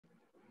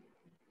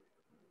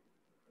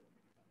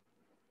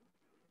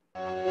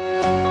Good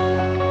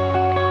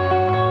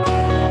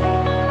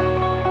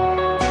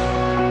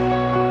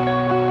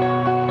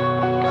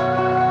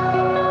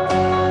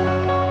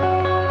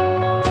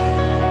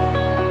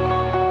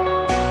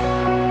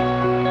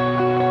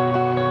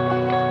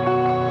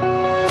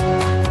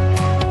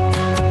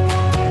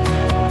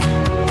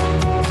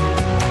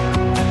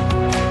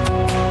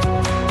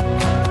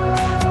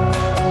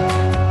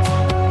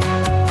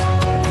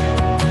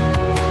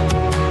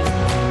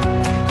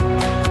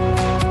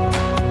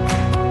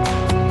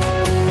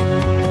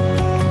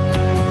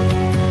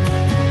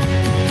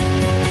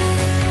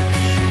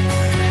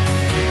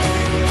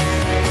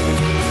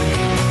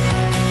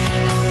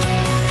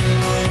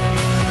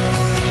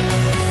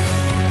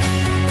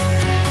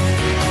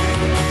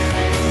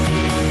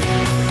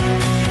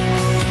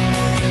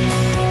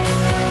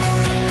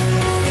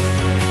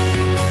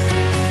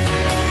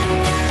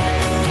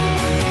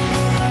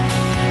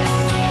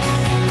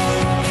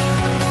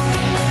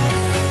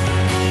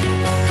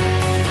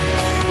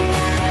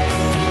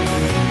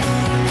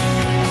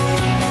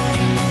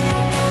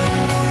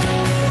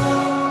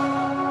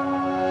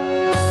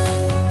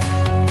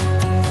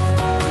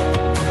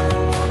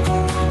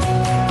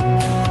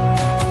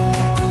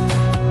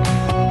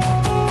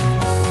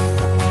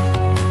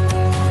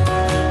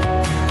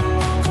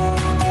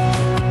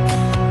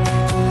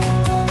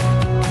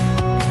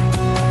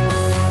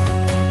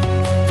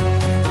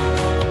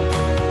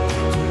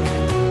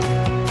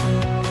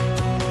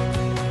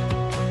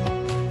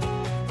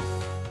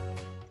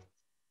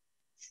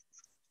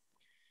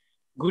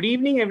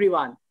evening,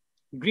 everyone.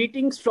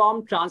 Greetings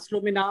from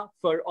Translumina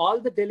for all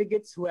the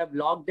delegates who have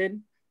logged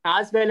in,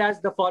 as well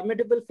as the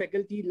formidable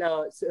faculty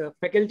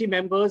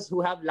members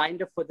who have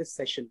lined up for this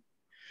session.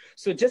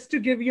 So just to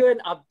give you an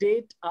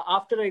update,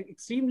 after an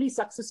extremely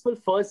successful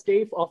first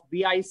day of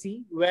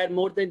BIC, where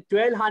more than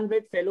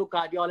 1,200 fellow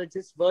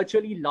cardiologists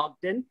virtually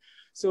logged in,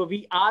 so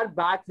we are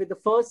back with the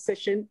first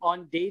session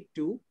on day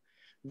 2.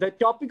 The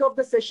topic of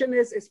the session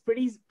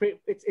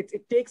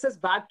it takes us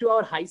back to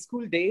our high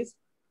school days.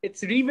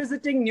 It's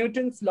revisiting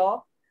Newton's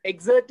law,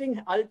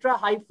 exerting ultra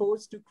high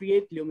force to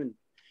create lumen.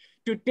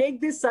 To take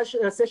this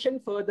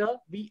session further,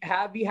 we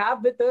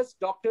have with us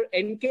Dr.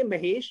 N.K.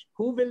 Mahesh,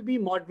 who will be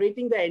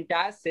moderating the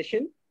entire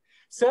session.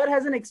 Sir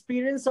has an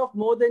experience of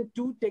more than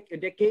 2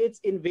 decades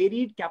in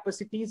varied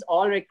capacities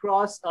all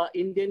across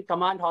Indian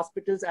command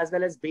hospitals as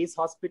well as base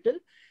hospital.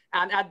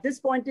 And at this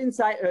point in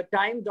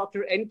time,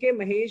 Dr. N.K.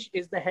 Mahesh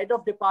is the head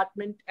of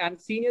department and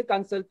senior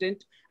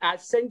consultant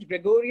at St.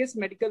 Gregorius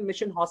Medical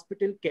Mission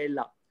Hospital,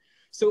 Kerala.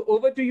 So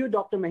over to you,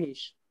 Dr.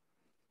 Mahesh.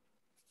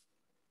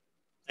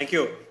 Thank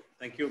you.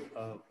 Thank you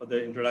for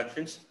the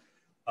introductions.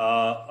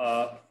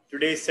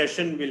 Today's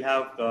session will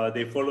have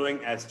the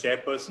following as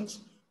chairpersons.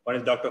 One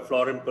is Dr.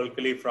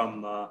 Florim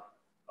from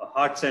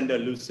Heart Center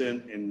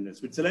Lucerne in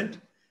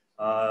Switzerland.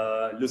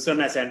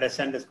 Lucerne, as I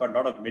understand, has got a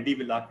lot of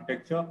medieval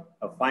architecture,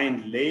 a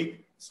fine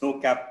lake,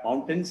 snow-capped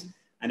mountains,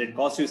 and it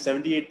costs you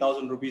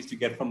 78,000 rupees to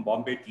get from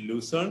Bombay to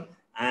Lucerne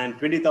and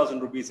 20,000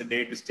 rupees a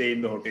day to stay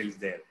in the hotels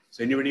there.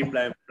 So anybody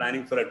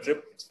planning for a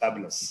trip, it's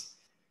fabulous.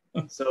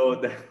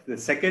 So the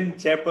second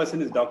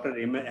chairperson is Dr.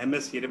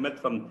 M.S. Hiremath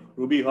from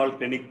Ruby Hall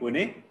Clinic,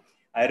 Pune.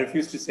 I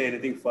refuse to say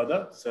anything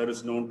further. Sir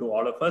is known to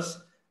all of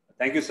us.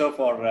 Thank you, sir,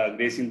 for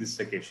gracing this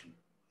occasion.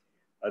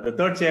 The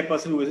third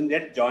chairperson who isn't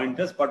yet joined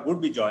us, but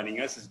would be joining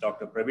us, is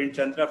Dr. Praveen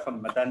Chandra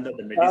from Matanda,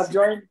 the medicine.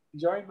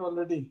 Joined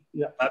already.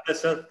 Yeah. Fabulous,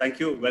 sir. Thank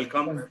you.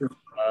 Welcome. Thank you.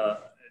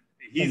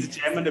 He's the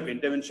chairman of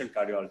Interventional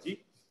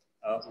Cardiology.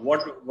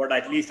 What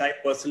at least I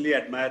personally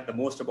admire the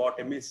most about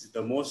him is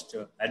the most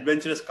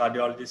adventurous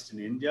cardiologist in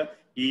India.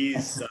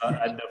 He's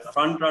at the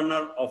front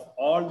runner of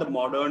all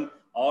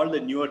the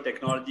newer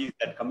technologies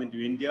that come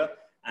into India.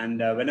 And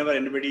whenever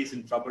anybody is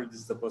in trouble, this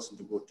is the person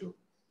to go to.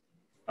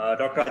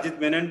 Dr. Ajit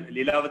Menon,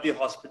 Leelavati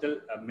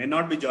Hospital, may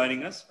not be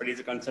joining us, but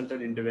he's a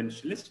consultant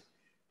interventionalist.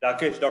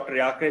 Dr.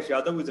 Rakesh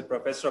Yadav, who is a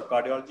professor of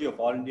cardiology of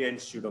All India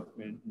Institute of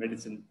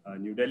Medicine,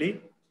 New Delhi.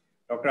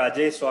 Dr.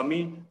 Ajay,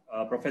 Swamy,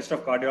 Professor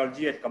of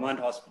Cardiology at Command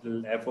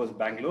Hospital, Air Force,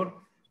 Bangalore,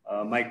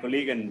 my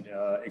colleague and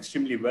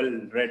extremely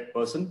well-read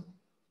person.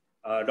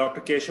 Dr.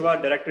 Keshava,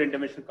 Director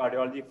Interventional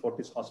Cardiology,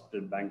 Fortis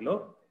Hospital,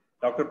 Bangalore.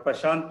 Dr.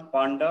 Prashant,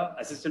 Panda,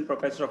 Assistant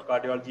Professor of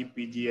Cardiology,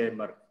 PGI,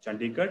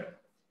 Chandigarh.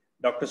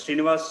 Dr.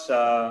 Srinivas,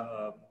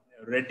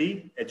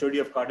 Reddy, HOD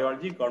of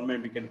Cardiology,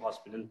 Government Weekend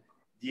Hospital,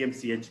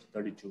 GMCH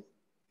 32.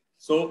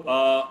 So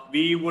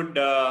we would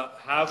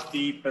have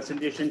the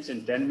presentations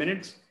in 10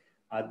 minutes.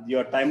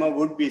 Your timer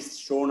would be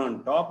shown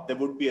on top. There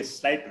would be a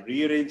slight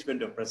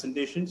rearrangement of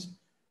presentations.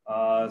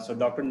 So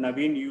Dr.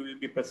 Naveen, you will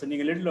be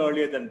presenting a little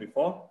earlier than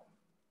before.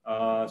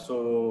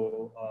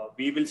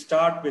 We will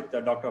start with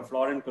Dr.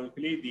 Florim,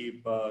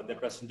 the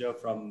presenter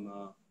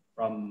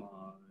from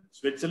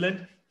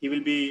Switzerland. He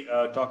will be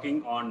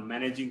talking on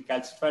managing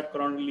calcified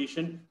coronary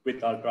lesion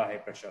with ultra high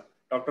pressure.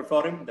 Dr.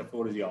 Florim, the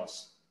floor is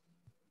yours.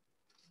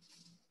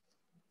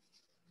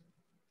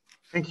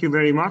 Thank you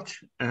very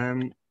much.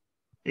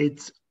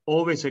 It's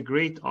always a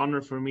great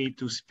honor for me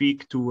to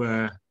speak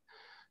to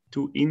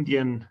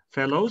Indian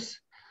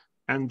fellows,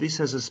 and this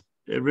has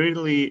a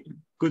really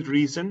good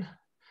reason.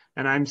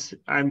 And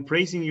I'm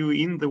praising you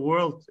in the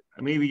world.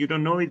 Maybe you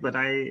don't know it, but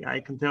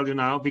I can tell you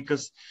now,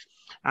 because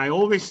I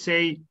always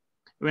say,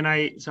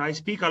 I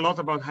speak a lot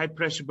about high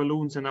pressure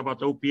balloons and about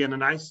OPN,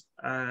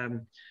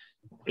 and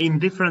in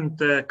different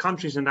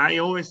countries, and I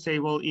always say,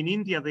 well, in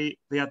India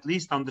they at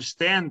least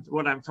understand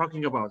what I'm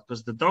talking about,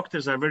 because the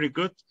doctors are very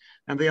good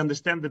and they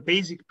understand the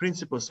basic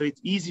principles. So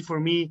it's easy for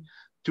me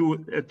to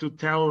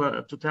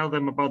tell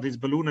them about this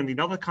balloon. And in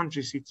other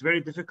countries it's very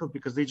difficult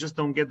because they just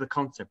don't get the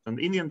concept, and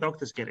Indian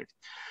doctors get it.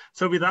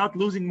 So without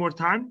losing more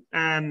time,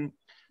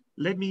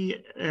 let me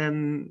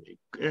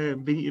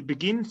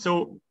begin.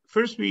 So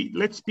first,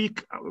 let's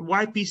speak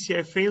why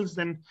PCI fails,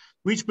 then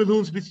which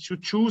balloons we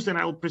should choose, and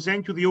I will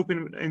present you the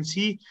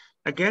OpenNC.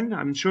 Again,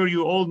 I'm sure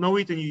you all know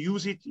it and you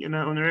use it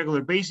on a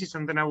regular basis,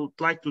 and then I would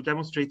like to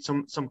demonstrate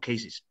some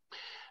cases.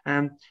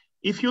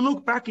 If you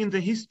look back in the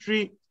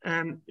history,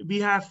 we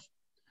have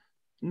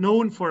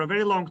known for a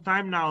very long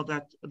time now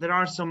that there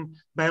are some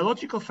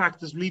biological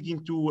factors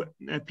leading to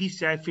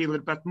PCI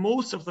failure, but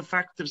most of the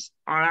factors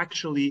are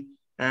actually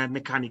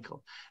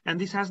mechanical. And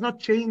this has not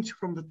changed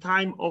from the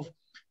time of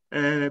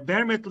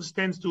bare metal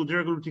stents to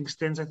drug-eluting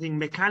stents. I think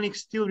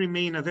mechanics still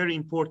remain a very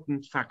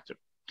important factor.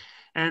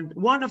 And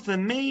one of the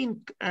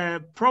main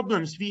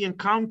problems we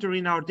encounter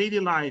in our daily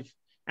life,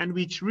 and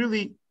which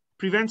really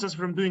prevents us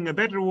from doing a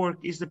better work,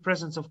 is the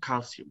presence of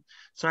calcium.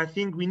 So I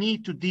think we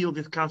need to deal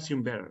with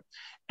calcium better.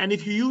 And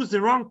if you use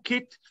the wrong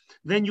kit,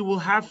 then you will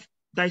have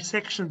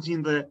dissections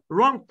in the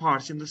wrong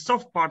parts, in the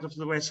soft part of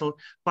the vessel,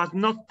 but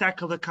not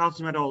tackle the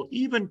calcium at all,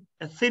 even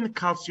a thin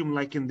calcium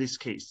like in this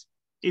case,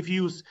 if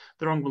you use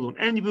the wrong balloon.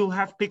 And you will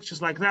have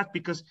pictures like that,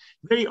 because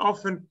very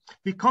often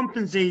we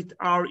compensate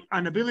our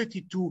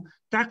inability to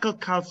tackle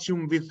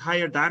calcium with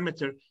higher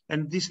diameter,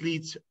 and this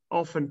leads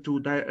often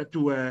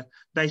to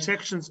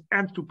dissections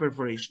and to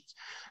perforations.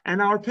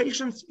 And our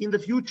patients in the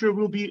future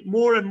will be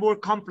more and more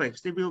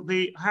complex.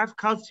 They have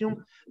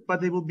calcium,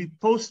 but they will be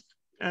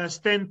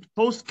post-stent,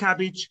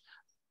 post-cabbage,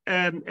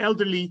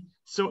 elderly,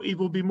 so it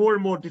will be more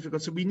and more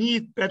difficult. So we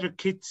need better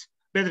kit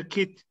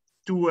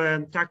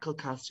to tackle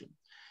calcium.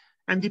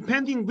 And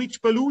depending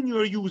which balloon you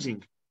are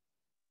using,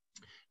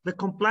 the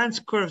compliance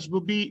curves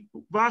will be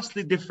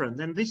vastly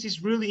different. And this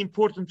is really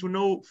important to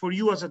know for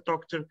you as a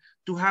doctor,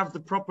 to have the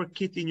proper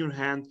kit in your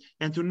hand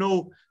and to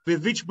know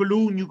with which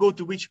balloon you go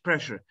to which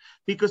pressure.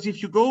 Because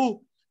if you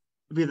go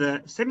with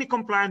a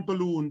semi-compliant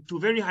balloon to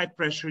very high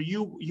pressure,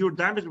 your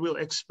diameter will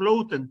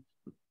explode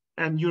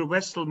and your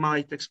vessel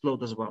might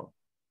explode as well.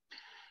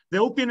 The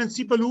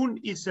OPNNC balloon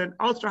is an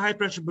ultra high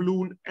pressure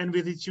balloon, and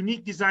with its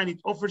unique design,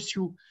 it offers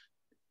you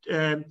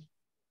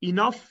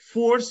enough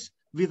force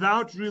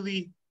without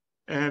really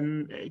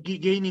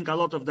gaining a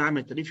lot of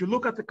diameter. If you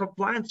look at the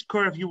compliance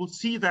curve, you will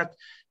see that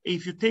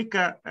if you take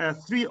a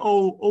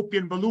 3.0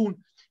 OPN balloon,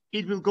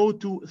 it will go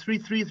to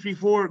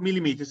 3.334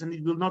 millimeters, and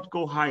it will not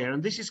go higher.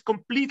 And this is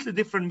completely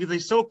different with a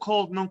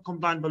so-called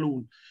non-compliant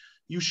balloon.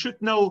 You should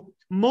know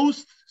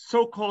most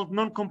so-called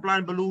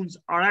non-compliant balloons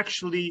are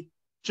actually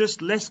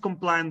just less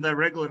compliant than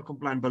regular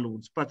compliant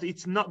balloons, but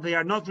it's not, they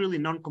are not really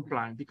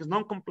non-compliant, because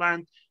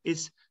non-compliant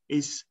is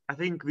I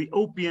think the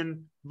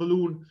OPN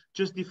balloon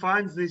just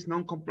defines this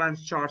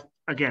non-compliance chart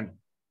again.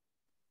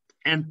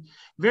 And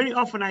very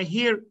often I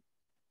hear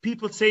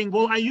people saying,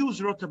 well, I use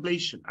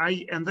rotablation,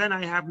 and then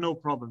I have no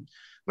problem.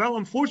 Well,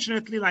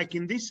 unfortunately, like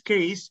in this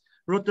case,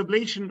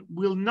 rotablation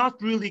will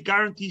not really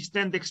guarantee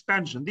stent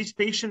expansion. This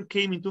patient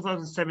came in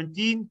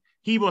 2017,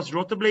 he was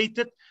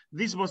rotablated,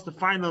 this was the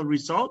final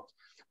result,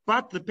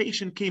 but the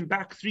patient came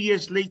back 3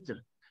 years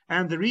later.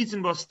 And the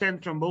reason was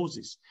stent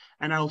thrombosis.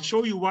 And I'll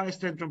show you why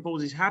stent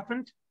thrombosis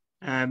happened.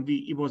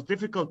 It was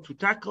difficult to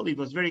tackle. It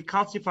was very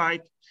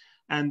calcified.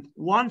 And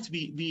once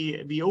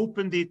we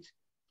opened it,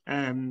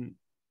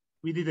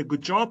 we did a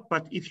good job.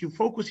 But if you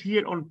focus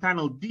here on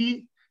panel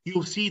B,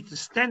 you'll see the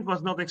stent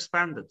was not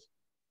expanded.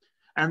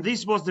 And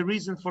this was the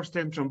reason for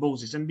stent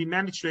thrombosis. And we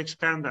managed to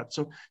expand that.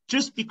 So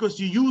just because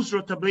you use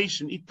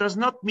rotablation, it does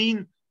not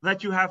mean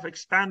that you have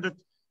expanded,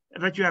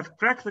 that you have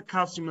cracked the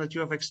calcium, that you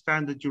have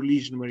expanded your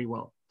lesion very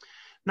well.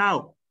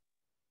 Now,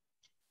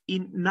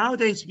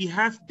 nowadays we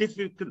have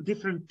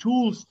different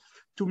tools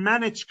to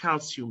manage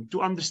calcium,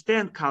 to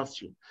understand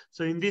calcium.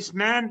 So in this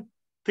man,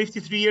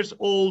 53 years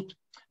old,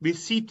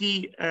 with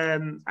CT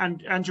and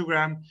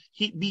angiogram,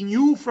 we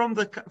knew from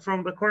the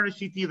coronary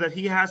CT that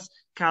he has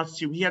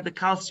calcium. He had the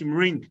calcium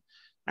ring,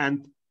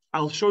 and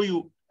I'll show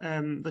you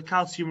the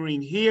calcium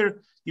ring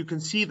here. You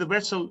can see the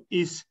vessel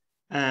is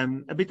a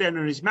bit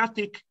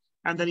aneurysmatic,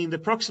 and then in the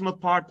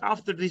proximal part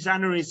after this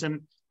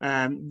aneurysm,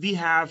 we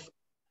have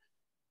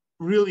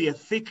really a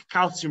thick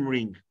calcium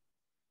ring.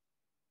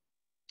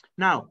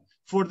 Now,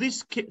 for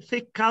this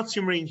thick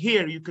calcium ring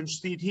here, you can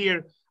see it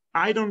here,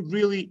 I don't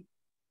really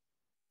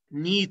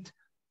need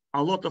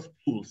a lot of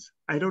tools.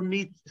 I don't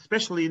need,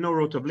 especially no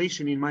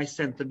rotablation in my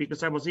center,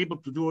 because I was able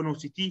to do an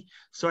OCT,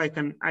 so I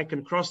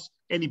can cross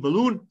any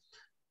balloon.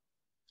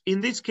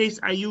 In this case,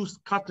 I used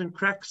cut and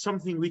crack,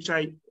 something which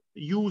I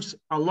use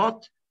a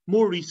lot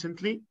more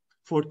recently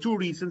for two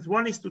reasons.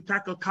 One is to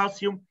tackle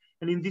calcium,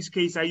 And in this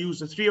case, I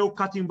use a 3.0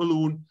 cutting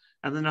balloon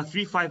and then a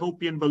 3.5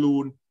 OPN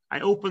balloon. I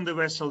open the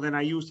vessel, then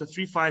I used a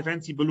 3.5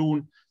 NC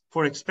balloon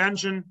for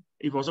expansion.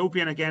 It was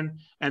OPN again,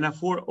 and a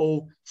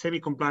 4.0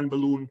 semi-compliant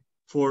balloon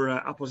for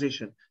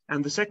apposition.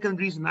 And the second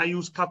reason I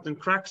use cut and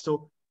crack,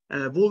 so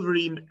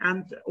Wolverine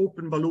and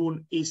open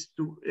balloon, is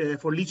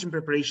for lesion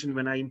preparation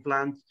when I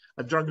implant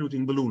a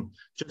drug-eluting balloon,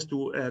 just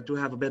to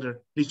have a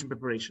better lesion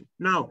preparation.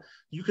 Now,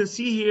 you can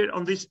see here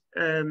on this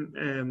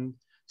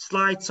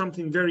slide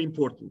something very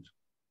important.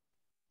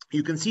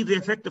 You can see the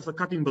effect of the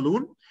cutting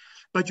balloon,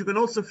 but you can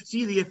also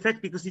see the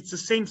effect, because it's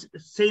the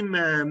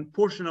same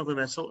portion of the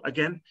vessel,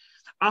 again,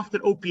 after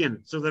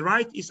OPN. So the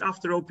right is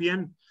after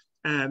OPN,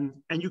 and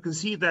you can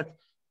see that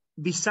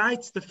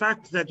besides the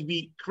fact that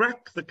we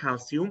crack the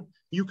calcium,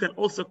 you can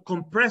also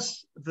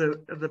compress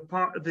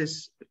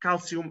this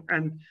calcium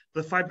and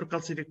the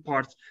fibrocalcific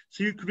parts.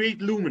 So you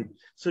create lumen.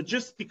 So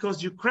just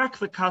because you crack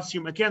the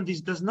calcium, again,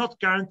 this does not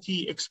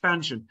guarantee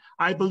expansion.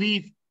 I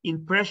believe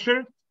in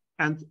pressure,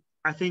 and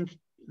I think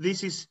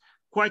this is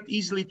quite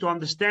easily to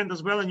understand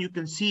as well. And you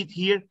can see it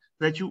here,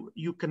 that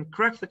you can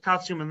crack the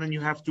calcium and then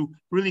you have to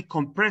really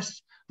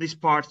compress these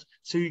parts.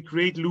 So you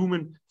create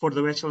lumen for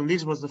the vessel. And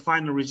this was the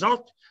final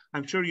result.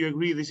 I'm sure you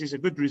agree this is a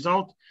good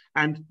result.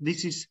 And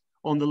this is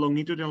on the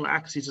longitudinal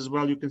axis as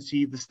well. You can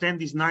see the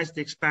stent is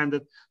nicely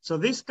expanded. So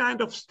this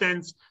kind of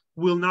stents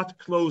will not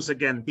close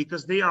again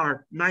because they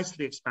are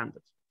nicely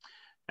expanded.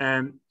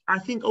 I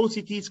think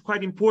OCT is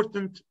quite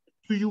important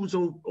to use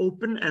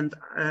open, and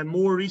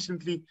more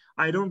recently,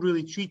 I don't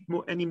really treat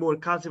any more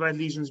calcified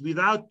lesions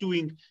without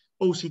doing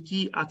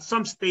OCT at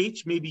some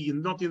stage, maybe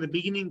not in the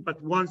beginning, but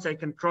once I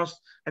can cross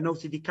an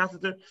OCT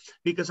catheter,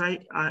 because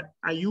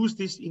I use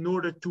this in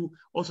order to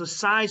also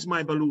size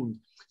my balloon.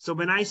 So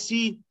when I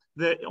see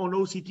on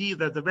OCT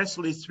that the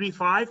vessel is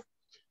 3.5,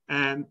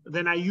 and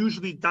then I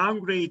usually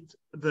downgrade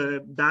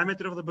the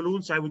diameter of the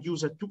balloon. So I would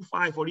use a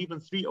 2.5 or even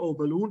 3.0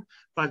 balloon,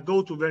 but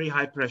go to very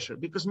high pressure,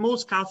 because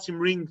most calcium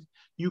rings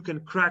you can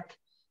crack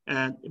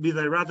with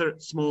a rather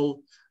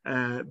small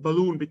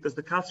balloon, because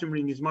the calcium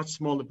ring is much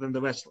smaller than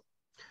the vessel.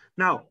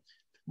 Now,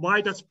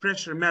 why does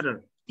pressure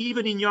matter?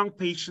 Even in young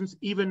patients,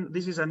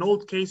 this is an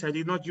old case, I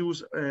did not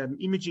use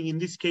imaging in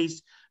this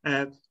case.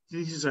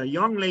 This is a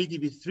young lady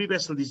with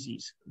 3-vessel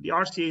disease. The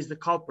RCA is the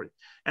culprit.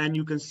 And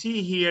you can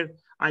see here,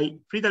 I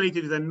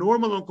pre-dilated with a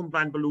normal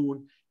non-compliant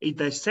balloon. It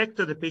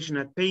dissected, the patient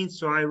had pain,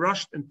 so I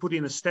rushed and put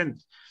in a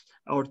stent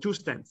or 2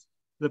 stents.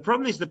 The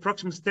problem is the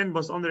proximal stent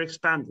was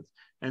underexpanded.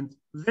 And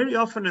very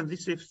often, and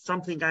this is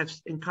something I've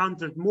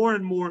encountered more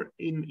and more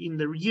in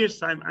the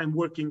years I'm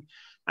working,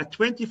 at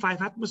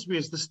 25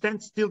 atmospheres, the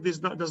stent still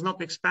does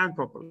not expand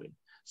properly.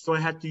 So I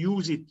had to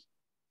use it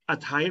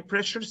at higher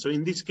pressure. So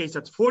in this case,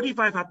 at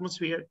 45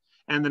 atmosphere,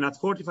 and then at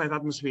 45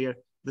 atmosphere,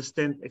 the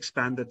stent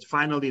expanded.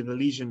 Finally, the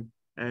lesion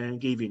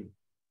gave in.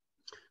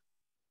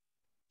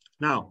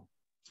 Now,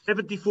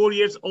 74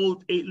 years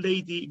old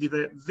lady with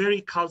a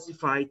very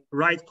calcified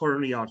right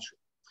coronary artery.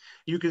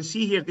 You can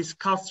see here this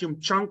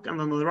calcium chunk,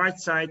 and on the right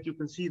side, you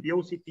can see the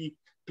OCT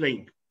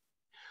plane.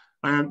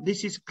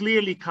 This is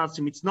clearly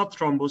calcium, it's not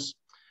thrombus.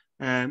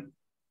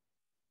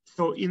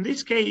 So in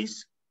this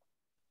case,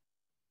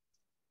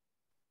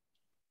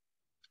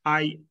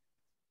 I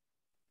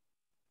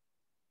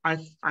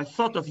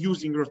thought of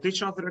using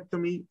rotational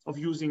atherectomy, of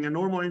using a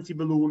normal NC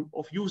balloon,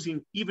 of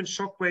using even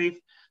shockwave,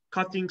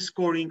 cutting,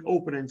 scoring,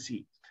 open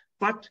NC.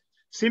 But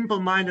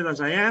simple-minded as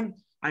I am,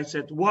 I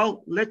said,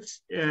 well,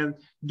 let's show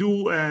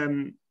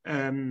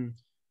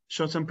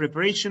some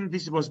preparation.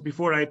 This was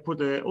before I put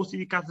the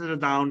OCT catheter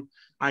down.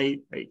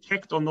 I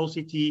checked on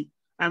OCT,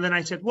 and then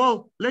I said,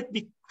 well, let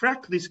me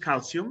crack this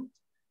calcium,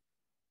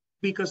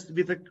 because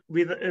with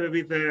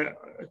a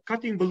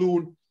cutting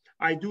balloon,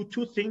 I do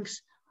 2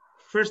 things.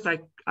 First,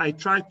 I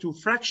try to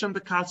fraction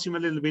the calcium a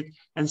little bit,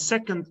 and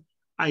second,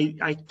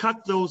 I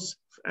cut those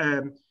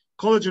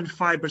collagen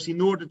fibers in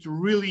order to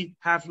really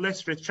have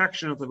less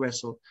retraction of the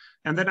vessel.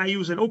 And then I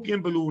use an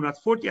OPN balloon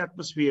at 40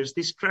 atmospheres.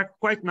 This cracked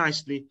quite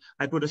nicely.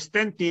 I put a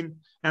stent in,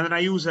 and then I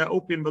use an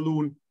OPN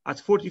balloon at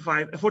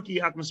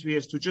 40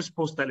 atmospheres to just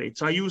post-dilate.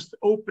 So I used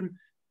open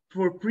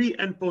for pre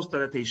and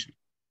post-dilatation.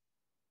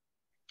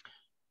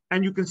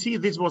 And you can see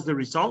this was the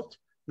result.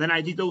 Then I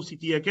did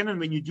OCT again, and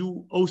when you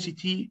do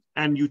OCT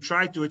and you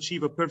try to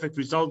achieve a perfect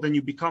result, then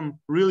you become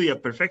really a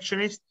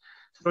perfectionist.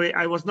 So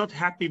I was not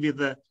happy with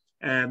the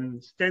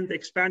stent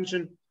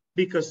expansion,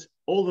 because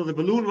although the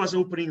balloon was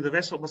opening, the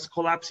vessel was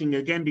collapsing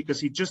again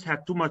because it just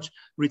had too much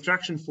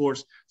retraction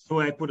force. So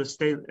I put a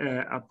stent,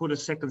 I put a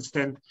second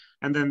stent,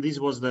 and then this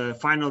was the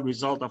final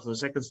result of the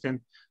second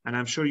stent. And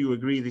I'm sure you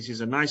agree, this is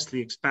a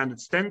nicely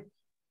expanded stent,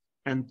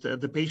 and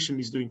the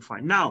patient is doing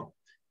fine. Now,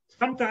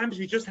 sometimes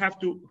we just have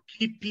to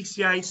keep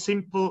PCI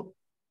simple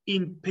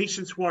in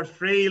patients who are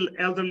frail,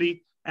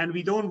 elderly, and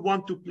we don't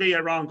want to play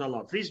around a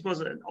lot. This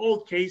was an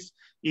old case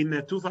in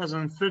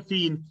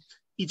 2013,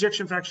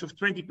 ejection fraction of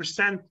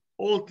 20%,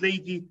 old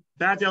lady,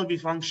 bad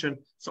LV function,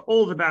 so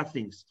all the bad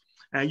things.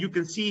 You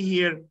can see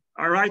here,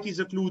 our right is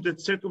occluded,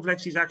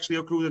 circumflex is actually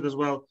occluded as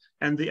well,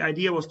 and the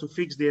idea was to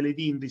fix the LED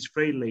in this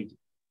frail lady.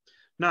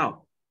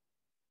 Now,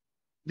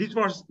 this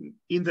was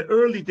in the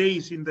early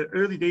days. In the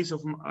early days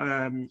of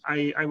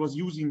I was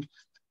using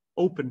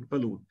open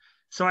balloon.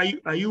 So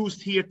I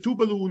used here 2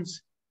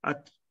 balloons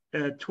at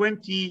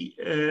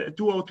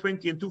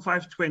 2020 and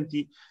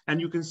 2520,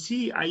 and you can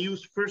see I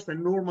used first a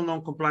normal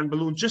non-compliant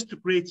balloon just to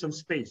create some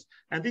space.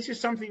 And this is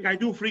something I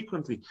do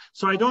frequently.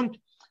 So I don't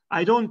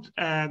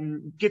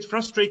get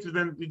frustrated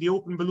when the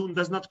open balloon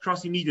does not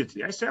cross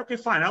immediately. I say, okay,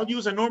 fine, I'll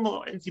use a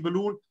normal NC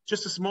balloon,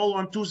 just a small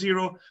one,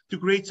 2-0, to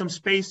create some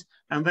space,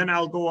 and then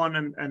I'll go on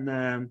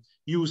and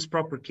use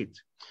proper kit.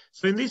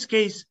 So in this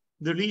case,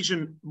 the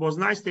lesion was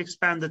nicely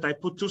expanded. I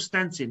put 2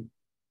 stents in,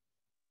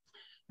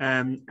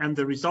 and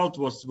the result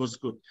was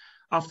good.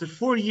 After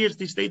 4 years,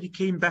 this lady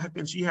came back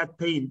and she had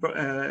pain,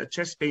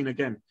 chest pain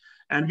again.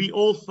 And we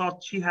all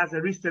thought she has a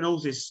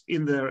restenosis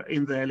in the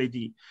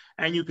LAD.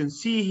 And you can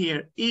see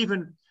here,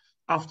 even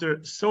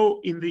after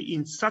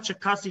in such a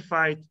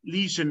calcified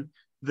lesion,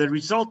 the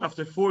result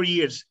after 4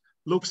 years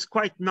looks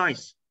quite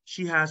nice.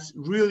 She has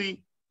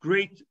really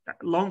great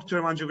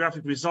long-term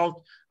angiographic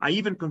result. I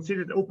even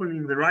considered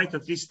opening the right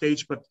at this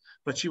stage,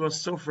 but she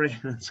was so frail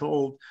and so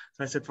old.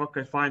 So I said,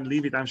 okay, fine,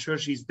 leave it. I'm sure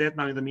she's dead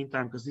now in the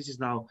meantime, because this is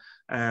now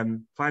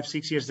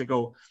 5-6 years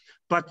ago.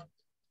 But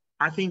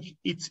I think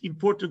it's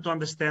important to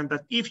understand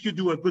that if you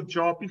do a good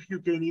job, if you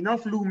gain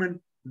enough lumen,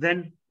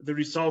 then the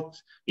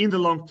result in the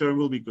long term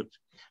will be good.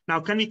 Now,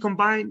 can we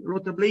combine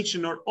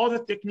rotablation or other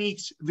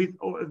techniques with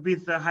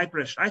high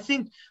pressure? I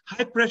think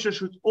high pressure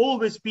should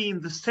always be in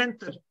the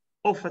center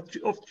of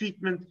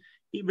treatment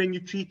when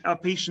you treat a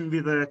patient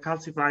with a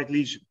calcified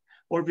lesion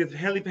or with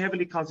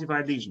heavily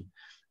calcified lesion.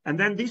 And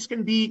then this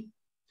can be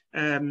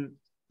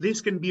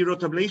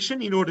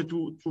rotablation in order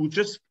to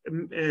just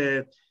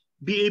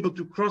be able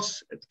to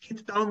cross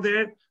kit down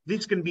there.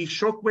 This can be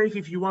shockwave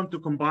if you want to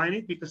combine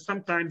it, because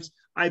sometimes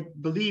I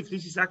believe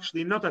this is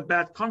actually not a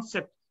bad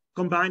concept,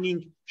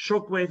 combining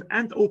shockwave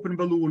and open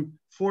balloon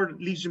for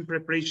lesion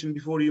preparation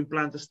before you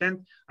implant a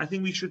stent. I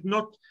think we should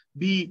not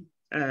be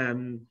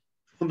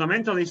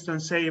fundamentalist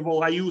and say,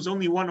 well, I use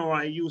only one or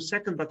I use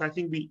second, but I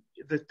think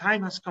the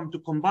time has come to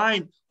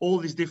combine all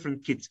these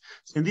different kits.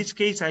 So in this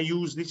case,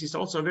 this is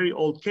also a very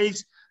old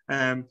case,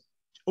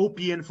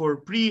 OPN for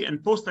pre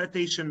and post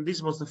dilatation.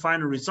 This was the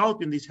final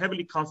result in this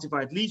heavily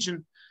calcified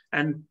lesion.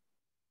 And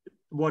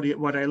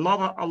what I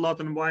love a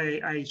lot and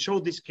why I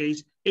showed this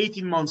case,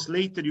 18 months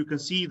later, you can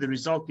see the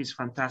result is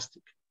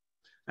fantastic.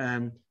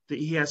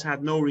 He has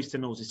had no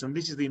restenosis, and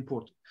this is the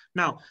important.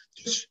 Now,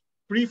 just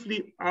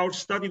briefly, our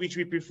study which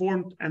we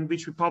performed and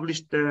which we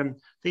published, I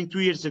think 2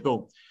 years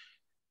ago,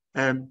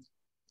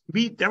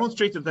 we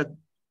demonstrated that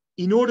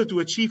in order to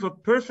achieve a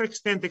perfect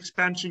stent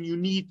expansion, you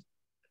need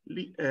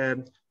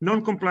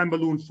non-compliant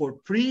balloon for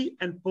pre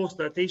and post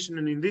dilatation,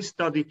 and in this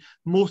study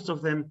most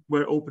of them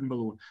were open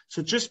balloon.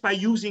 So just by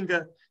using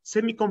a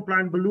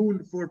semi-compliant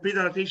balloon for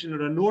pre-dilatation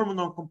or a normal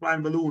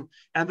non-compliant balloon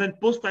and then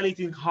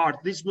post-dilating hard,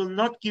 this will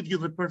not give you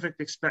the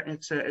perfect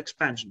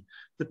expansion.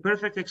 The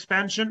perfect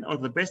expansion or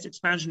the best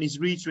expansion is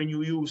reached when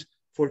you use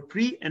for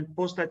pre and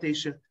post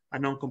dilatation a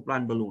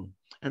non-compliant balloon.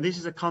 And this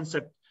is a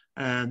concept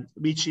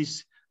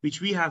which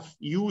we have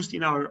used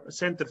in our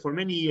center for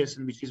many years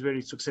and which is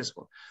very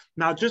successful.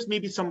 Now, just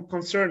maybe some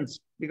concerns,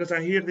 because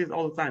I hear this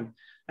all the time.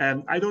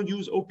 I don't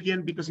use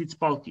OPN because it's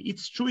bulky.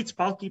 It's true it's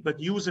bulky, but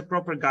use a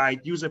proper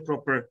guide, use a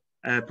proper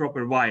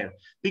wire.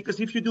 Because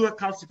if you do a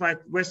calcified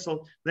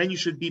vessel, then you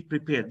should be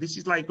prepared. This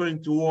is like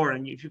going to war,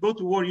 and if you go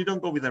to war, you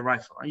don't go with a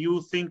rifle. And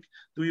you think,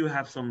 do you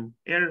have some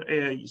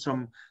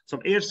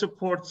air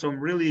support, some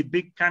really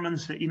big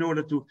cannons in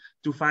order to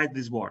fight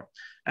this war?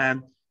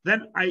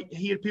 Then I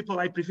hear people,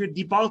 I prefer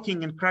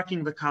debulking and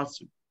cracking the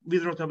calcium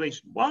with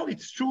rotablation. Well,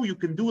 it's true, you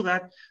can do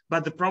that,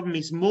 but the problem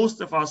is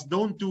most of us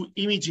don't do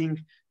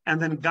imaging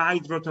and then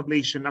guide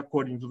rotablation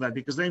according to that,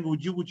 because then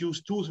you would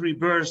use 2-3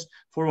 burrs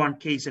for one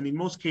case, and in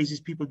most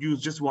cases, people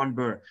use just 1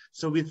 burr.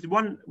 So with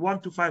 1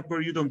 to 5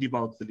 burr, you don't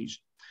debulk the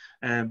lesion.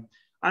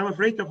 I'm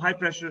afraid of high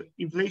pressure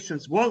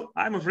inflations. Well,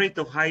 I'm afraid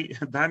of high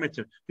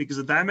diameter, because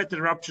the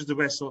diameter ruptures the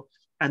vessel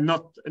and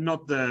not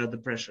the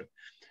pressure.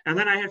 And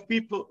then I have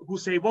people who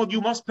say, well, you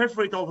must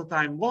perforate all the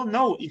time. Well,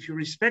 no, if you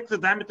respect the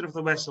diameter of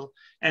the vessel,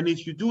 and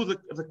if you do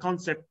the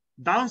concept,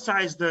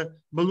 downsize the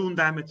balloon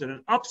diameter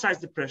and upsize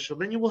the pressure,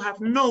 then you will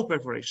have no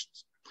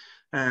perforations.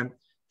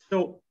 So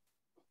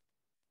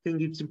I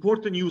think it's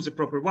important to use a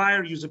proper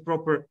wire, use a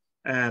proper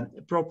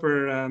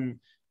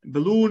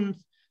balloon,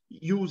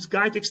 use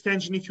guide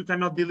extension if you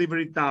cannot deliver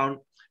it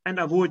down, and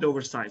avoid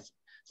oversizing.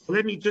 So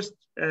let me just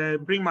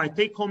bring my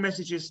take-home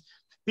messages.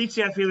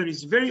 PCI failure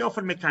is very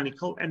often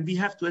mechanical, and we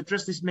have to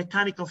address these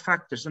mechanical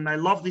factors. And I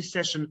love this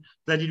session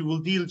that it will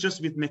deal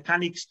just with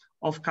mechanics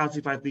of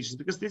calcified lesions,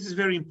 because this is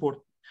very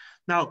important.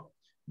 Now,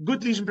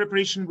 good lesion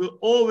preparation will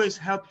always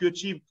help you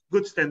achieve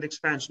good stent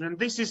expansion. And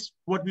this is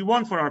what we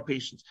want for our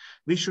patients.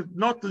 We should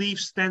not leave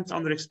stents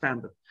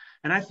underexpanded.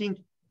 And I think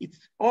it's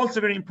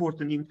also very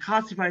important in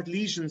calcified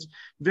lesions,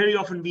 very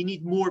often we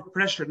need more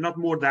pressure, not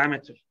more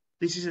diameter.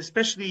 This is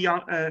especially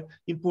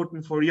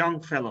important for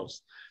young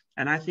fellows.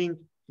 And I think,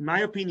 in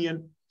my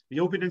opinion, the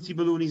open NC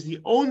balloon is the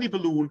only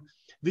balloon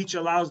which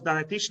allows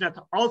dilatation at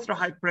ultra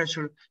high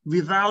pressure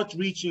without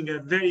reaching a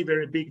very,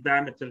 very big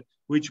diameter,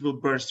 which will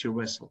burst your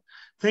vessel.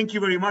 Thank you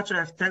very much. I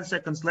have 10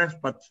 seconds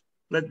left, but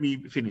let me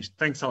finish.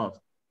 Thanks a lot.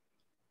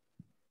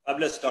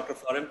 Fabulous, Dr.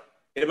 Florim.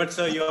 Hiremath,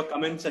 sir, your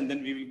comments, and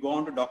then we will go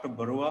on to Dr.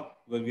 Baruah,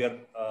 where we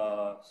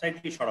are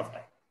slightly short of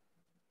time.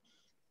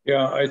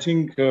 Yeah, I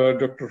think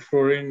Dr.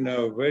 Florim,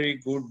 very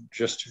good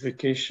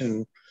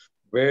justification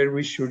where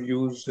we should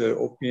use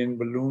OPN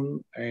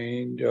balloon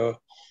and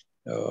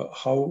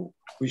how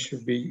we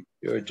should be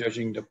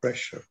judging the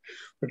pressure.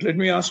 But let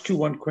me ask you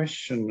one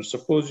question.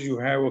 Suppose you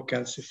have a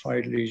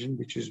calcified lesion,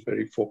 which is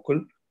very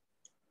focal,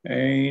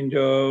 and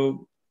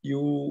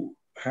you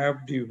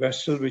have the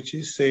vessel, which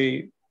is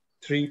say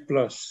 3+,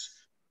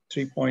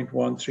 3.1,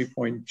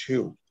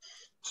 3.2.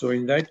 So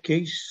in that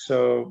case,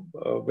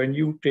 when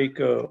you take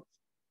a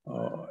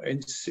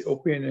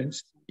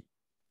OPN,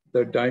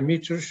 the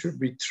diameter should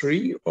be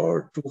 3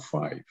 or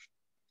 2.5?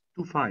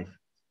 2.5.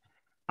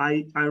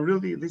 I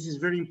really, this is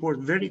very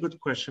important, very good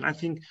question. I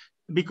think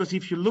because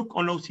if you look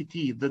on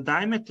OCT, the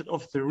diameter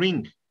of the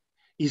ring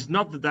is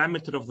not the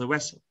diameter of the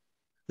vessel.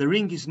 The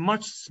ring is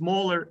much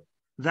smaller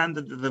than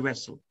the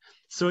vessel.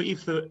 So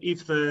if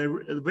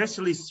the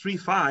vessel is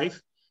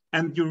 3.5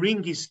 and your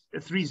ring is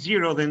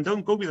 3.0, then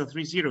don't go with a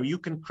 3.0. You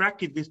can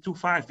crack it with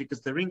 2.5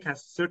 because the ring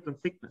has certain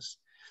thickness.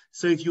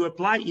 So if you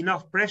apply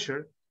enough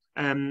pressure,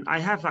 I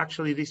have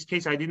actually this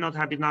case, I did not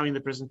have it now in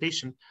the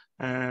presentation,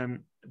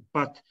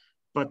 but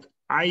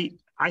I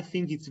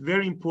think it's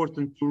very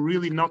important to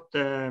really not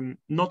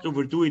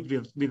overdo it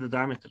with the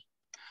diameter.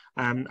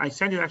 I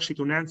sent it actually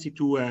to Nancy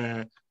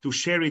to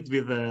share it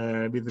with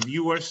the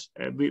viewers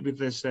with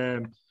this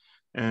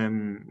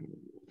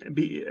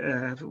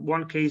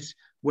one case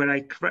where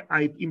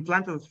I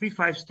implanted a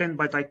 3.5 stent,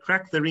 but I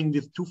cracked the ring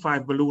with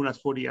 2.5 balloon at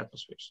 40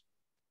 atmospheres.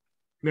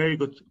 Very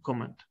good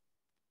comment.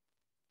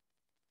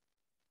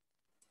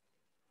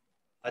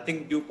 I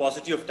think due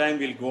paucity of time,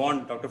 we'll go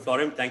on. Dr.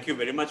 Florim, thank you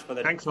very much for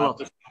that. Thanks a lot.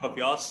 Of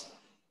yours.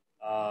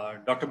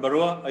 Dr.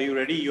 Baruah, are you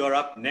ready? You are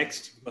up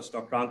next because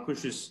Dr.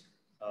 Ankush is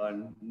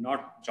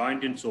not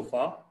joined in so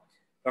far.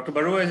 Dr.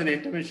 Baruah is an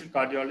interventional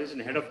cardiologist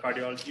and head of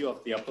cardiology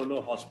of the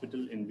Apollo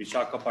Hospital in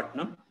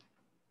Visakhapatnam.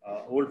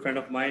 Old friend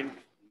of mine,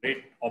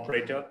 great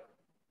operator.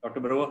 Dr.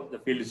 Baruah, the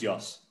field is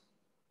yours.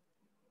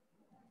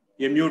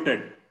 You're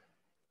muted.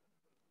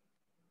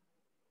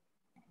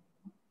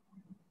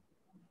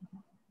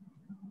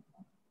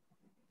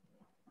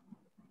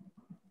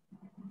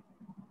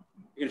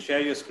 You can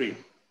share your screen.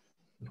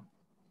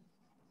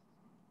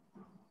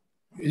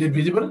 Is it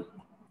visible?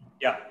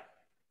 Yeah,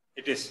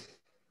 it is.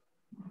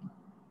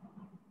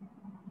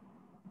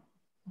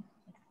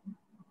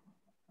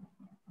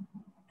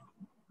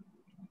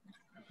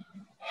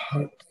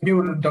 Thank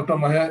you, Dr.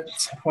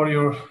 Mahesh, for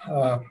your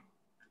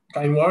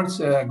kind words.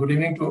 Good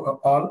evening to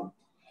all.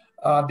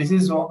 This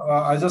is,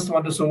 I just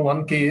want to show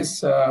one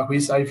case,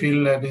 which I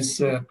feel this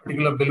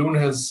particular balloon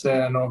has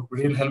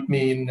really helped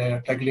me in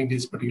tackling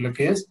this particular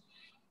case.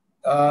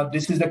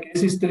 This is the case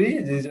history.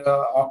 This is an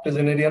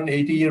octogenarian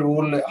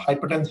 80-year-old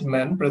hypertensive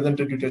man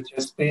presented with a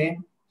chest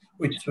pain,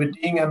 with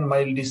sweating and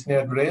mild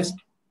dyspnea at rest.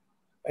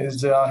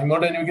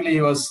 Hemodynamically,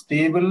 he was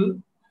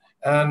stable.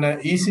 And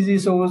ECG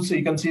shows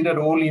you can see that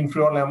all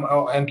inferior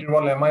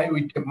anterior MI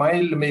with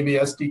mild maybe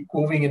ST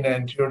coving in the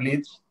anterior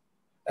leads.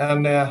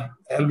 And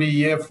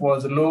LVEF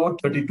was low,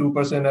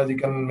 32% as you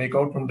can make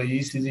out from the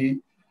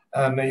ECG.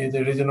 And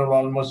the regional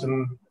valve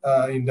motion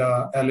in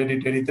the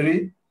LAD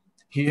territory.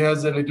 He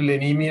has a little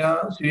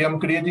anemia. Serum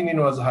creatinine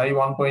was high,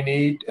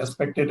 1.8,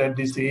 expected at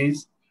this age.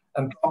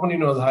 And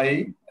troponin was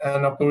high.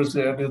 And of course,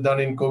 it is done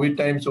in COVID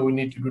time, so we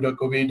need to do the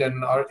COVID.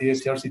 And our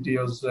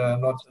ASRCT was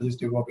not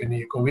suggestive of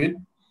any COVID.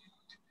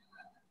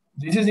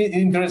 This is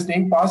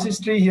interesting. Past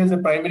history, he has a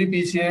primary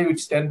PCI with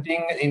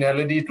stenting in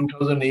LAD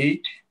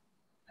 2008.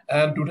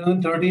 And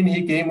 2013,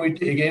 he came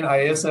with, again,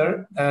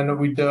 ISR and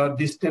with the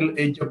distal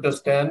edge of the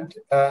stent,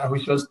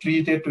 which was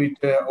treated with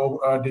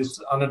this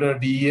another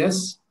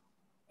DES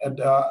at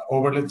the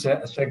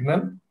overlap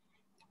segment.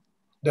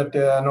 That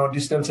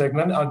distal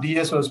segment, a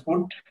DS was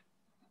put.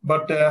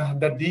 But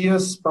the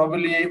DS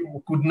probably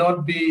could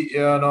not be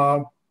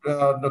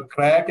the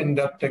crack in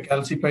that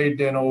calcified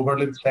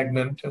overlap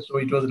segment. So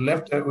it was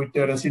left with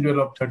a residual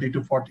of 30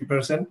 to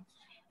 40%.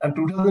 And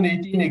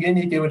 2018, again,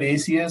 he came with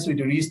ACS with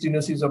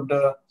restenosis of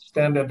the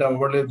stent at the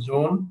overlap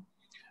zone.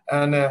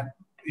 And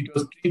it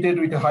was treated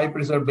with a high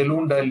pressure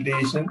balloon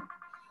dilatation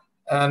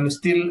and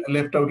still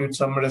left out with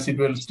some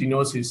residual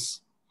stenosis.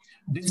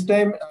 This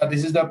time,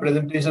 this is the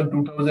presentation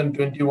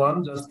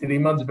 2021, just 3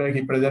 months back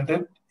he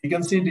presented. You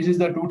can see this is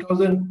the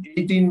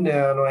 2018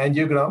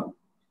 angiogram.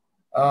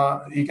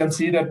 You can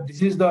see that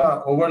this is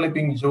the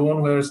overlapping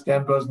zone where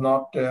stent was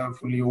not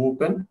fully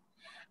open.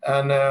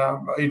 And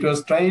it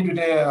was tried with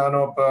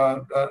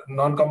a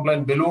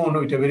non-compliant balloon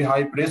with a very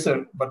high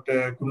pressure, but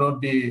could not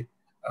be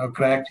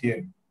cracked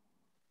here.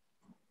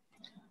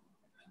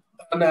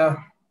 And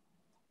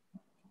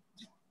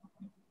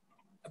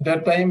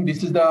that time,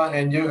 this is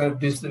the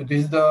this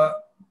is the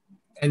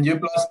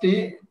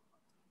angioplasty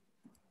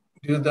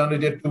It was done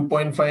with a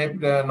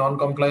 2.5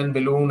 non-compliant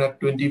balloon at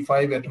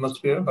 25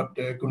 atmosphere, but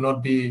could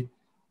not be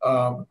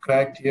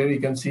cracked here. You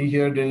can see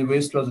here the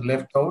waste was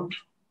left out.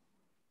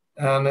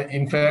 And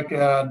in fact,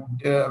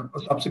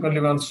 subsequently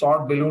when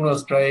short balloon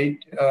was tried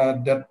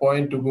at that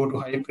point to go to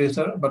high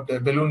pressure, but the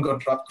balloon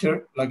got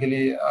ruptured.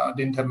 Luckily,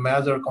 didn't have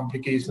major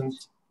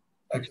complications,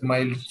 like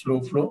mild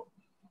slow flow.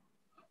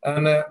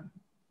 And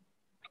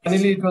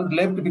finally, it was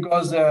left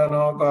because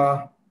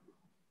your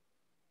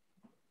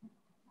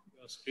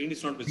screen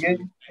is not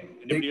visible.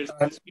 Anybody else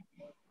can speak?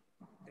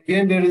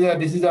 Again,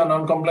 this is a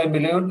non-compliant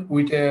balloon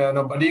with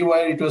a body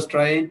wire. It was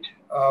tried,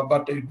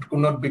 but it could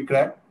not be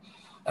cracked.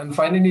 And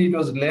finally, it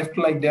was left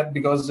like that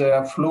because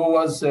flow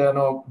was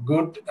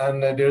good,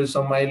 and there is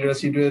some mild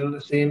residual,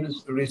 same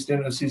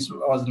resistance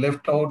was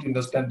left out in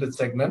the standard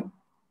segment.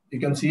 You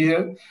can see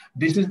here,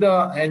 this is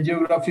the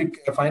angiographic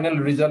final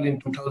result in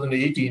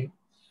 2018.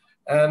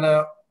 And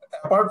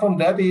apart from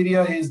that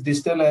area, his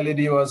distal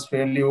LED was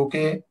fairly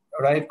okay,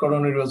 right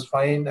coronary was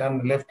fine,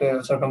 and left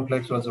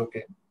circumflex was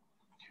okay.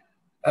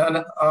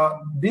 And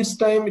this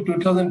time, in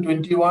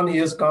 2021, he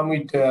has come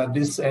with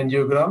this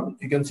angiogram.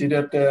 You can see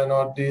that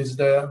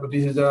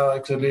this is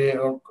actually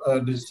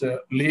this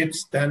late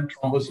stent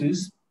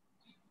thrombosis.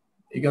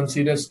 You can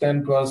see that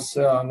stent was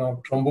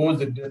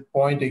thrombosed at that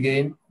point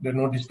again. There's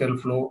no distal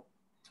flow.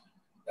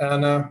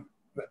 And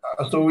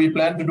so we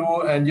plan to do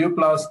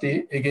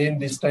angioplasty again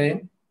this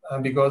time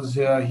because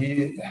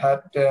he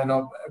had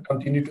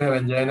continued to have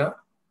angina.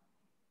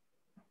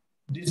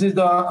 This is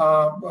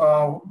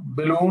the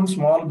balloon,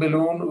 small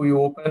balloon we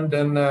opened.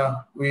 Then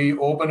we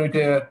opened with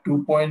a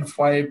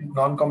 2.5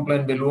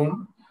 non-compliant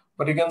balloon.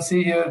 But you can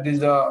see here, this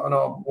is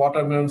a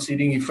watermelon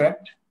seeding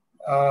effect.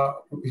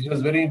 It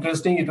was very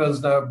interesting. It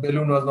was the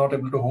balloon was not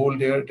able to hold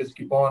there. It just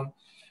keep on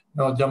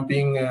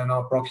jumping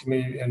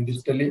proximally and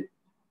distally.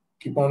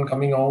 Keep on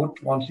coming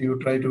out once you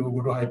try to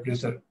go to high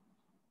pressure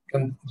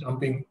and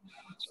jumping.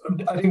 So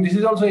I think this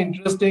is also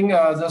interesting.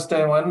 Just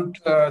I went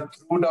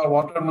through the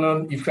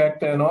watermelon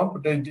effect.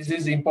 This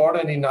is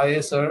important in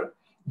ISR.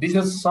 This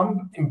has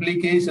some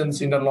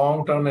implications in the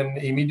long term and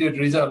immediate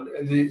result.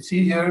 As you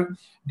see here,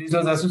 this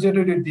was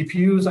associated with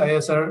diffuse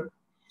ISR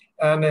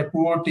and a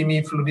poor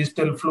TIMI flow,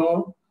 distal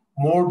flow,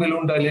 more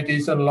balloon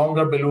dilatation,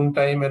 longer balloon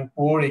time, and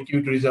poor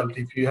acute result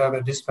if you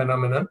have this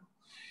phenomenon.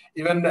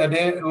 Even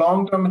the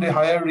long term, the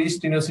higher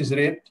restenosis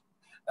rate.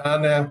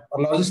 And a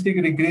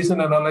logistic regression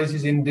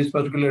analysis in this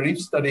particular RIF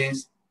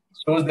studies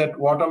shows that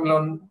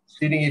watermelon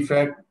seeding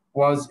effect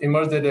was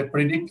emerged as a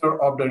predictor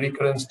of the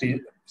recurrent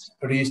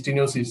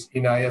restenosis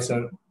in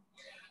ISR.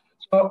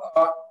 So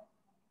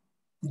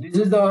this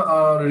is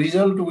the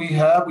result we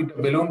have with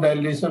the balloon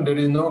dilation. There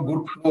is no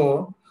good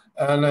flow.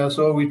 And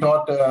so we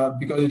thought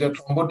because it's a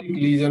thrombotic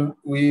lesion,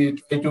 we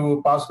try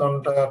to pass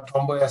on the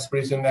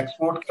thromboaspiration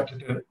export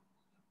catheter,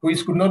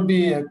 which could not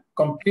be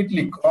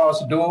completely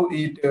crossed, though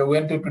it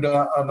went to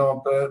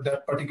the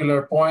that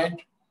particular point,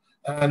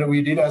 and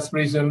we did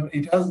aspiration.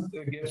 It has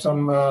gave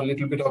some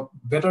little bit of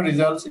better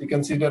results. You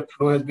can see that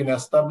flow has been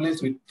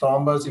established with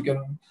thrombus. You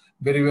can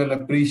very well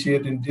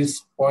appreciate in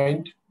this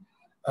point,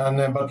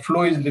 and but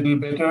flow is a little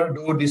better,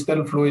 though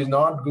distal flow is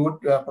not good.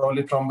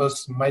 Probably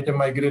thrombus might have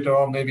migrated,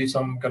 or maybe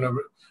some kind of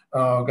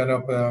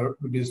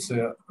this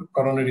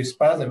coronary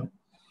spasm,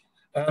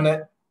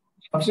 and.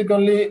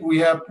 Subsequently, we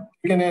have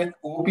taken an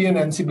open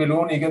NC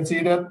balloon. You can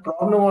see that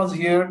problem was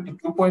here, the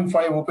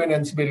 2.5 open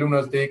NC balloon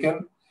was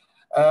taken.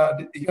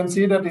 You can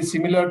see that it's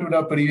similar to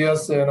the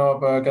previous kind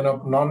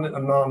of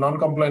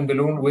non-compliant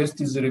balloon, waste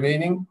is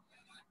remaining.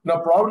 Now,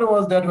 problem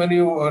was that when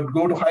you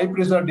go to high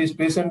pressure, this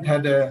patient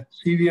had a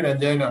severe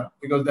angina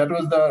because that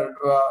was the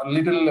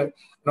little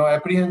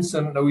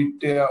apprehension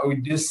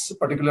with this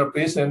particular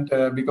patient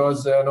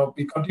because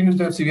he continues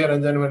to have severe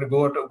angina when you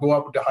go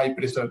up to high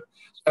pressure.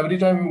 Every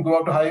time you go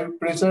up to high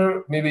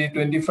pressure, maybe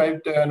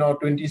 25 or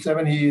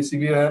 27, he is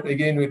severe.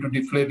 Again, we have to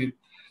deflate it.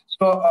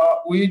 So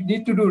we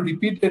need to do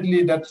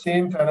repeatedly that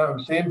same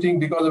thing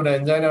because of the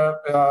angina.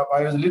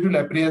 I was a little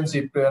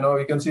apprehensive.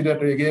 You can see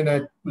that again.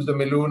 I push the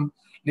balloon,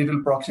 little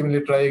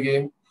proximally try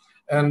again,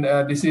 and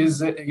this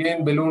is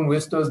again balloon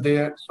waste was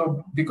there.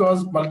 So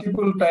because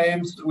multiple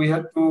times we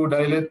had to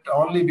dilate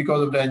only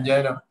because of the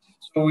angina.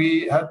 So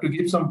we had to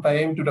give some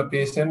time to the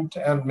patient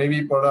and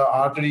maybe for the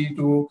artery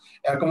to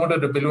accommodate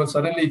the balloon.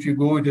 Suddenly, if you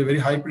go with a very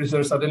high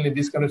pressure, suddenly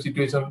this kind of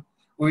situation,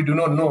 we do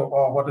not know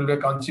what will be a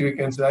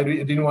consequence. I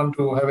didn't want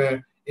to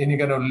have any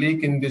kind of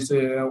leak in this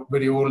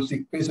very old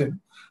sick patient.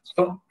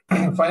 So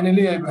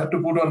finally, I had to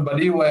put on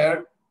body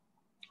wire.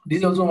 This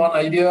is also one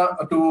idea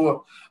a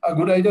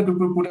good idea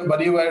to put a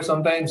body wire.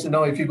 Sometimes,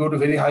 if you go to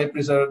very high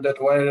pressure,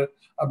 that wire,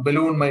 a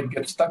balloon might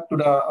get stuck to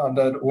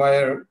the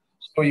wire.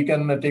 So you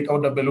can take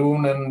out the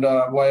balloon and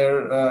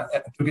wire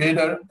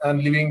together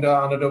and leaving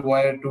the another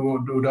wire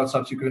to do the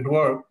subsequent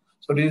work.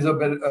 So this is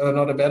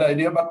not a bad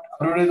idea, but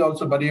otherwise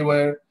also body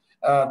wire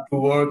to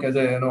work as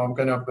a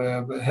kind of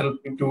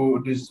help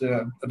to this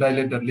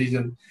dilate the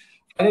lesion.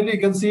 Finally, you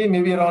can see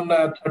maybe around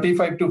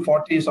 35 to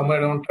 40,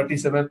 somewhere around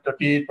 37,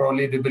 38,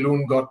 probably the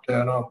balloon got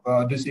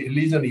this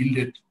lesion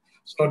yielded.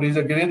 So there is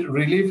a great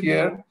relief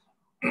here.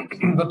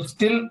 but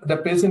still the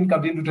patient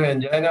continued to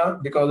angina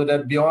because of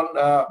that. Beyond,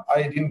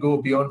 I didn't go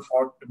beyond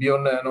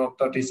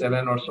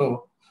 37 or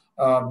so,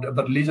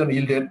 but lesion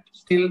yielded.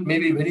 Still,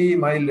 maybe very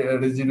mild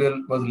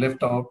residual was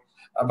left out.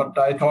 But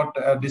I thought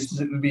this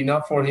will be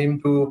enough for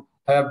him to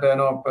have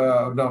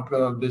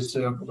this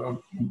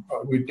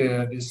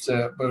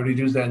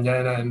reduce the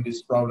angina and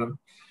this problem.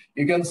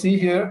 You can see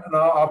here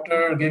now,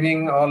 after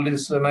giving all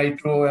this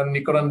nitro and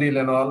nicorandil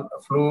and all,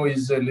 flow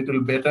is a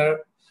little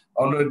better.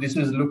 Although this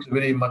looks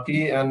very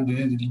mucky and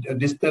the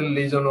distal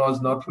lesion was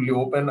not fully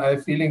open,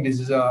 I'm feeling this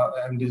is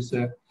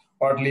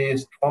partly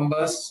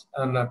thrombus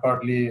and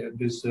partly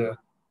this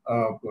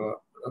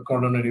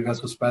coronary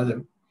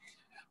vasospasm.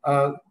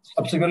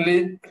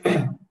 Subsequently,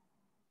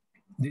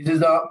 this is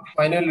the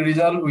final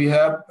result we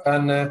have,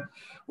 and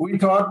we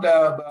thought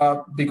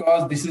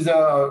because this is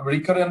a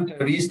recurrent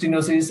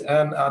restenosis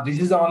and this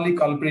is the only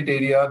culprit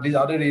area, these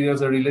other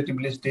areas are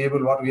relatively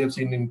stable, what we have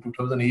seen in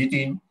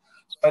 2018.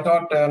 So I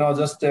thought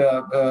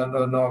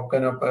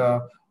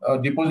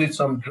deposit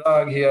some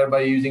drug here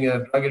by using a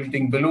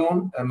drug-eluting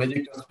balloon. A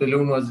magic dust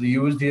balloon was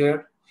used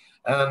here,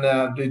 and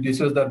this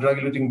was the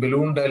drug-eluting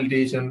balloon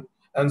dilatation.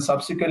 And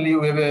subsequently,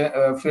 we have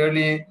a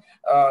fairly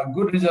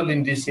good result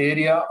in this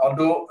area,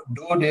 although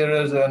there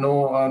is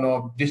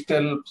no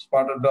distal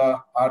part of the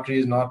artery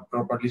is not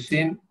properly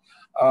seen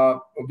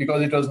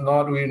because it was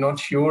not, we were not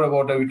sure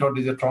about it. We thought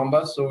it is a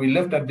thrombus, so we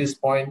left at this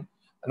point,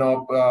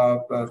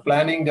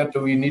 planning that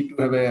we need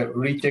to have a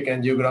recheck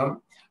angiogram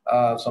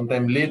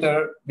sometime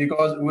later,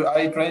 because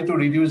I tried to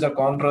reduce the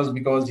contrast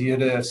because he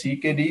had a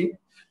CKD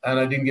and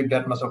I didn't give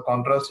that much of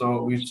contrast,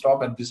 so we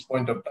stopped at this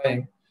point of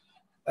time.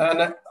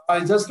 And I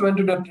just went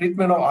to the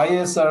treatment of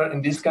ISR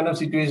in this kind of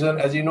situation.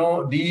 As you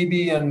know,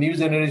 DEB and new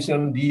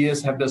generation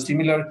DES have the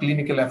similar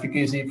clinical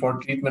efficacy for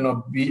treatment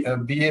of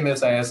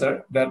BMS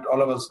ISR that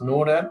all of us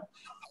know that.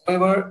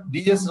 However,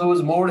 DS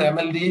shows more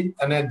MLD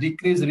and a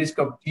decreased risk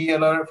of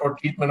TLR for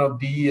treatment of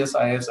DES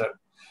ISR.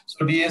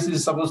 So DS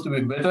is supposed to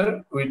be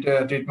better with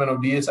treatment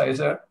of DS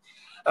ISR.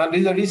 And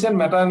there is a recent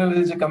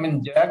meta-analysis come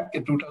in JAC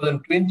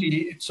 2020.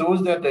 It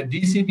shows that the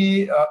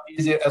DCB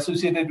is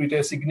associated with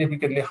a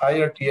significantly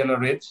higher TLR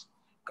rates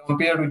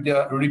compared with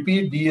the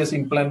repeat DS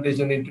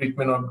implantation in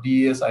treatment of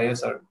DES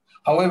ISR.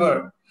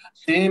 However,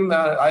 same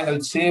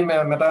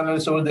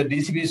meta-analysis shows that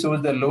DCB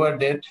shows the lower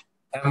death,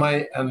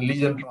 MI, and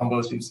lesion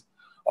thrombosis.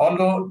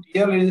 Although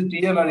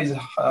TLR is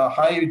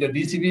high with the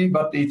DCB,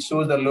 but it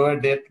shows the lower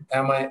death,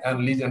 MI,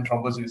 and lesion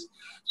thrombosis.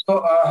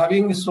 So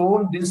having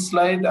shown this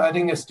slide, I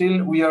think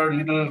still we are a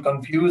little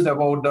confused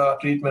about the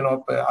treatment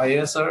of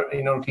ISR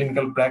in our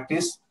clinical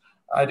practice.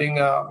 I think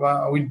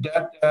with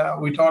that,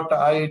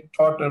 I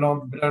thought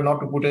better not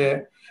to put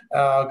a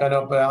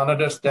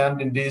another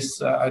stent in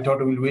this. I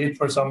thought we'll wait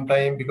for some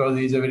time because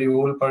he's a very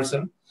old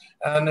person.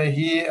 And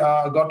he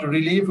got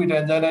relief with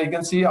angina. You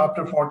can see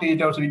after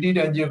 48 hours, we did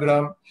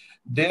angiogram.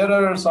 There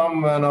are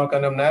some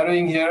kind of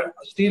narrowing here.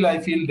 Still, I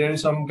feel there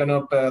is some kind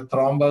of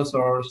thrombus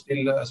or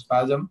still a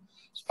spasm.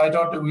 So I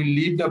thought we'll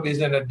leave the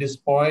patient at this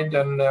point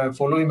and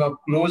follow him up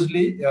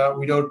closely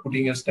without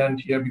putting a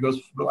stent here because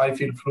I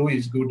feel flow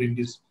is good in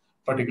this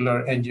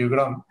particular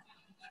angiogram.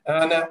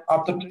 And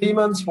after 3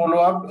 months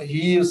follow-up,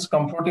 he is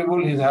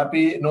comfortable, he's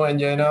happy, no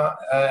angina,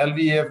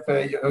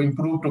 LVF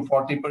improved to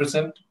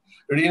 40%.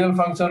 Renal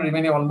function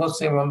remaining almost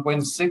same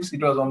 1.6,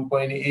 it was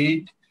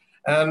 1.8.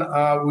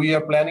 And we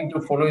are planning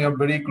to follow him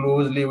very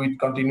closely with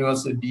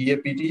continuous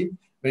DAPT.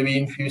 Maybe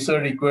in future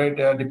required,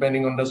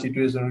 depending on the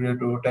situation, we have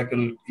to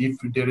tackle. If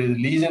there is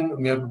lesion,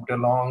 we have to put a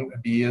long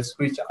DS,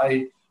 which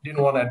I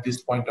didn't want at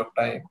this point of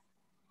time.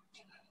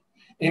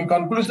 In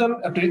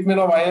conclusion, a treatment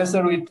of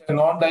ISR with a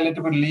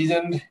non-dilatable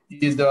lesion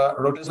is the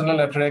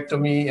rotational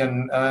atherectomy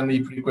and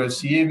if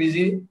requires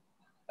CABG.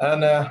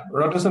 And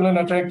rotational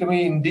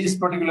atherectomy in this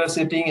particular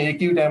setting,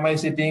 acute MI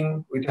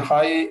setting with a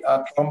high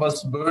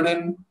thrombus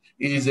burden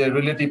is a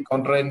relative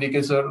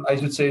contraindication, I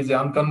should say is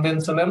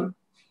unconventional.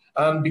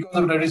 And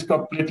because of the risk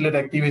of platelet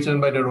activation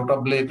by the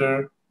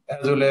rotablator,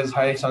 as well as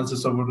high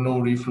chances of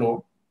no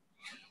reflow.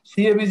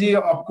 CABG,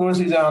 of course,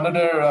 is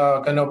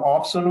another kind of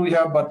option we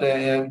have, but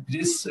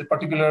this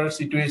particular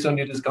situation,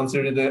 it is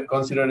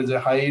considered as a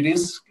high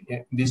risk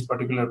in this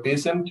particular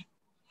patient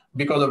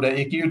because of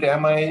the acute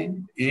MI,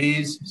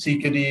 age,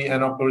 CKD,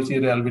 and of course,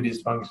 LV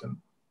dysfunction.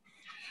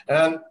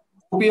 And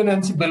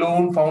OPNNC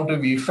balloon found to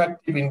be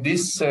effective in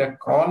this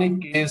chronic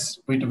case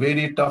with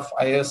very tough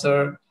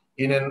ISR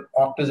in an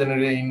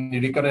octogenarian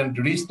in recurrent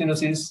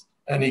restenosis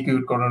and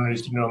acute coronary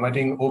syndrome. I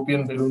think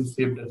OPN balloon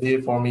saved the day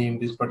for me in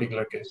this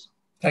particular case.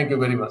 Thank you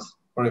very much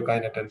for your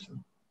kind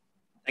attention.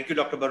 Thank you,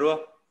 Dr. Baruah.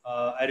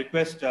 I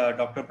request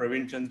Dr.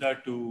 Praveen Chandra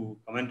to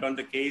comment on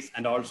the case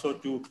and also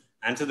to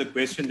answer the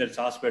question that's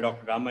asked by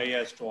Dr.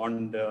 Ramaiah as to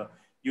on the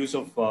use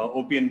of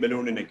OPN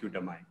balloon in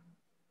acute MI.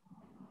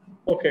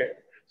 Okay,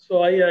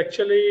 so I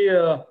actually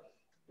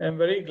am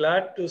very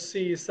glad to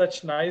see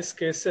such nice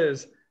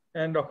cases,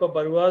 and Dr.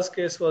 Baruah's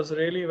case was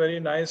really very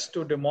nice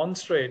to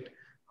demonstrate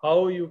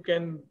how you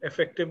can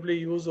effectively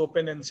use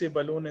open NC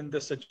balloon in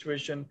this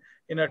situation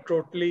in a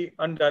totally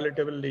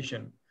undilatable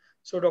lesion.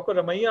 So Dr.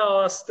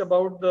 Ramaiah asked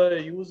about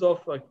the use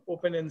of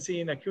OpenNC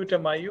in acute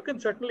MI. You can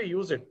certainly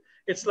use it.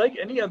 It's like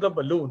any other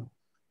balloon.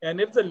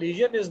 And if the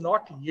lesion is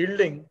not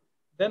yielding,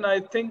 then I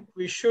think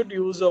we should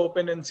use an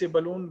OpenNC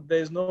balloon.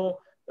 There is no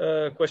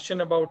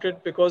question about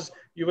it, because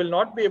you will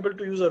not be able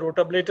to use a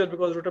rotablator,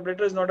 because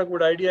rotablator is not a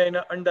good idea in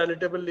an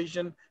undilatable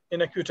lesion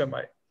in acute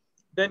MI.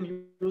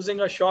 Then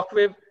using a shock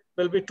wave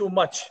will be too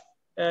much.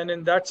 And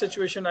in that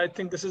situation, I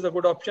think this is a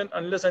good option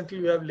unless until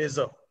you have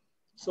laser.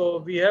 So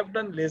we have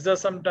done laser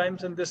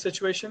sometimes in this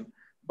situation,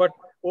 but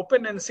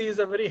OpenNC is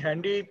a very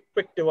handy,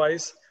 quick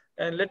device.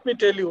 And let me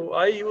tell you,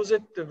 I use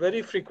it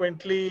very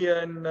frequently,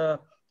 and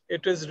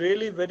it is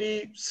really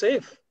very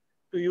safe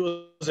to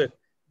use it.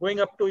 Going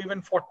up to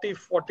even 40,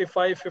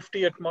 45,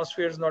 50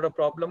 atmosphere is not a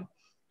problem.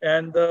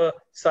 And the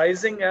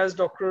sizing, as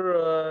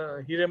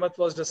Dr. Hiremath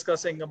was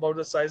discussing about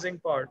the sizing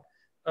part,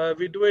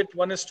 we do it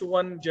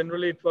 1:1.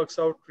 Generally, it works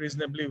out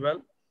reasonably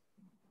well.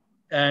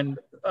 And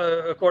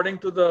according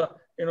to the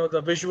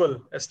the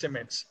visual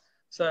estimates.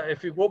 So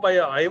if you go by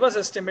a IVAS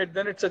estimate,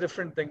 then it's a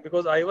different thing,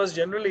 because IVAS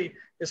generally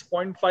is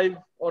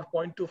 0.5 or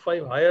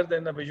 0.25 higher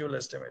than the visual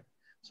estimate.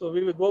 So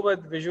we will go by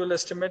the visual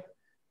estimate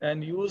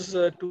and use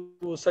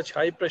to such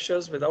high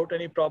pressures without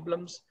any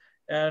problems.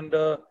 And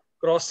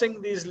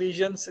crossing these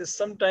lesions is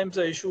sometimes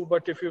an issue,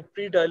 but if you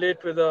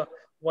pre-dilate with a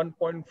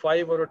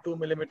 1.5 or a 2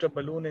 millimeter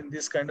balloon in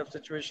this kind of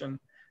situation,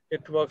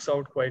 it works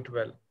out quite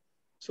well.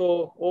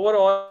 So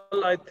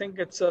overall, I think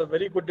it's a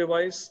very good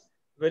device,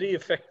 very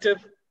effective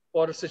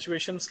for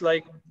situations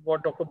like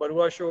what Dr.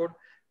 Baruah showed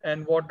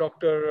and what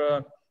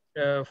Dr.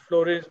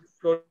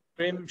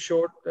 Florim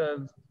showed.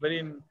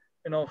 Very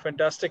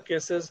fantastic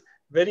cases,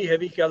 very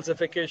heavy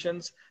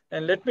calcifications.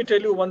 And let me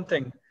tell you one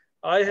thing,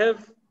 I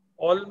have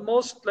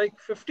almost like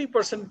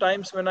 50%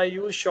 times when I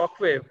use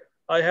shockwave,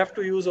 I have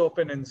to use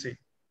OpenNC.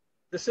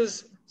 This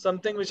is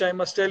something which I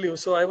must tell you.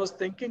 So I was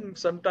thinking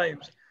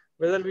sometimes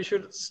whether we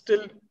should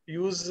still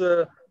use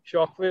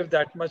shockwave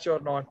that much or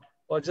not,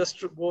 or just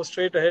to go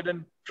straight ahead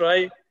and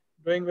try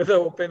doing with the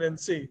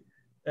OpenNC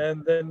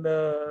and then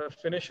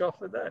finish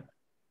off with that.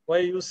 Why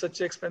use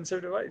such an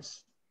expensive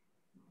device?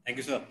 Thank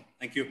you, sir.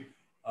 Thank you.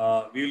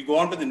 We will go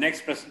on to the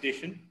next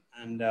presentation,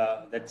 and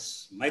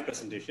that's my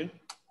presentation.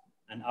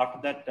 And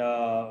after that,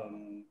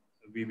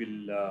 we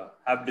will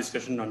have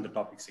discussion on the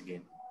topics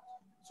again.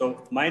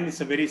 So mine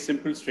is a very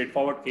simple,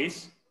 straightforward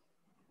case.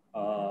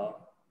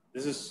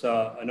 This is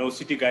an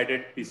OCT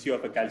guided PC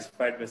of a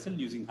calcified vessel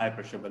using high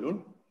pressure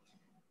balloon.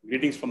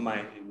 Greetings from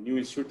my new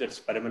institute, that's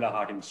Paramela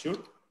Heart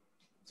Institute.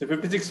 So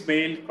 56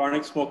 male,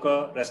 chronic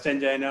smoker, rest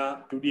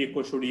angina, 2D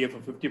echo showed EF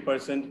of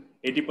 50%,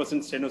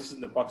 80% stenosis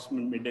in the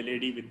proximal middle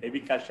AD with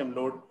heavy calcium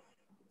load,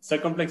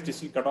 circumflex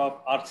distal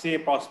cutoff,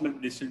 RCA proximal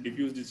distal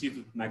diffuse disease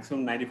with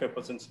maximum 95%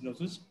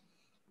 stenosis.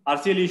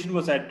 RCA lesion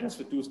was addressed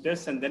with 2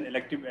 tests, and then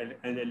elective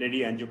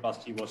LAD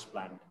angioplasty was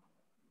planned.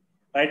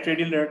 Right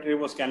radial artery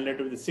was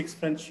cannulated with a 6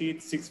 French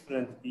sheath, 6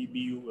 French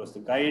EBU was the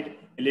guide,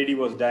 LAD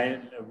was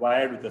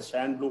wired with a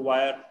strand blue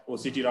wire,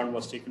 OCT run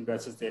was taken to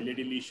assess the LAD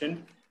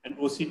lesion, and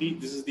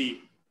OCT, this is the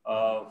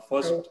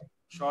first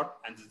shot,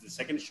 and this is the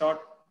second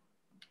shot,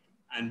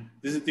 and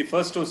this is the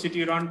first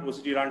OCT run.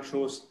 OCT run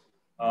shows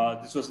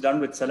this was done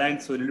with saline,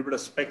 so a little bit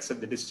of specks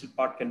at the distal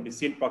part can be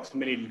seen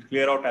proximally. It will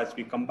clear out as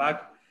we come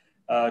back.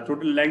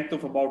 Total length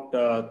of about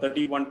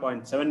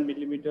 31.7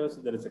 millimeters.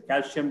 There is a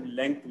calcium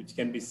length which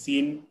can be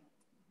seen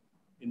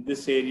in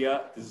this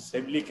area. This is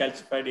heavily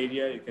calcified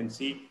area. You can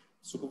see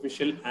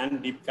superficial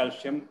and deep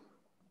calcium,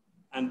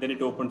 and then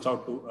it opens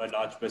out to a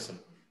large vessel.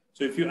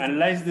 So if you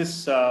analyze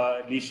this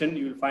lesion,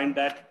 you will find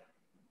that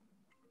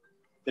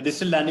the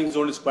distal landing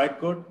zone is quite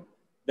good.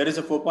 There is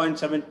a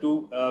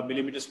 4.72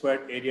 millimeter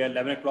squared area,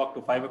 11 o'clock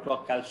to 5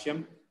 o'clock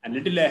calcium. And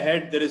little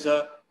ahead, there is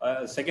a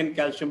second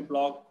calcium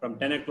block from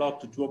 10 o'clock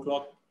to 2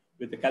 o'clock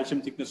with a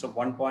calcium thickness of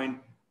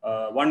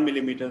 1.1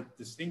 millimeter,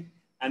 this thing.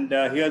 And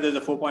here there's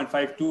a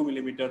 4.52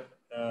 millimeter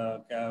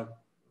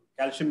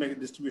calcium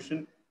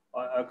distribution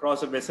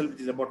across a vessel, which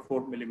is about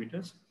 4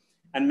 millimeters.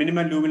 And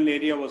minimum lumen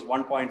area was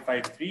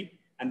 1.53,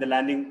 and the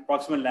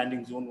proximal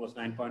landing zone was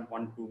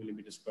 9.12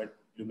 millimeter squared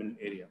lumen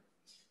area.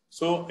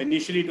 So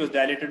initially it was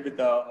dilated with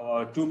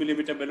a 2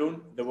 millimeter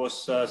balloon. There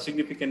was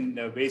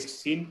significant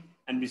waste seen,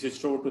 and we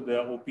switched over to the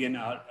OPN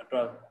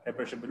ultra high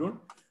pressure balloon.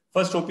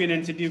 First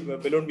OPN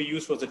NCT balloon we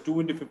used was a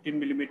 2 into 15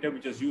 millimeter,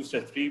 which was used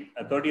at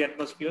 30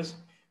 atmospheres.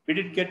 We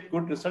did get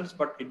good results,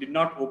 but it did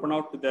not open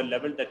out to the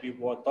level that we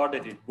thought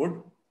that it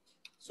would.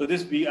 So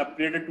this we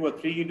upgraded to a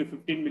 3 into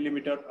 15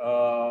 millimeter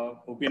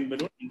OPN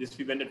balloon. In this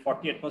we went at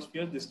 40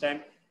 atmospheres. This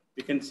time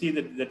you can see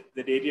that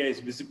area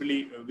is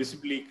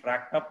visibly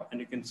cracked up,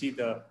 and you can see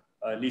the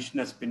lesion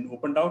has been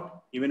opened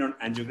out even on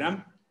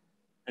angiogram.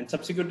 And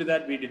subsequent to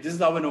that, this is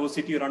how an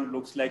OCT run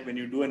looks like when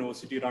you do an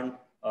OCT run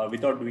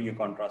without doing a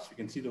contrast. You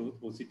can see the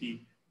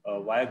OCT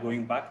wire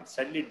going back. It's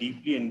slightly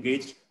deeply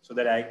engaged so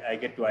that I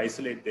get to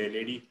isolate the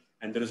LAD,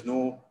 and there is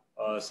no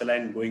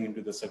saline going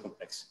into the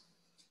circumflex.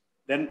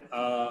 Then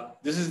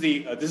this is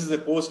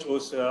the post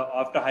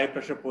after high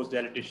pressure post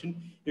dilatation.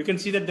 You can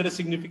see that there is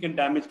significant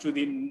damage to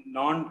the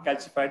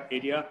non-calcified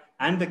area,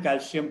 and the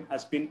calcium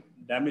has been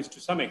damaged to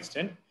some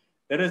extent.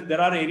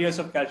 There are areas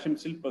of calcium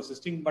still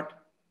persisting, but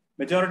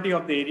majority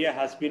of the area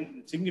has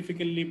been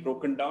significantly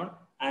broken down.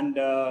 And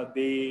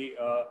the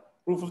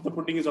proof of the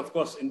pudding is, of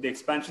course, in the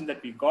expansion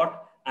that we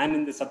got and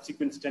in the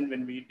subsequent stent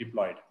when we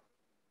deployed.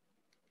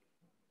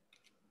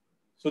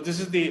 So this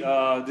is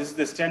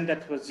the stent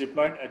that was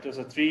deployed. It was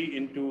a 3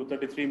 into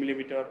 33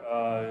 millimeter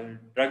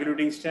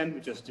drug-eluting stent,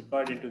 which was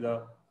deployed into the.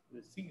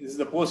 This is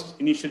the post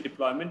initial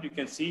deployment. You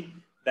can see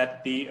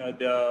that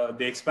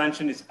the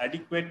expansion is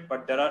adequate,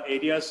 but there are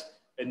areas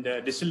in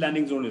the distal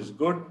landing zone is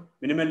good.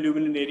 Minimal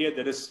lumen area,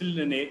 there is still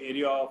an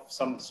area of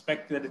some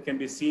speck that can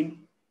be seen.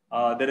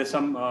 There is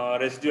some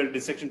residual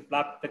dissection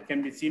flap that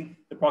can be seen.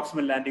 The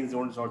proximal landing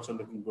zone is also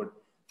looking good.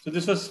 So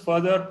this was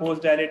further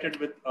post dilated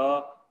with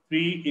a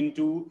 3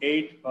 into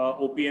 8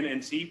 OPN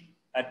NC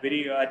at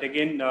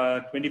again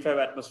 25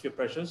 atmosphere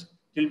pressures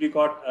till we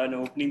got an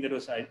opening that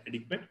was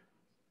adequate.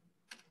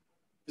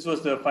 This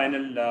was the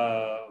final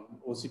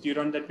OCT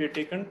run that we had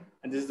taken,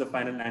 and this is the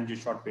final angio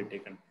shot we had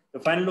taken. The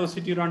final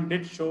OCT run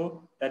did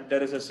show that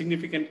there is a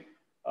significant,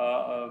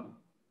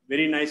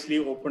 very nicely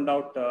opened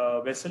out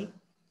vessel.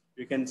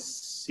 You can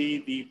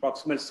see the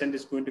proximal stent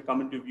is going to come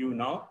into view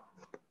now.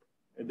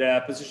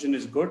 The position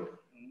is good,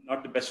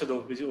 not the best of the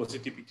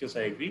OCT pictures,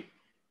 I agree.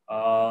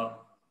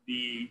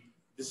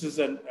 This is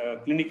a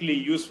clinically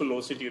useful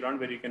OCT run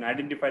where you can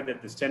identify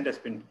that the stent has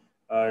been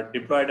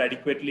deployed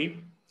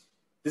adequately.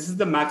 This is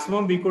the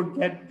maximum we could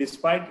get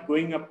despite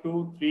going up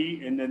to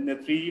 3 in the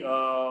 3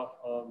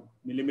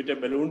 millimeter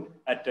balloon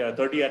at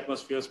 30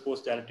 atmospheres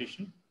post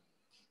dilatation.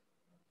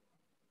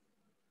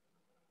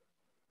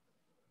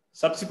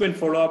 Subsequent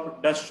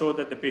follow-up does show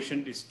that the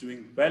patient is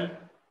doing well.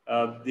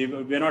 We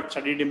are not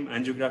studied him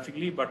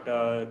angiographically, but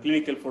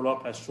clinical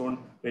follow-up has shown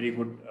very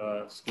good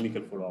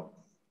clinical follow-up.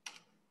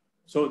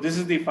 So this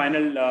is the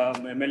final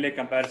MLA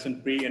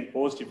comparison pre and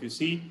post. If you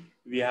see,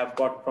 we have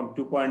got from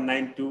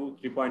 2.9 to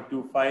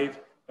 3.25.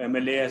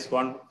 MLA has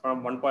gone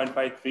from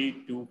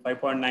 1.53 to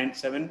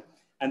 5.97,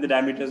 and the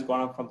diameter has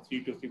gone up from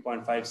 3 to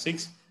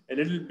 3.56. A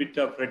little bit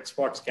of red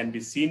spots can be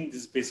seen.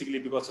 This is basically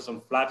because of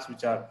some flaps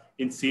which are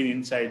seen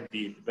inside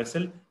the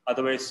vessel.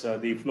 Otherwise,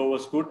 the flow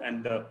was good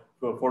and the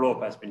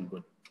follow-up has been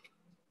good.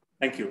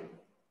 Thank you.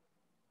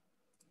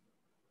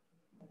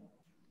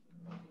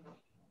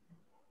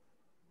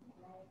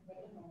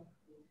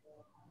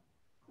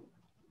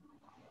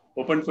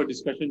 Open for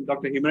discussion.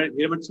 Dr.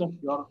 Hiremath, sir,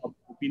 your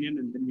opinion,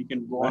 and then we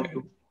can go on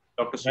to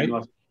Dr.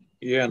 Srinivas.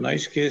 Yeah,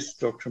 nice case,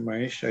 Dr.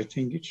 Mahesh. I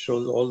think it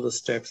shows all the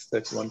steps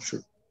that one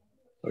should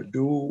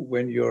do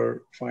when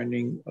you're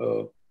finding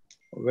a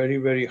very,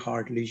 very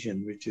hard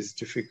lesion, which is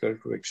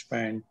difficult to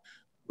expand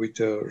with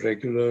a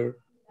regular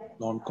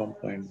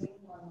non-compliant.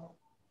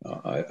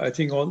 I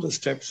think all the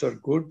steps are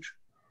good.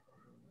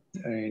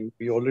 And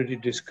we already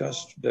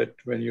discussed that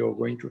when you're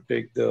going to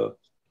take the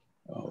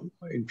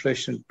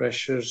inflation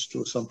pressures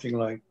to something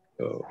like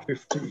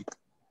 50,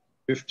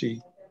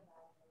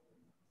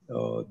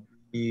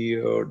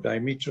 the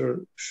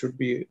diameter should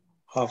be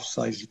half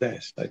size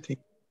less. I think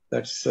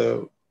that's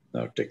a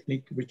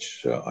technique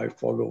which I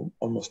follow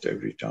almost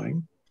every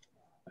time.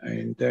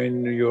 And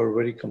then you're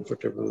very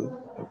comfortable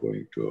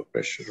going to a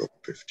pressure of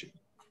 50.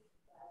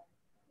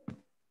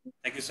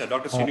 Thank you, sir.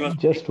 Dr. Srinivas.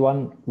 Just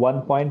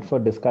one point for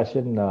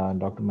discussion,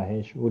 Dr.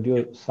 Mahesh. Would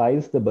you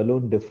size the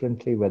balloon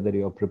differently whether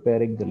you're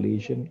preparing the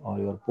lesion or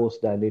you're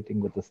post-dilating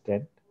with a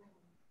stent?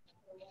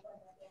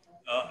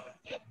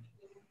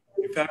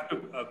 If I have to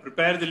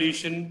prepare the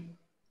lesion,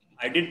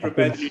 I did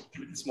prepare the lesion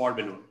with a small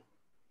balloon.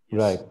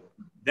 Yes. Right.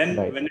 Then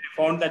when I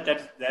found that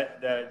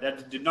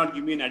did not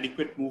give me an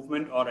adequate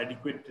movement or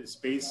adequate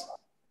space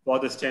for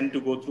the stent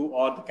to go through,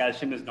 or the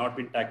calcium has not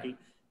been tackled,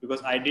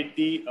 because I did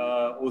the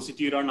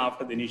OCT run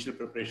after the initial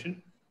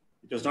preparation.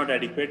 It was not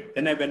adequate.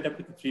 Then I went up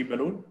with the 3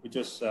 balloon, which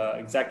was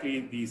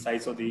exactly the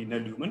size of the inner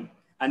lumen.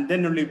 And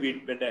then only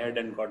we went ahead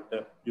and got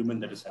the lumen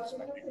that is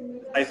satisfactory.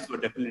 The sizes were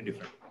definitely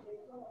different.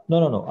 No.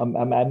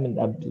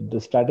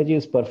 The strategy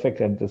is perfect,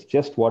 and it's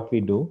just what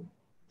we do.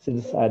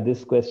 Since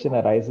this question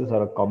arises,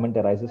 or a comment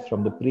arises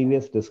from the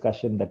previous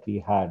discussion that we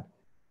had,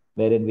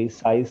 wherein we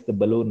size the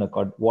balloon.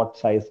 What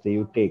size do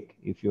you take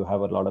if you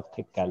have a lot of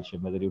thick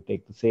calcium? Whether you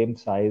take the same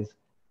size,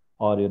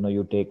 or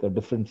you take a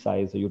different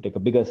size, or you take a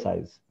bigger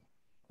size.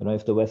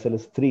 If the vessel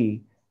is 3,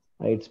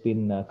 it's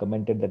been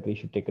commented that we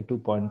should take a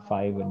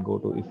 2.5 and go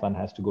to, if one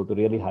has to go to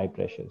really high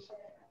pressures.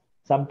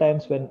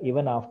 Sometimes when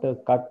even after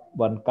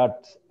one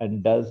cuts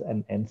and does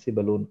an NC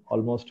balloon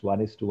almost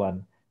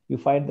 1:1, you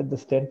find that the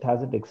stent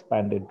hasn't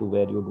expanded to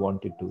where you'd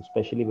want it to,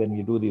 especially when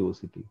you do the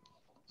OCT.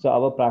 So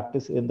our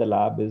practice in the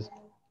lab is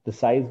the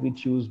size we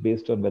choose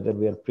based on whether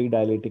we are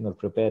pre-dilating or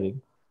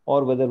preparing,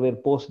 or whether we're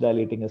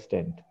post-dilating a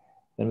stent.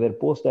 When we're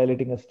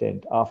post-dilating a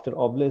stent,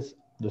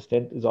 the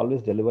stent is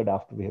always delivered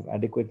after we have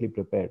adequately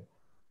prepared.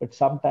 But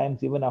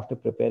sometimes even after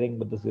preparing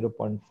with the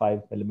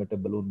 0.5 millimeter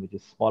balloon, which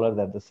is smaller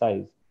than the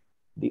size,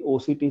 The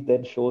OCT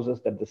then shows us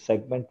that the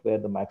segment where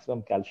the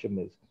maximum calcium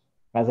is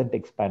hasn't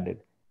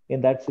expanded.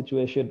 In that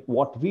situation,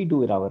 what we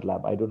do in our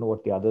lab, I don't know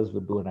what the others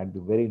would do, and I'd be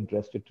very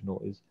interested to know,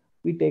 is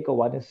we take a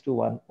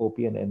 1:1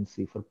 OP and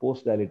NC for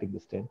post-dilating the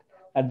stent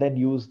and then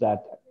use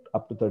that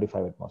up to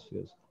 35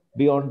 atmospheres.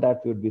 Beyond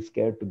that, we would be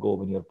scared to go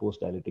when you're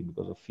post-dilating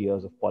because of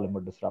fears of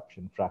polymer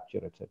disruption,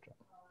 fracture, etc.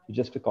 So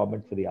just a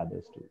comment for the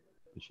others too.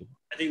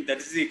 I think that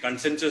is the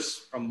consensus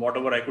from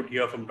whatever I could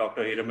hear from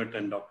Dr. Hiremath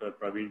and Dr.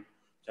 Praveen,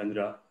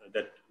 Chandra,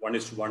 that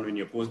 1:1 when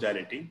you're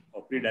post-dilating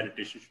or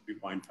pre-dilatation should be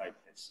 0.5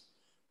 less.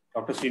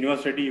 Dr.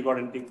 Srinivas Reddy, you got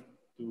anything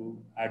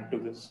to add to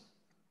this?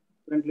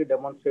 Currently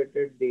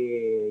demonstrated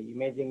the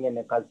imaging in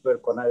a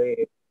calcified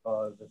coronary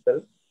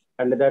vessel,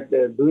 and that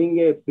doing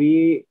a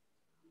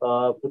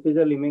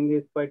procedural imaging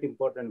is quite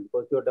important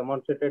because you have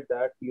demonstrated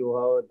that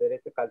there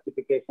is a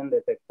calcification,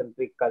 there's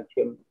eccentric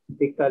calcium,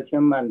 thick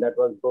calcium, and that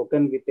was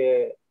broken with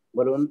a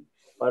balloon,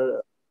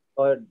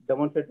 or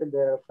demonstrated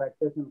there are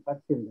fractures and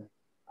cuts in that.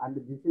 And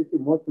this is the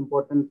most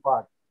important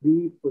part,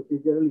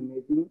 pre-procedural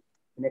imaging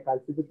in a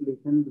calcific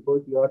lesion,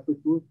 because you have to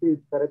choose the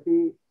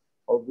therapy,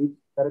 or which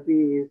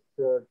therapy is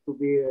to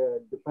be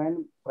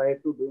defined prior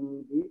to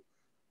doing the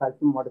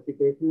calcium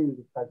modification in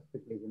this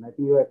calcific lesion. I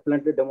think you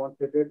excellently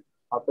demonstrated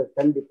after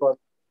stent deployment.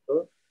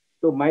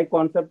 So my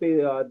concept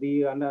is,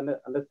 the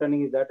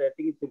understanding is that I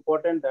think it's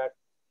important that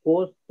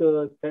post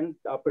stent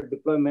after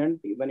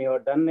deployment, when you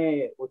have done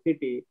a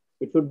OCT,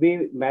 it should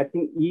be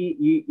matching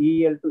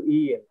EL to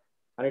EL.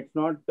 And it's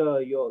not,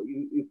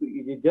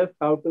 you just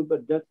have to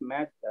just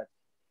match that.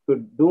 To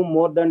do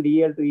more than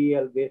DL to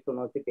EL based on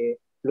OCT, it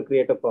will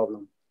create a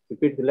problem.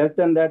 If it's less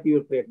than that, you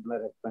will create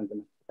blood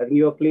expansion. I think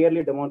you have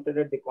clearly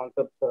demonstrated the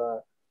concept,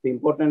 the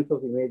importance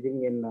of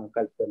imaging in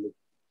calcium.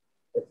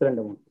 Excellent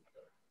demonstration.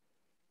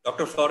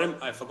 Dr.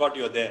 Florim, I forgot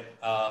you're there.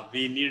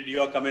 We need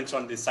your comments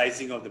on the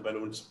sizing of the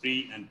balloons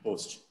pre and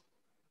post.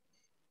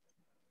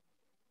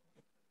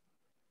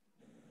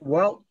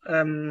 Well,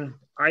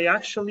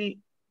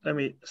 let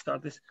me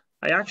start this.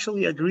 I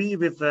actually agree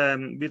with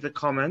the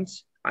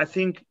comments. I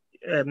think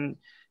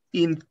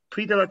in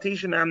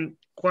pre-dilatation, I'm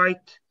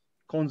quite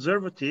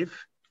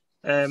conservative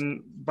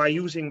by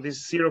using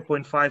this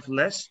 0.5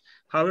 less.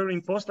 However,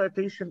 in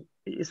post-dilatation,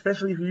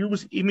 especially if you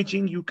use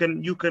imaging, you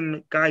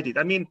can guide it.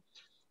 I mean,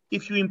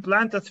 if you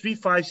implant a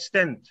 3.5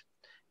 stent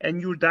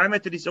and your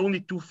diameter is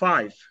only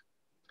 2.5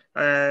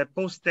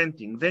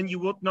 post-stenting, then you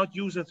would not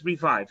use a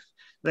 3.5.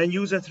 Then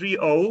use a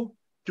 3.0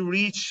 to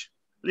reach,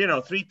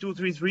 3.2,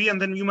 3.3,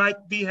 and then you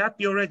might be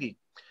happy already.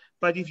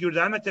 But if your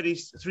diameter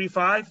is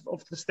 3.5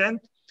 of the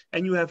stent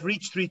and you have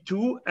reached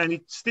 3.2 and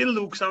it still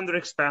looks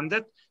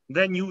underexpanded,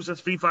 then use a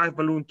 3.5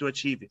 balloon to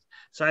achieve it.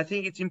 So I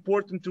think it's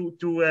important to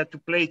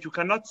play it. You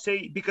cannot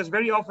say, because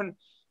very often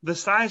the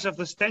size of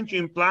the stent you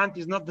implant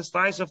is not the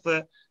size of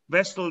the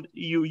vessel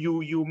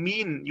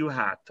you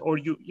had, or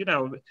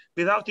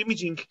without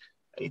imaging,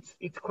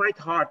 it's quite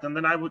hard. And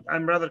then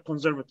I'm rather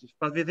conservative.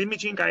 But with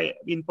imaging,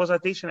 in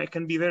post-dilatation, I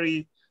can be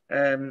very,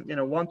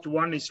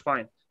 1:1 is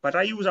fine. But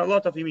I use a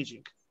lot of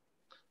imaging.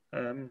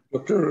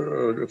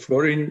 Dr.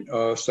 Florin,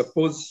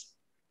 suppose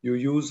you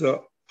use a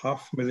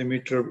 0.5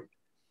 millimeter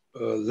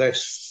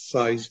less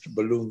sized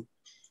balloon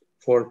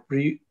for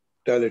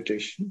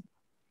pre-dilatation.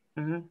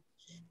 Mm-hmm.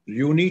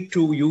 You need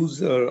to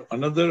use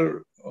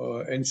another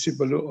NC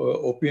balloon,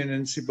 OP and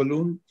NC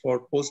balloon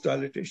for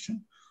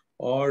post-dilatation,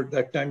 or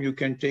that time you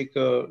can take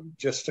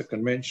just a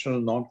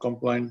conventional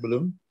non-compliant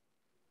balloon?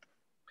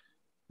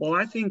 Well,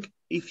 I think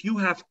if you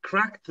have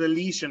cracked the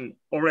lesion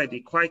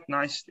already quite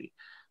nicely,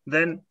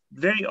 then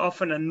very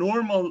often a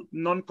normal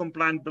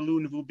non-compliant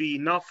balloon will be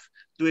enough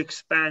to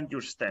expand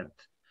your stent.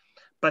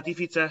 But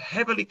if it's a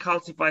heavily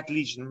calcified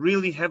lesion,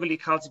 really heavily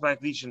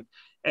calcified lesion,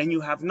 and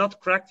you have not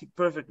cracked it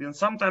perfectly, and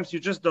sometimes you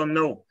just don't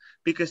know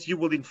because you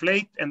will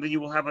inflate and then you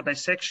will have a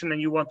dissection and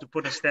you want to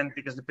put a stent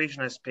because the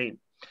patient has pain.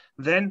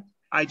 Then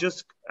I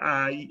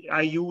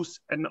use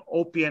an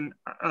OPN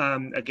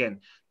again.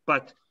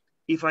 But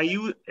if I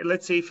use,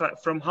 let's say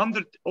from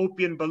 100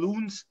 OPN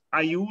balloons,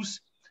 I use,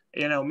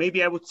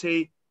 maybe I would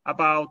say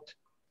about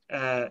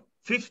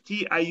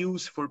 50 I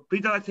use for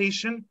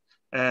pre-dilatation,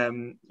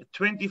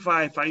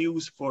 25 I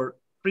use for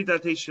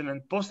pre-dilatation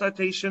and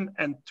post-dilatation,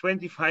 and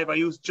 25 I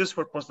use just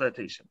for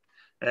post-dilatation.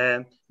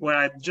 Where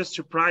I'm just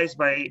surprised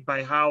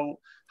by how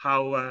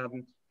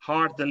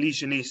hard the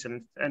lesion is,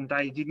 and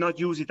I did not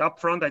use it up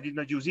front. I did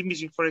not use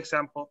imaging, for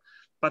example,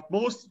 but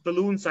most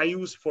balloons I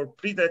use for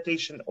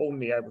pre-dilatation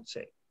only, I would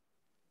say,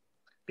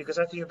 because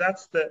I think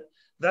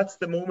that's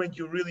the moment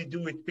you really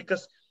do it.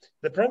 Because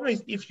the problem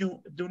is if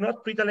you do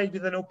not pre-dilate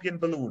with an OPN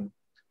balloon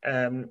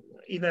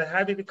in a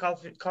heavily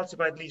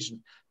calcified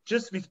lesion,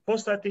 just with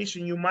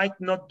post-dilatation, you might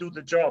not do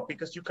the job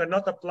because you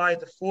cannot apply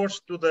the force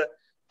to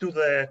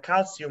the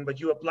calcium, but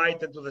you apply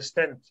it to the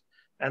stent.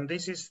 And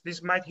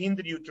this might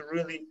hinder you to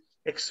really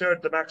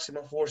exert the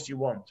maximum force you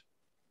want.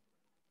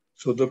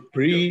 So the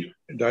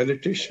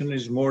pre-dilatation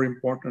is more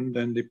important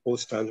than the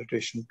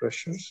post-dilatation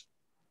pressures?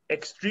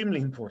 Extremely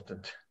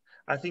important.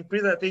 I think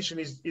pre-dilatation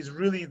is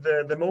really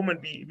the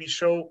moment we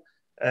show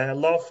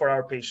love for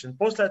our patient.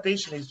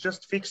 Post-dilatation is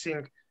just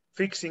fixing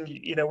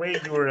in a way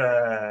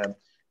your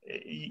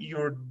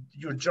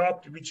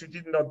job, which you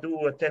did not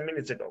do 10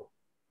 minutes ago.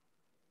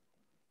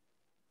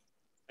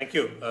 Thank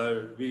you.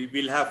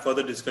 We'll have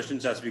further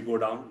discussions as we go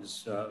down.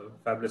 This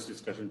fabulous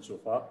discussion so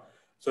far.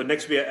 So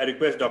next, I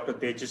request Dr.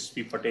 Tejas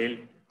P. Patel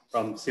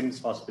from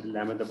SIMS Hospital,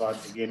 Ahmedabad.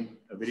 Again,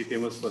 a very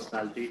famous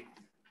personality.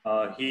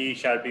 He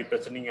shall be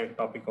presenting a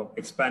topic of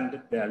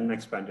expanded the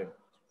unexpanded,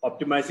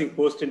 optimizing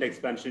post-end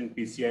expansion in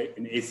PCI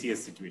in ACS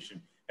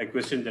situation. A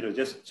question that was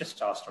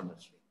just asked on the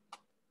screen.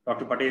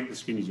 Dr. Patel, the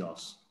screen is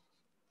yours.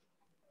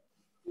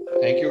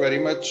 Thank you very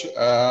much,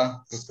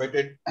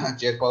 respected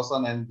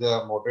chairperson and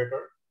the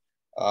moderator.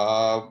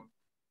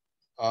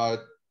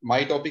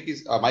 My topic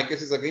is, my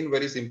case is again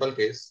very simple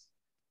case,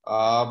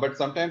 but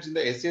sometimes in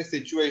the ACS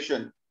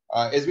situation,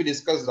 as we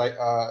discussed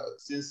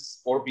since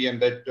 4 p.m.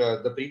 that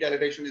the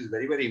pre-dilatation is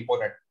very, very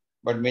important,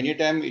 but many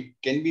times it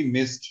can be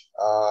missed,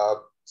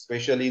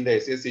 especially in the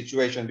ACS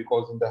situation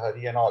because in the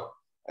hurry and all.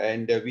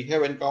 And we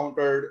have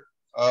encountered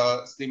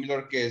a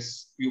similar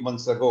case few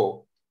months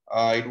ago.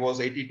 It was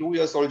 82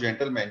 years old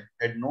gentleman,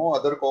 had no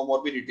other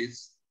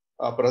comorbidities,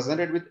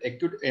 presented with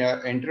acute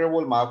anterior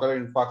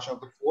myocardial infarction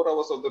of the 4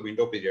 hours of the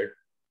window period.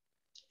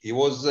 He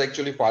was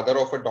actually father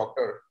of a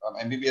doctor,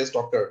 MBBS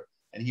doctor,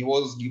 and he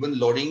was given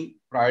loading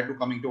prior to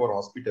coming to our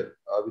hospital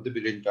with the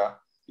Birinta.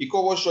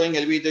 Echo was showing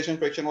LV ejection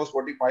fraction was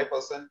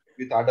 45%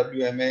 with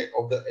RWMA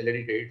of the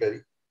LAD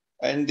territory.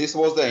 And this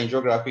was the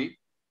angiography.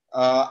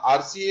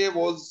 RCA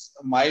was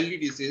mildly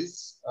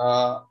diseased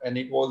and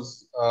it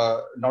was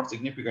not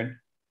significant.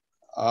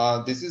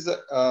 This is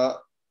a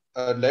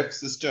left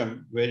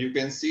system where you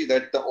can see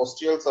that the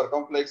ostial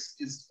circumflex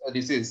is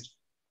diseased,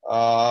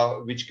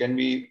 which can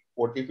be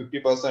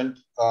 40-50%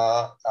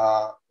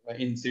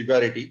 in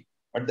severity.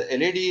 But the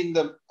LAD in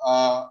the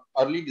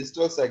early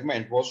distal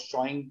segment was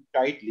showing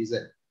tight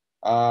lesion.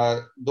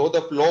 Though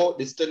the flow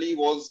distally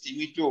was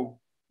TB2,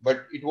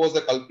 but it was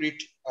a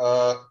culprit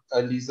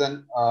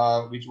lesion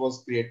which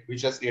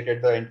has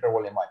created the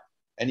interval MI.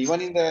 And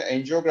even in the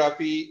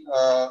angiography,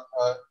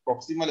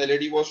 proximal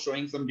LAD was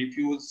showing some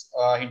diffuse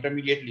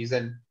intermediate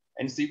lesion,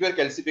 and severe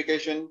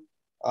calcification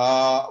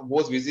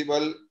was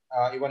visible.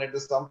 Even at the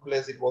some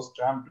place, it was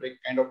tram trick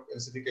kind of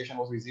calcification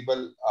was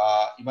visible,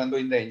 even though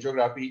in the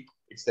angiography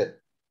itself.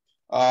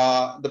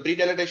 The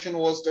pre-dilatation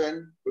was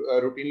done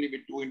routinely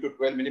with 2 ×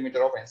 12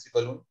 millimeter of NC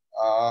balloon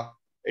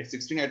at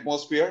 16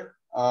 atmosphere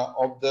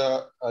of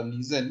the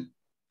lesion,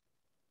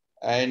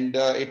 and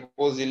it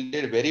was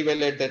yielded very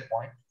well at that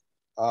point.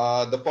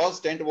 The first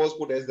stent was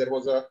put as there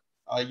was a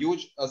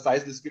huge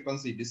size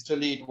discrepancy.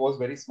 Distally, it was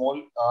very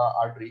small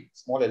artery,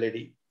 small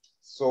LAD.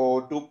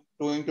 So 2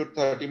 ×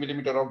 30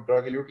 millimeter of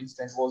drug-eluting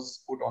stent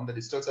was put on the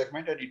distal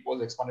segment, and it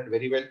was expanded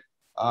very well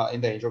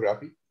in the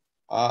angiography.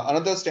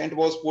 Another stent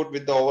was put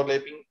with the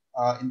overlapping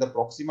in the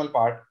proximal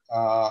part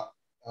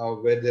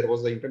where there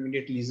was the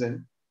intermediate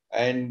lesion,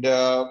 and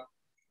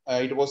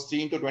it was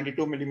 3 ×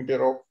 22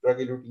 millimeter of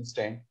drug-eluting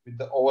stent with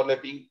the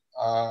overlapping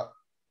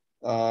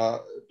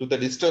to the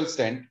distal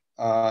stent.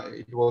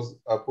 It was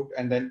put,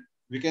 and then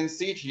we can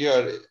see it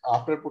here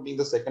after putting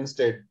the second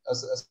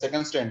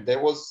stent, there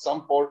was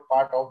some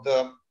part of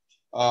the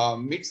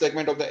mid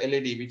segment of the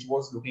LAD which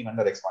was looking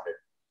under expanded.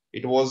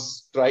 It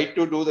was tried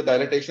to do the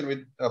dilatation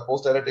with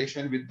post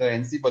dilatation with the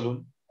NC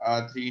balloon,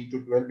 3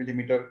 × 12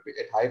 millimeter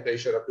at high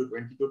pressure up to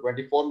 20 to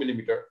 24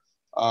 millimeter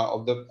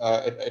of the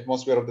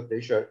atmosphere of the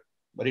pressure,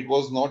 but it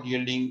was not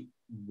yielding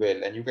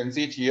well. And you can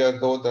see it here,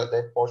 though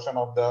that portion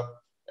of the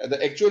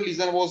actual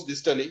lesion was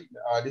distal,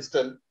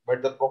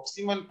 but the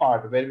proximal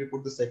part where we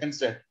put the second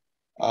stent,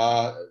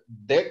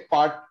 that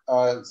part,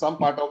 some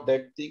part of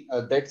that thing,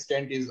 that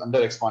stent is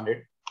under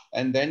expanded.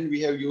 And then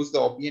we have used the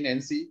OPN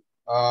NC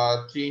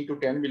 3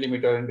 × 10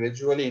 millimeter and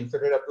gradually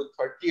inflated up to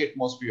 30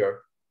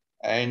 atmosphere.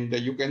 And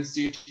you can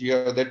see it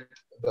here that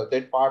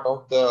that part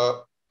of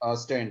the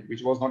stent,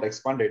 which was not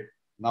expanded,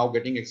 now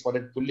getting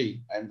expanded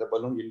fully, and the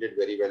balloon yielded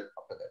very well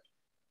after that.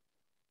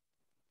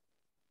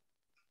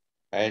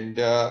 And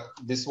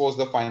this was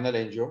the final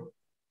angio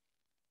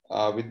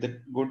with the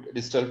good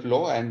distal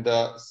flow, and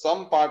there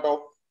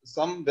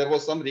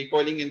was some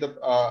recoiling in the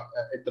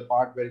at the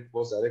part where it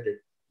was dilated,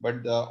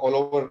 but the all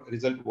over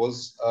result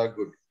was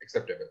good,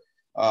 acceptable.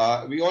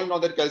 We all know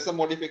that calcium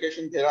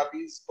modification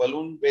therapies,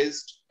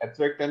 balloon-based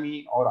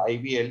atherectomy or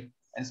IVL,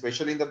 and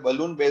especially in the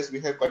balloon-based, we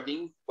have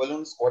cutting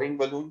balloon, scoring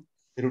balloon,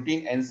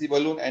 routine NC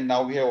balloon, and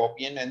now we have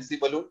OPN NC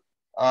balloon.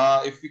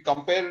 If we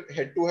compare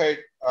head-to-head,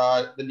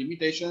 the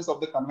limitations of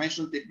the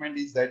conventional treatment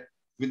is that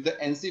with the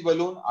NC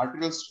balloon,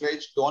 arterial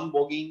stretch, tone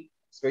bogging,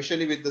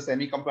 especially with the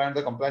semi-compliant,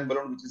 the compliant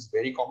balloon, which is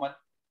very common.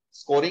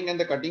 Scoring and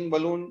the cutting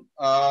balloon,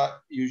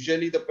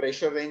 usually the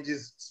pressure range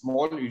is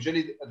small.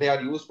 Usually they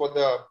are used for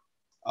the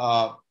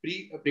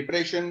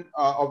preparation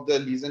of the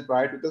lesion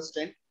prior to the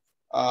stent.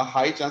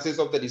 High chances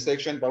of the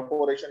dissection,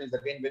 perforation is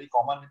again very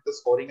common with the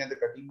scoring and the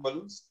cutting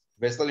balloons.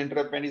 Vessel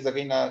interruption is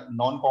again a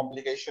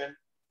non-complication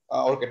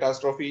or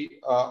catastrophe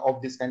of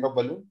this kind of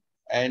balloon,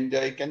 and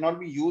it cannot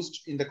be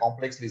used in the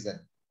complex lesion.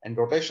 And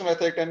rotational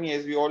atherectomy,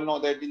 as we all know,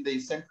 that in the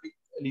eccentric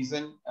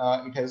lesion,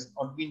 it has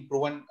not been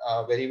proven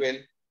very well.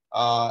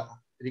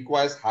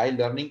 Requires high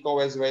learning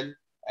curve as well,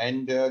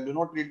 and do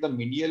not treat the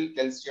medial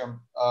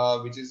calcium,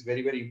 which is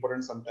very, very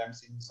important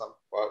sometimes in some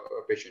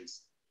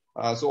patients.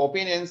 So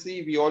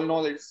OPN-NC, we all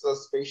know that it's a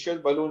spatial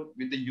balloon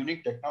with a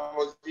unique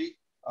technology.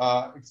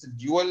 It's a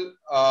dual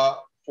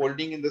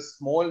folding in the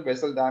small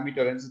vessel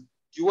diameter, and it's a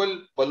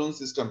dual balloon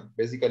system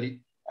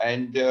basically,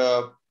 and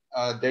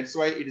that's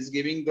why it is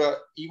giving the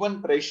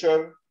even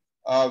pressure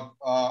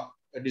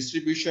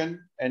distribution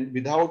and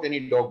without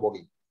any dog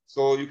bogging.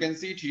 So you can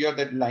see it here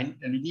that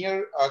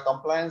linear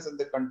compliance and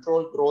the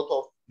controlled growth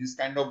of this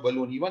kind of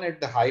balloon, even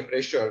at the high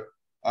pressure,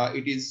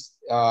 it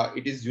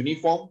is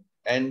uniform,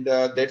 and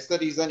that's the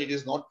reason it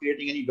is not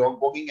creating any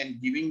dog bogging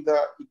and giving the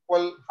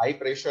equal high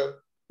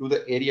pressure to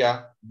the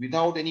area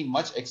without any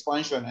much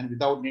expansion and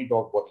without any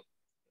dog bogging.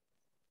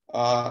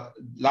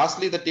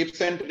 Lastly, the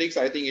tips and tricks,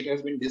 I think it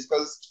has been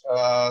discussed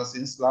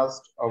since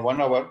last 1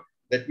 hour,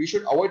 that we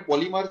should avoid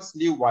polymer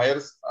sleeve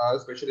wires,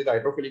 especially the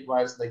hydrophilic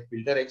wires like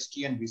filter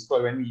XT and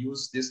Whisper when we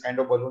use this kind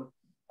of balloon,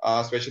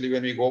 especially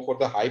when we go for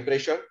the high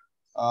pressure.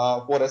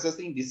 For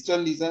assessing distal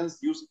lesions,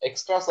 use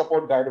extra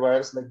support guide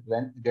wires like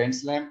Grand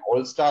Slam,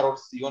 All Star, or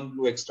Sion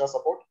Blue extra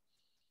support.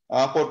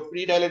 For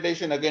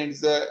pre-dilatation, again,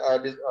 it's a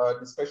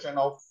discussion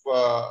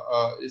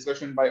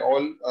by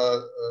all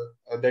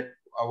that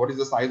what is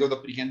the size of the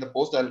pre and the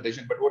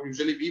post-dilatation. But what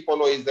usually we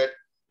follow is that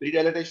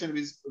pre-dilatation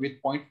with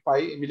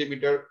 0.5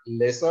 millimeter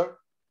lesser,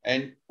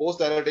 and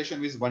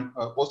post-dilatation with and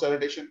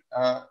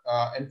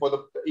for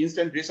the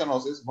instant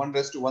restenosis,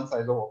 1:1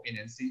 size of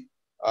OPN-NC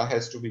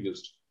has to be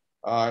used.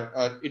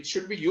 It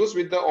should be used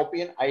with the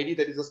OPN ID,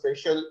 that is a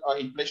special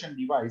inflation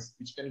device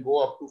which can go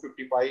up to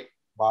 55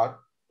 bar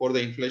for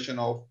the inflation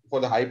for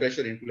the high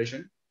pressure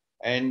inflation,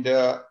 and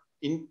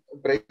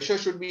pressure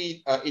should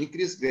be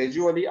increased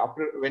gradually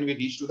after when we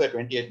reach to the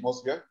 20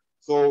 atmosphere,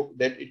 so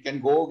that it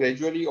can go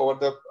gradually over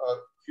the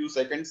few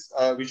seconds.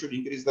 We should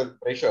increase the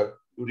pressure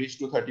to reach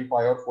to 35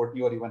 or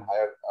 40 or even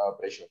higher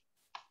pressure.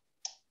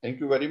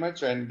 Thank you very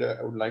much, and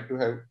I would like to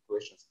have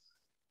questions.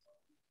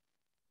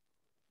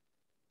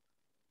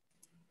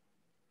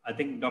 I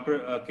think Dr.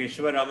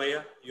 Keshava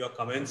Ramaya, your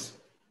comments,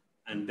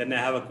 and then I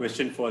have a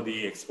question for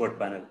the expert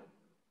panel.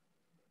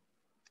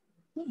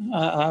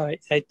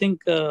 I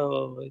think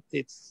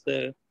it's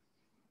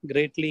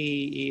greatly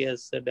he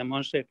has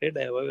demonstrated.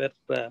 However,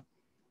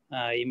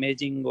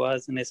 imaging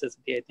was a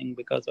necessity, I think,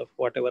 because of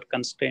whatever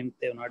constraint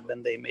they have not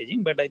done the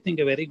imaging. But I think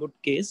a very good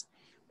case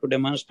to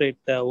demonstrate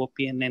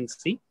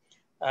OPN-NC.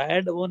 I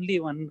had only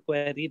one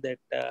query that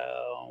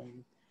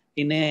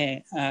in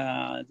a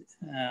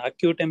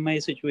acute MI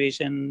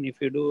situation,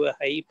 if you do a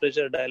high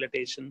pressure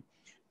dilatation,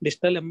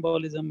 distal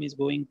embolism is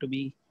going to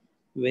be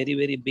very,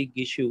 very big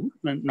issue,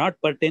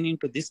 not pertaining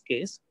to this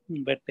case.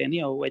 But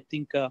anyhow, I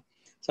think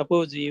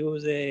suppose you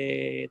use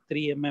a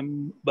 3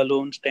 mm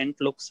balloon, stent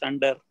looks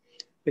under,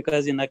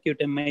 because in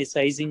acute MI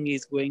sizing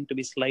is going to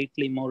be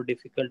slightly more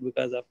difficult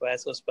because of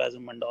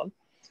vasospasm and all.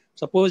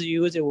 Suppose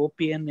you use a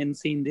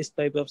OPN-NC in this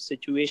type of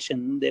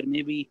situation, there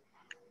may be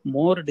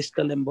more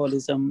distal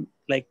embolism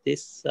like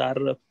this,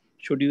 or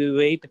should you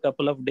wait a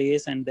couple of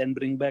days and then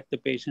bring back the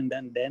patient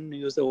and then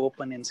use the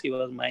OPN-NC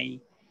was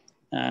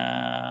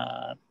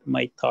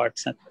my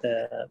thoughts at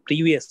the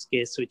previous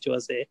case, which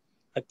was a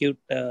acute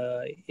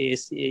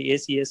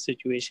ACS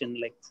situation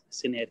like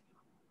scenario.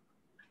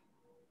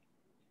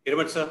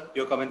 Hiremath sir,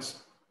 your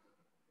comments.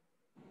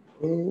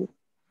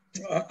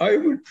 I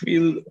would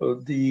feel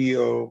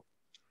the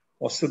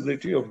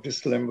possibility of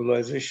distal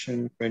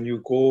embolization when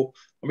you go.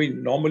 I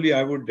mean, normally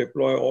I would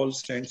deploy all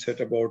stents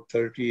at about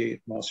 30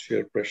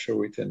 atmosphere pressure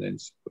with an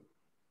NC.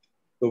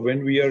 So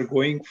when we are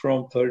going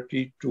from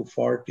 30 to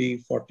 40,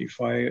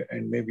 45,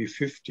 and maybe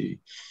 50,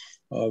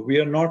 we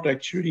are not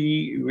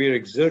actually, we're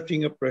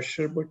exerting a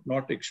pressure, but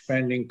not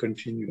expanding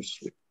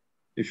continuously.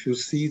 If you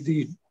see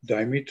the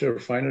diameter,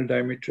 final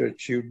diameter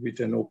achieved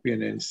with an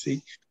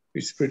OPN-NC,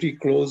 it's pretty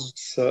close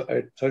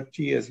at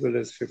 30 as well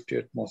as 50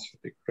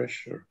 atmospheric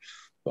pressure.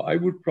 So I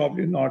would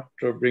probably not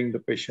bring the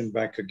patient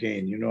back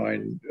again,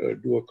 and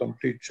do a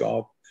complete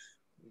job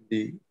in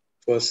the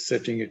first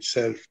setting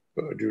itself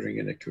during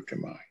an acute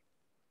MI.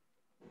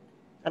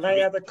 Can I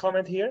add a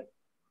comment here?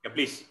 Yeah,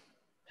 please.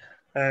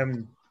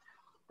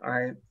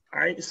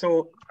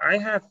 So I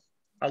have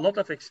a lot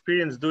of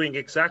experience doing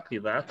exactly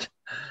that,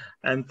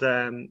 and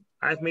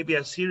I have maybe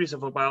a series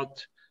of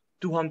about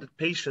 200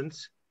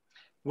 patients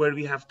where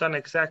we have done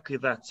exactly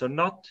that.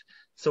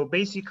 So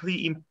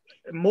basically, in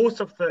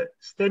most of the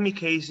STEMI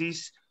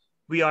cases,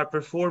 we are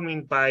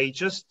performing by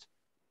just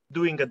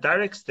doing a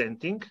direct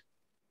stenting,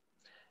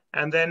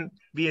 and then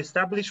we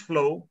establish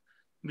flow.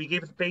 We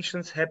give the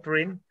patients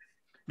heparin.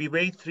 We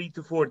wait 3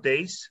 to 4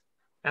 days,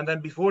 and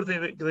then before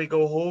they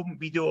go home,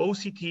 we do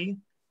OCT.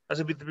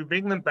 As we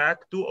bring them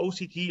back, do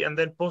OCT, and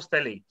then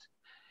post-dilate.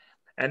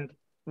 And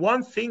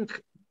one thing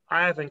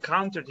I have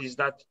encountered is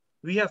that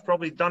we have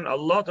probably done a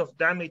lot of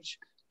damage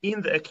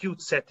in the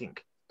acute setting,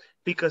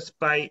 because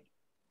by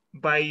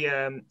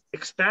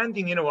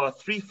expanding, you know, a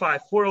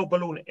 3-5-4-0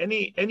 balloon,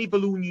 any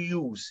balloon you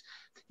use,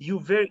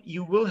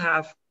 you will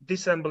have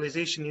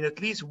disembolization in at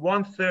least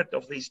 1/3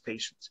 of these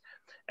patients.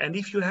 And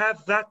if you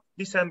have that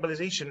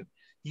disembolization,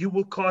 you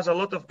will cause a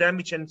lot of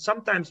damage. And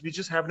sometimes we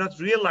just have not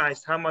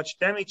realized how much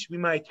damage we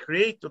might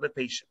create to the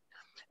patient.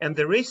 And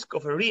the risk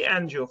of a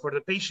re-angio for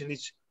the patient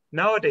is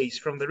nowadays,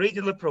 from the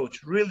radial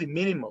approach, really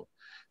minimal.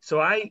 So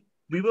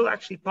we will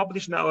actually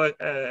publish now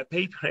a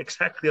paper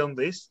exactly on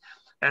this.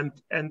 And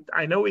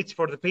I know it's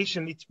for the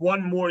patient, it's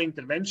one more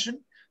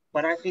intervention,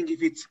 but I think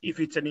if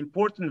it's an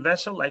important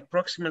vessel like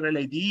proximal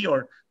LAD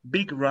or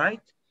big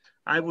right,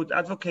 I would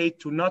advocate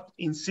to not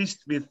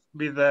insist with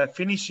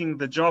finishing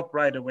the job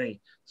right away.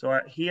 So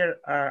here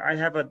I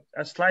have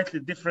a slightly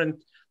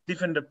different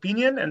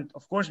opinion, and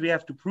of course we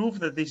have to prove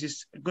that this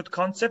is a good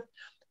concept.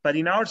 But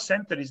in our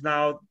center is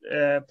now,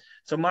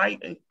 so my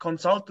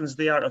consultants,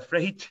 they are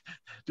afraid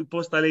to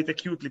post-dilate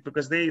acutely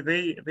because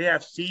they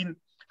have seen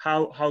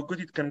how good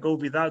it can go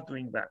without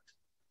doing that.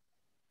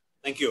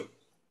 Thank you.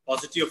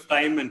 Paucity of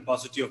time and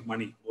paucity of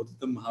money. Both of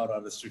them are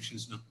our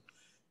restrictions now.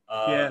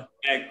 Yeah.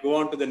 I go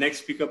on to the next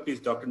speaker, please.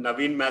 Dr.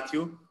 Naveen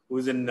Mathew, who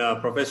is a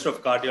professor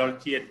of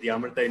cardiology at the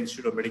Amrita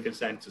Institute of Medical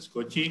Sciences,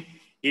 Kochi.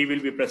 He will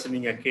be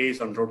presenting a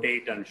case on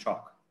rotate and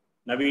shock.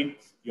 Naveen,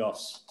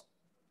 yours.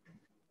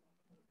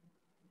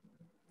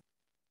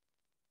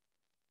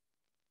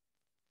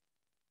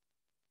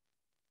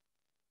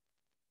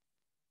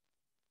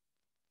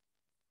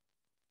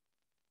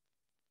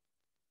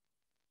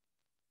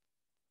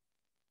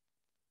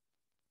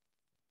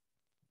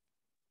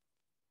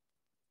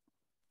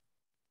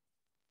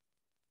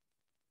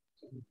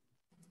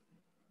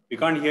 We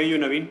can't hear you,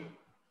 Naveen.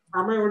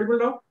 Am I audible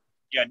now?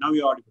 Yeah, now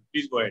you're audible.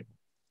 Please go ahead.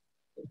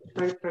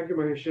 Thank you,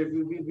 Mahesh.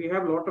 We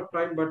have a lot of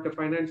time, but the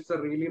finances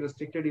are really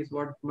restricted, is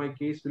what my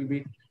case will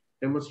be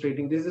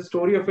demonstrating. This is a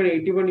story of an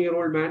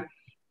 81-year-old man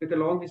with a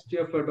long history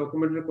of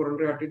documented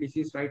coronary artery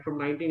disease right from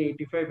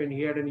 1985, when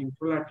he had an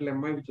infralateral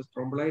MI, which was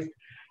thrombolized,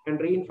 and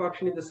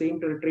reinfarction in the same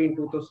territory in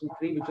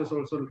 2003, which was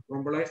also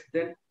thrombolized.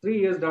 Then 3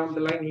 years down the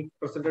line, he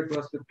presented to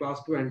us with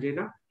class 2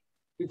 angina,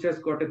 which has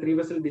got a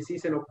 3-vessel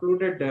disease and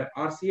occluded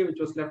RCA, which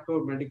was left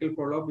for medical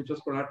follow-up, which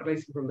was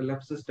collateralizing from the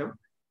left system.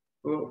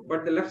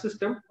 But the left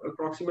system,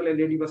 proximal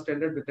LAD was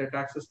stented with a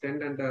taxus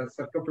stent, and the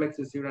circumflex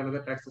received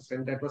another taxus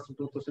stent. That was in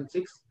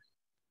 2006.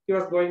 He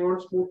was going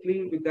on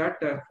smoothly with that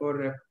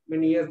for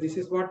many years. This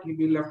is what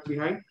he left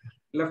behind.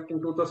 Left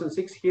in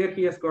 2006. Here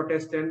he has got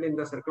a stent in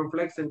the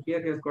circumflex, and here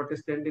he has got a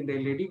stent in the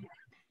LAD.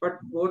 But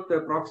both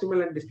the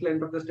proximal and distal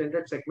end of the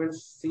stented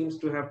segments seems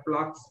to have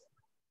plaques.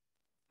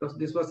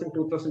 This was in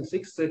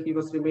 2006. He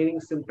was remaining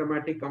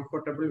symptomatic,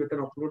 comfortable with an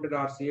occluded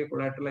RCA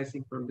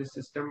collateralizing from this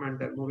system and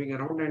moving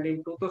around. And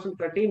in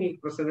 2013, he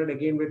presented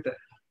again with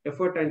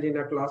effort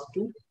angina class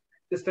 2.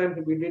 This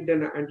time we did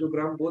an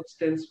angiogram. Both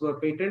stents were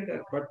patent,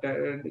 but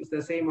it's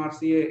the same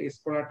RCA is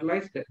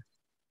collateralized.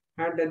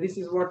 And this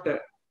is what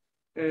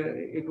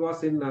it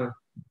was in.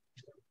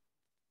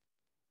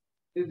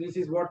 This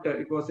is what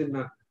it was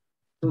in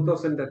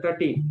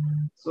 2013.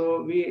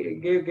 So we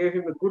gave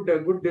him a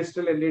good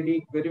distal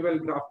LAD, very well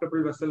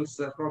graftable vessels.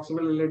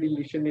 Proximal LAD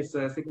lesion is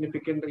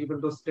significant,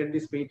 even though stent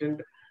is patent.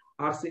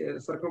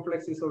 RC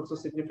circumflex is also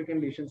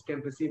significant lesions, can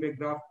receive a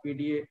graft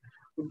PDA,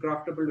 good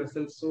graftable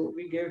vessels. So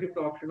we gave him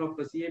the option of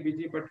the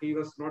CABG, but he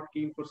was not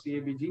keen for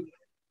CABG.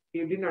 He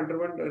didn't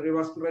underwent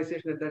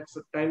revascularization at that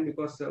time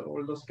because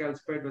all those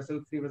calcified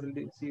vessels, 3-vessel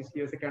disease,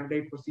 he was a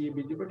candidate for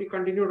CABG, but he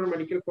continued on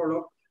medical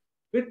follow-up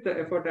with the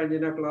effort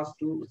angina class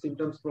 2,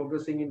 symptoms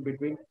progressing in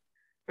between.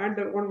 And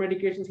on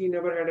medications, he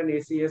never had an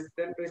ACS.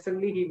 Then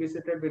recently he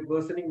visited with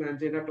worsening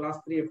angina, class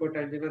 3 effort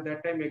angina.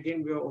 That time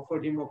again, we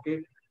offered him,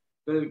 okay,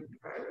 we'll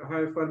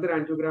have further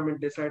angiogram and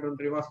decide on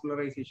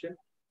revascularization.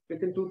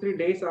 Within 2-3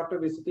 days after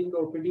visiting the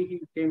OPD,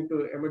 he came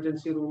to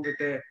emergency room with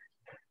a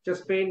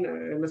chest pain,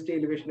 MST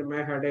elevation.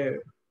 MI had a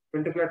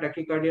ventricular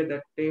tachycardia.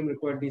 That time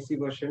required DC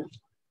version.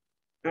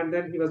 And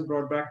then he was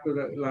brought back to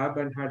the lab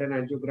and had an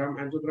angiogram.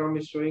 Angiogram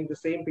is showing the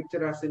same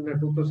picture as in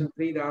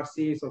 2003. The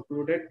RCA is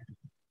occluded.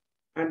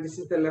 And this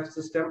is the left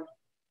system.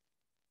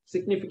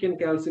 Significant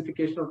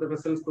calcification of the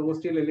vessels. The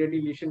ostial LAD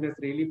lesion has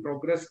really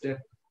progressed.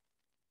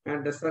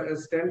 And the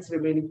stents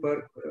remaining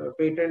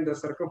patent. The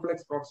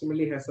circumflex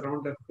proximally has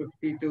around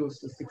 50 to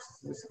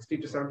 60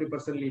 to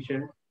 70%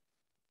 lesion.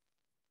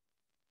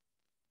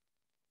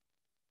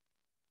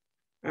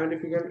 And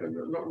if you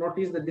can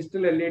notice the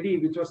distal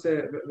LAD, which was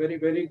a very,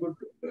 very good,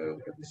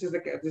 this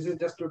is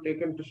just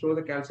taken to show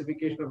the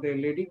calcification of the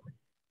LAD.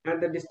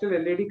 And the distal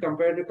LAD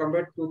compared to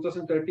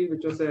 2013,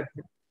 which was a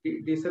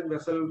decent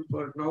vessel,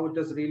 for now it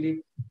is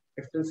really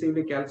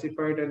extensively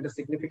calcified and the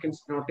significant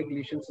stenotic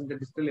lesions in the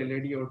distal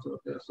LAD also.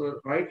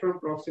 So right from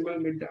proximal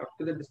mid up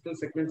to the distal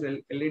segments,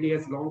 LAD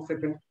has long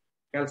segment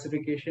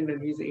calcification,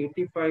 and he's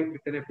 85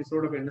 with an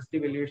episode of NST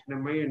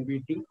elevation MI and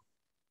VT.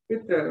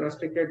 With the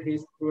restricted,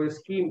 he's through a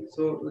scheme,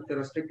 so with the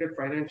restricted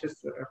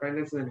finances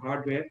and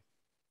hardware.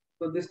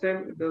 So this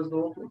time there was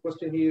no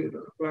question. He's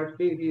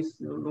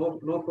no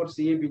for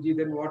CABG.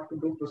 Then what to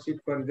do?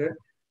 Proceed further.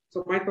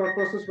 So my thought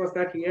process was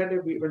that he had a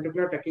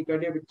ventricular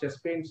tachycardia with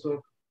chest pain,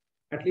 so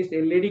at least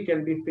LAD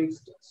can be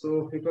fixed.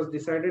 So it was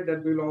decided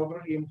that we will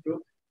offer him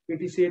to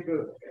PTCA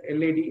to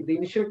LAD. The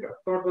initial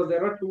thought was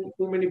there are too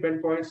many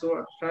bend points,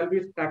 so shall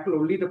we tackle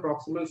only the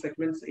proximal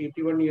segments?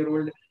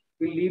 81-year-old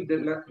will leave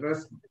the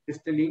rest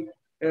distally,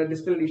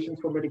 distal lesions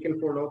for medical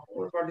follow-up.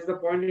 What is the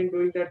point in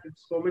doing that?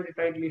 It's so many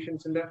tight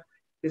lesions in the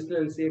distal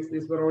LCX.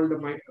 These were all in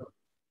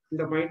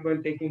the mind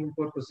while taking him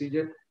for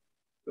procedure.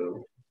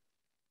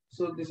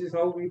 So this is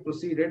how we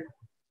proceeded.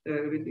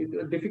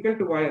 Difficult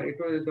to wire. It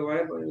was the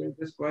wire.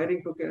 This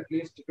wiring took at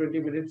least 20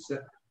 minutes.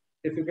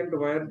 Difficult to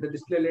wire. The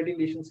distal LAD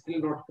lesion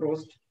still not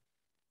crossed.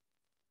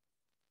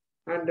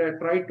 And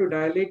tried to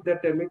dilate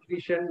that mid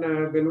lesion.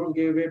 Balloon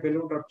gave way.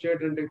 Balloon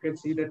ruptured, and you can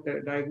see that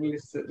diagonal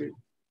is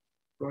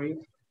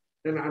going.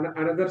 Then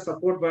another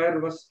support wire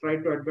was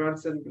tried to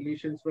advance, and the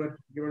lesions were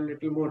given a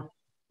little more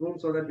room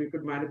so that we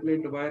could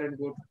manipulate the wire and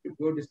go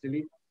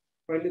distally.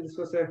 Finally, this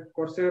was a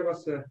Corsair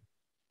was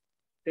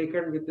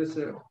taken with this.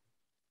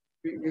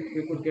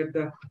 We could get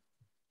the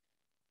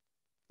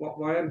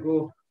wire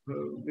go.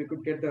 We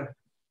could get the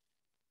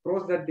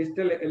cross that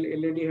distal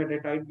LAD had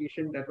a tight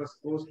lesion that was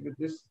closed with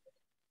this,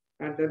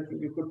 and then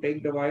we could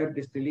take the wire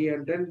distally,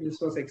 and then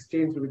this was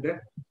exchanged with the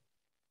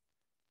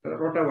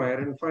rota wire,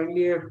 and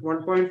finally a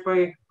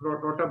 1.5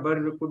 rota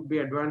burr could be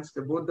advanced.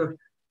 Both the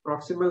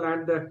proximal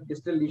and the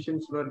distal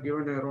lesions were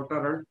given a rota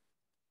run.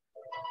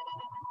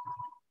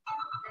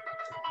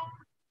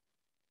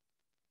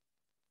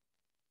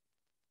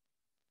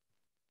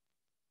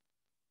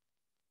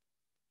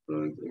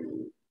 So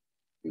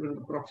even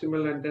the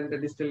proximal and then the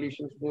distal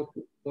lesions both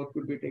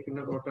could be taken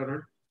a rota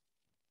run.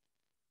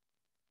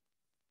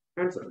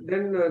 And so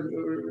then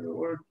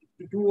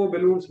 2O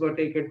balloons were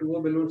taken.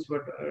 2O balloons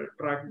were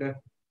tracked,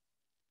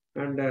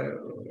 and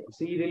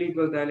serially it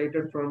was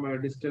dilated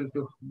from distal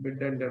to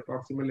mid and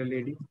proximal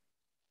LAD.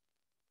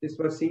 This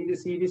was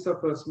series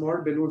of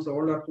small balloons.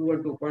 All are 2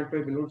 and 2.5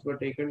 balloons were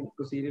taken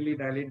to serially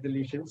dilate the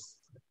lesions.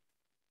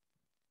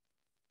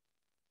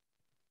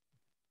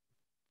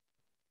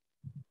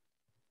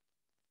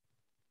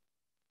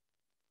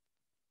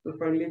 So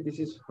finally, this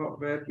is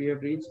where we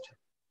have reached.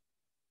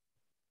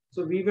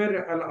 So we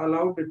were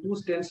allowed 2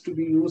 stents to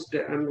be used,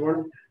 and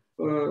one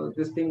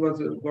this thing was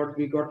what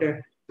we got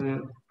a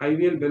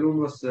IVL balloon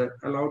was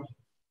allowed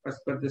as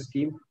per the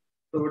scheme.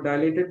 So we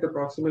dilated the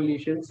proximal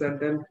lesions, and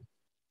then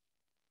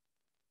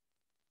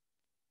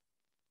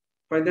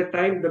by that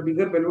time the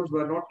bigger balloons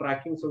were not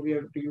tracking, so we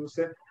have to use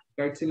a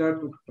guidezilla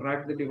to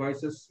track the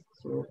devices.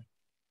 So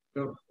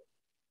the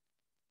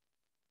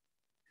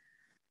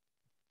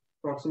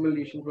proximal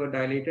lesions were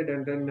dilated,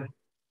 and then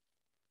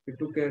we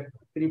took a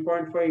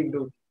 3.5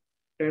 into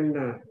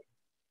 10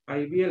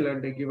 IVL,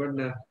 and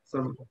given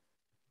some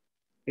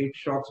 8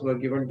 shocks were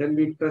given. Then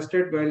we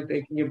tested while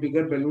taking a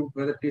bigger balloon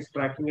whether it is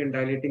tracking and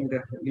dilating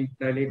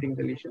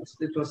the lesions.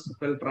 This was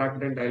well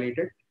tracked and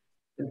dilated.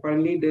 And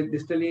finally, they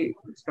distally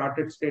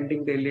started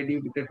stenting the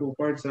LAD with a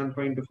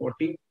 2.75 into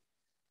 40.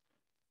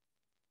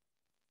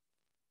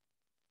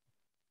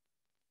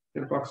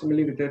 And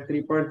approximately with a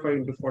 3.5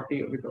 into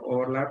 40 with the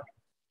overlap.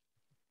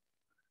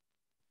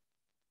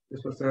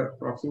 This was a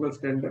proximal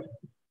stent.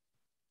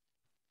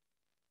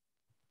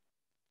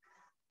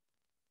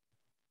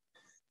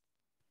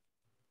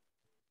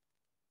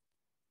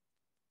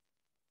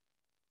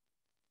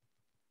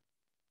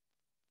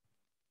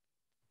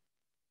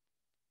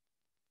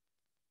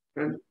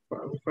 And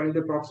finally,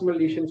 the proximal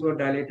lesions were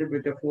dilated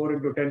with a 4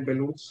 into 10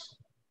 balloons.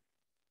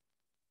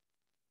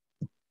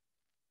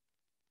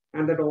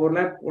 And that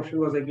overlap portion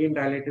was again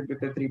dilated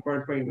with a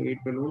 3.5 into 8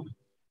 balloon.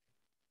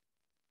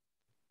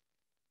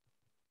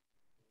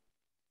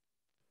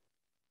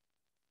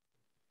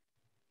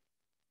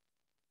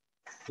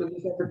 So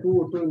these are the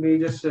two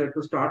images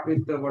to start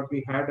with what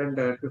we had, and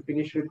to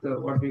finish with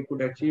what we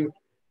could achieve.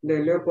 The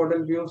LA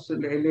caudal views,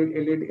 the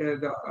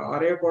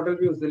area caudal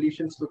views, the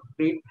lesions look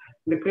great.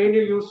 In the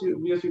cranial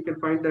views, you can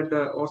find that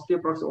the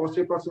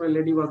osteoproximal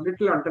LAD was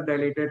little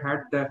underdilated.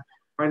 Had the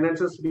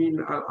finances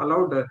been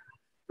allowed, it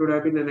would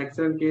have been an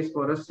excellent case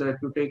for us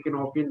to take an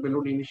opium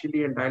balloon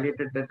initially and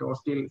dilated that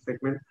osteal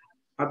segment.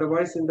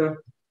 Otherwise, in the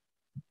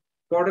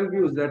caudal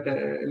views, that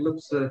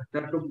looked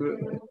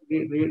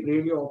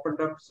really opened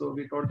up. So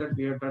we thought that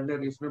we have done a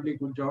reasonably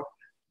good job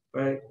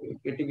by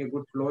getting a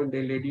good flow in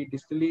the LAD.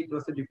 Distally, it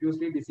was a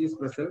diffusely diseased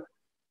vessel.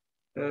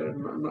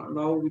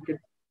 Now we can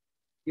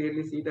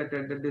clearly see that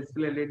the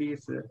distal LAD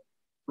is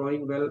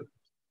flowing well.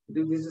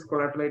 This is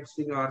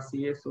collateralizing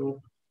RCA, so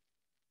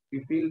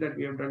we feel that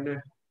we have done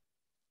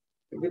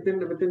within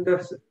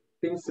the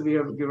things we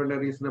have given a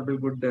reasonable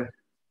good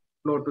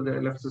flow to the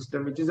left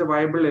system, which is a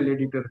viable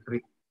LAD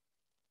territory.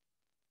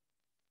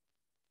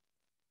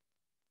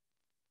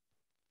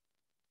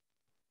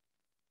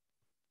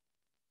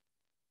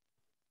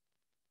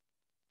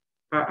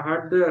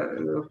 Had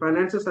the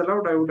finances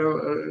allowed, I would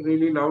have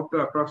really loved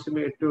to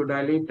approximate to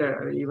dilate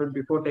even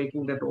before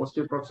taking that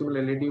osteoproximal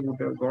LAD would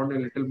have gone a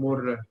little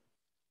more.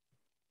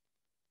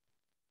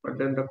 But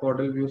then the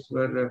caudal views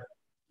were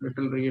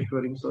little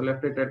reassuring. So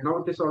left it at now.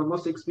 It is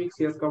almost 6 weeks.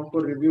 He has come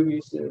for review. He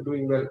is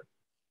doing well.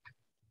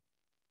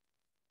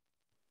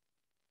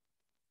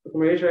 So,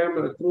 Mahesh, I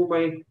am through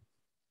my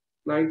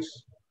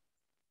slides.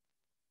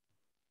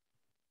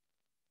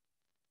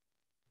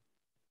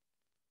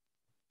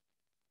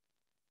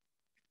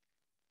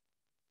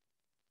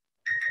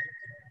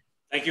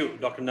 Thank you,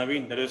 Dr.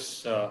 Naveen. That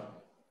is a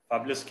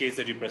fabulous case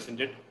that you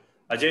presented.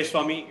 Ajay,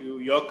 Swamy,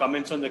 your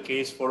comments on the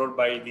case followed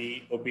by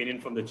the opinion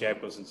from the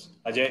chairpersons.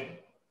 Ajay?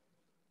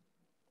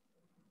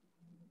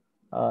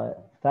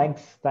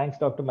 Thanks,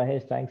 Dr.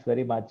 Mahesh. Thanks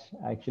very much.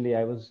 Actually,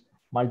 I was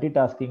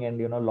multitasking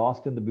and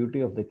lost in the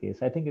beauty of the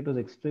case. I think it was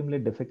extremely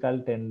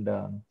difficult, and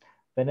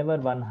whenever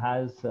one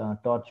has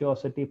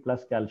tortuosity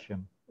plus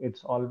calcium,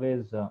 it's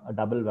always a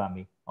double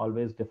whammy.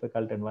 Always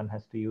difficult, and one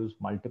has to use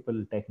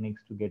multiple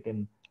techniques to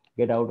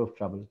get out of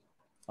trouble.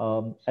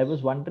 I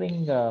was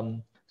wondering,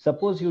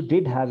 suppose you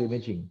did have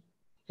imaging,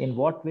 in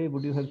what way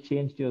would you have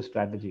changed your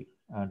strategy?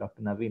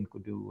 Dr. Naveen,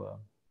 could you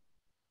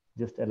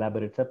just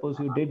elaborate? Suppose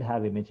you did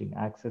have imaging,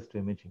 access to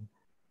imaging.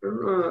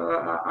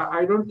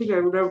 I don't think I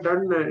would have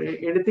done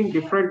anything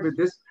different with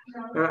this.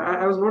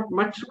 I was not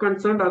much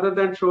concerned other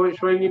than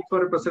showing it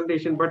for a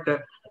presentation, but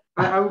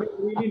I would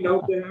really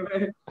love to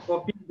have a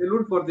copy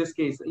balloon for this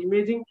case.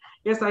 Imaging,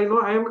 yes, I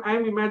know. I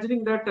am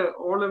imagining that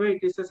all the way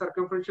it is a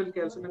circumferential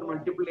calcium in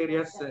multiple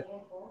areas.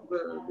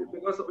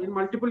 Because in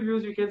multiple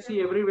views you can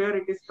see everywhere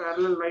it is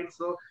parallel lines.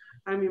 So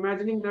I'm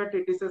imagining that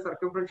it is a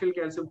circumferential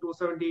calcium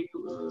 270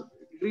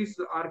 degrees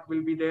arc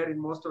will be there in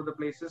most of the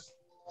places.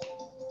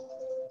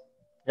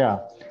 Yeah,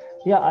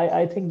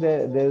 I think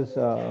there's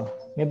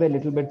maybe a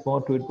little bit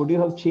more to it. Would you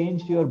have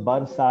changed your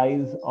burr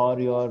size or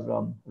your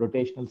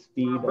rotational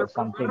speed or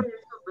something?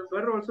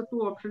 There were also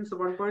two options.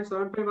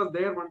 1.75 was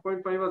there,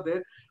 1.5 was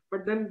there,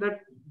 but then that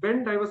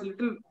bend I was a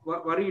little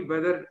worried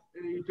whether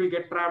it will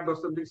get trapped or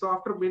something. So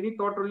after many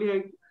thought only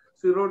I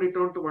zeroed it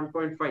down to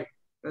 1.5.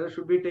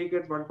 Should we take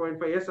it 1.5?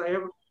 Yes, I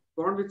have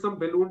gone with some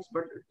balloons,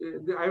 but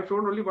I have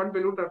shown only one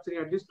balloon rupturing.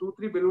 At least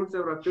 2-3 balloons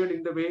have ruptured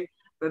in the way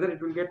whether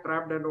it will get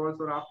trapped and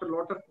also after a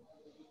lot of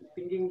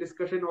thinking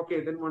discussion,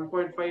 okay, then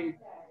 1.5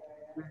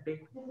 will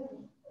take.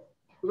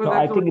 Because no,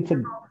 I think it's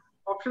a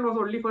option was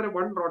only for a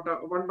one burr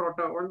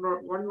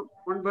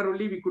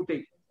only we could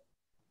take.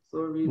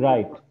 So we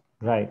right.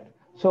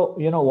 So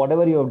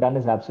whatever you have done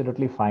is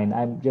absolutely fine.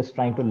 I'm just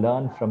trying to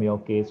learn from your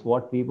case.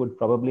 What we would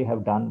probably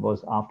have done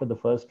was after the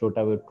first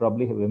rota, we would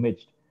probably have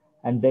imaged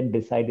and then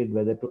decided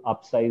whether to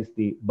upsize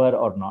the burr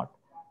or not.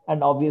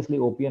 And obviously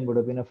OPN would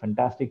have been a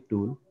fantastic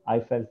tool. I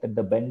felt that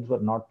the bends were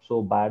not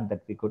so bad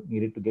that we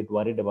needed to get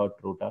worried about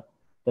rota.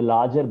 The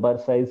larger burr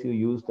size you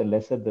use, the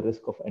lesser the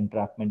risk of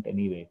entrapment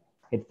anyway.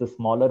 It's the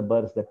smaller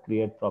burrs that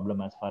create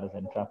problem as far as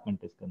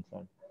entrapment is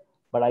concerned.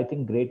 But I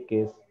think great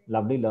case,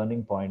 lovely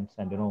learning points,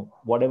 and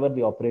whatever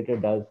the operator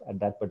does at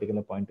that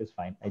particular point is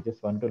fine. I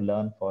just want to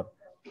learn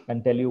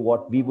and tell you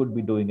what we would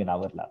be doing in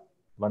our lab.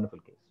 Wonderful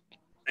case.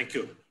 Thank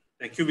you.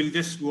 Thank you. We'll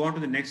just go on to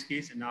the next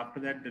case, and after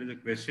that there is a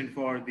question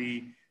for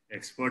the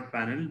expert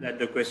panel. That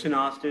the question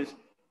asked is,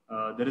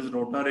 there is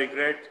rota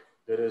regret,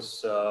 there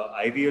is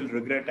IVL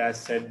regret as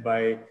said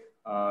by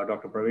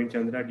Dr. Praveen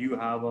Chandra. Do you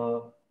have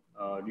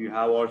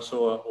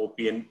also a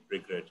OPN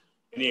regret?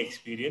 Any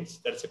experience?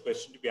 That's a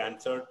question to be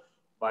answered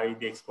by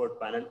the expert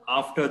panel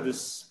after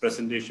this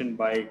presentation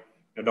by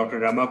Dr.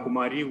 Rama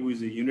Kumari, who is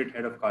the unit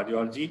head of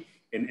cardiology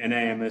in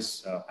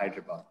NIMS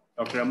Hyderabad.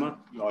 Dr. Rama,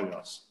 all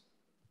yours.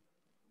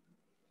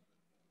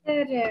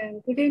 Sir,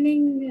 good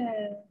evening,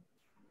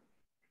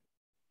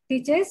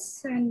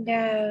 teachers and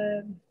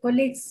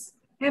colleagues.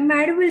 Am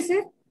I audible,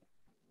 sir?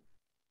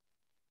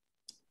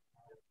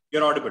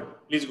 You're audible.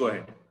 Please go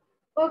ahead.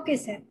 Okay,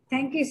 sir.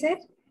 Thank you, sir.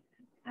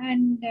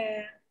 And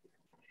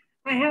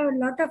I have a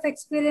lot of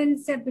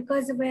experience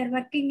because we are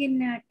working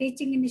in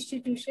teaching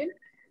institution.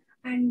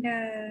 And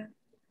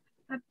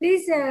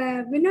please,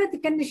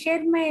 Vinod, can you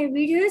share my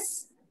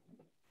videos?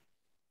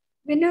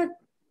 Vinod,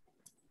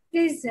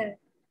 please.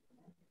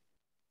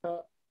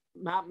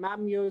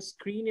 Ma'am, your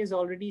screen is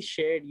already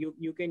shared.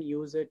 You can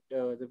use it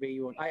the way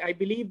you want. I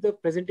believe the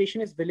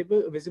presentation is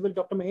visible,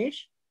 Dr.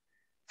 Mahesh?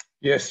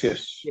 Yes.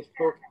 Yes,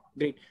 okay,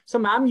 great. So,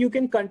 ma'am, you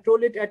can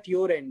control it at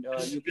your end.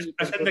 You can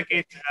present the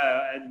case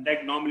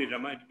like normally,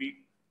 Rama, it will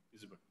be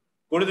visible.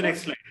 Go to the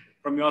next slide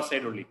from your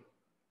side only.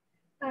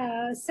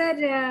 Sir,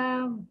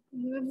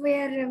 we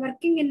are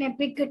working in a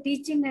big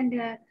teaching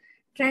and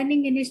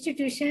training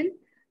institution,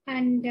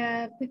 and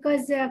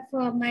because of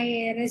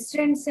my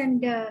residents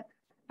and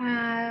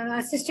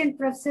assistant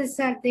professors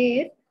are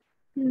there,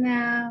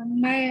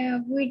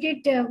 we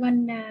did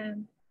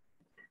one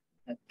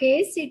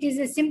case. It is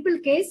a simple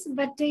case,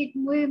 but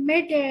we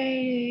made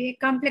a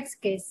complex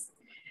case.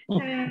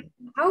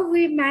 How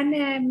we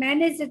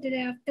manage it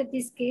after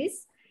this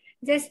case,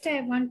 just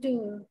I want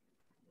to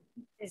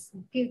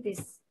give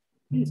this.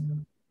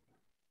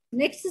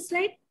 Next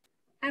slide.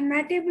 I'm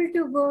not able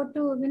to go to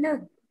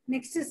Vinod.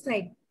 Next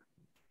slide.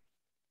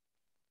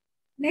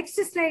 Next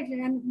slide.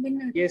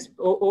 Vinod. Yes.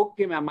 Oh,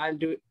 okay, ma'am. I'll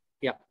do it.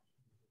 Yeah.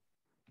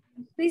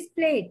 Please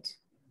play it.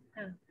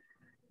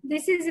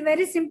 This is a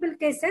very simple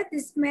case, sir.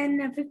 This man,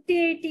 a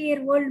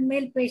 58-year-old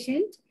male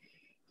patient,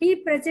 he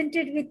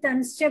presented with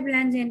unstable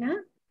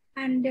angina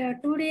and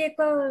 2D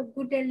echo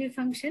good LV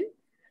function,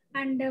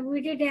 and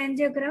we did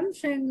angiogram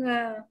showing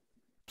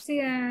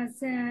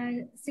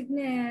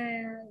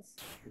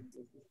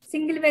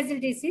single vessel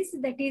disease,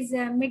 that is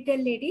mid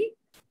LAD,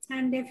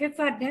 and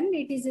FFR done,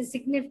 it is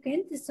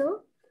significant.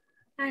 So,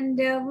 and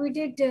we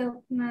did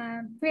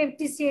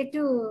PFTCA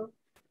to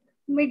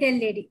mid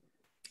LAD,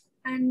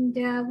 and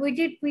we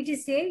did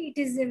PTCA, it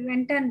is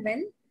went on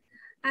well,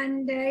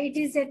 and it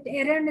is at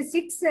around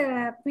 6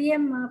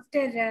 p.m.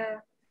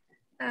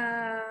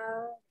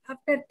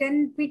 after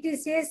 10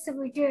 PTCAs,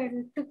 which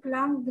took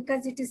long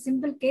because it is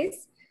simple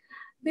case.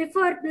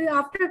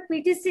 After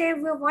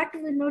PTCA, what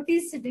we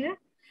noticed,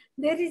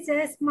 there is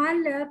a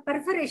small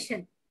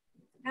perforation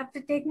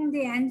after taking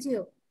the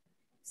angio.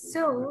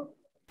 So,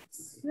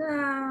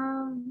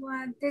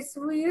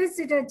 we used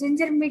a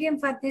ginger medium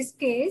for this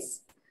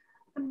case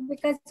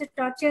because the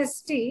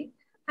tortuosity,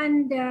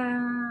 and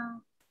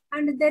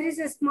there is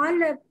a small,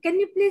 can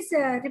you please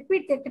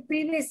repeat that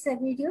previous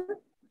video?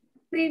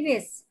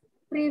 Previous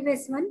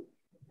one.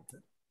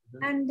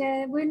 And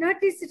we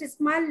noticed a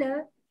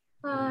small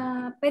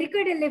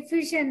pericardial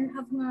effusion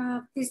of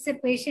this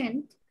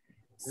patient.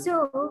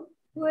 So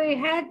we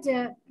had,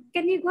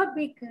 can you go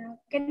back?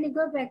 Can you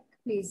go back,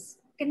 please?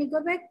 Can you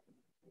go back?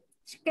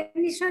 Can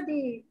you show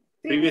the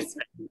previous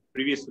slide?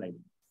 Previous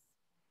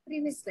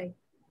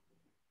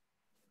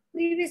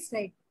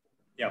slide.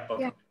 Yeah,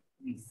 perfect.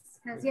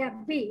 Yeah,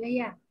 B,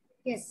 yeah,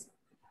 yes.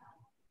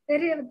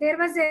 There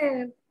was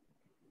a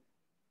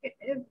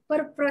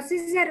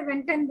procedure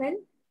went on well,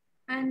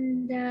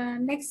 and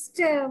next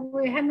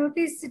we have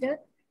noticed a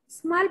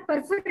small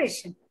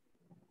perforation.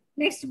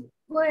 Next,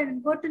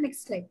 go to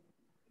next slide.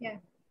 Yeah,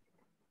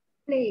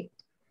 play it.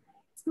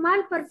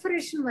 Small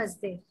perforation was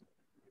there.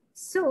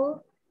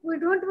 So we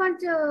don't want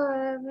to,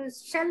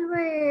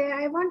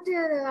 I want to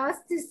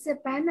ask this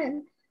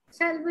panel,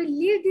 shall we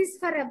leave this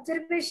for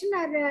observation,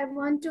 or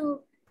want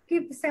to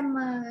keep some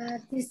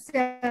this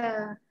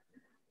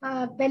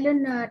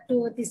balloon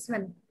to this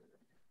one?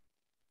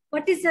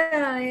 What is the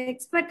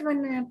expert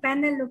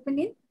panel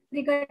opinion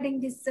regarding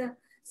this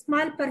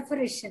small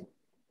perforation?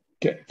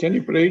 Can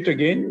you play it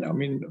again? I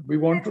mean, we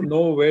want to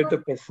know where the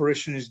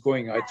perforation is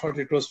going. I thought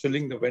it was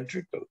filling the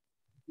ventricle.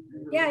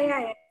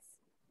 Yeah.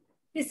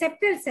 The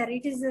septal, sir.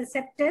 It is a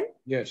septal.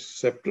 Yes,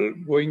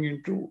 septal going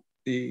into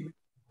the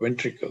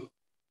ventricle.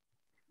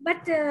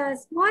 But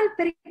small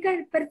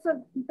pericardial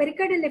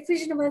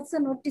effusion was also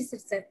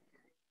noticed, sir,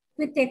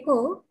 with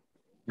echo.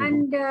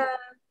 And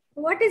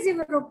what is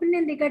your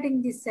opinion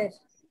regarding this, sir?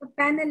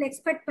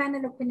 Expert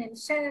panel opinion.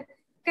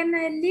 Can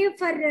I leave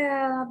for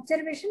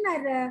observation,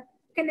 or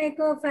can I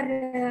go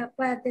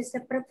for this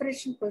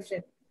preparation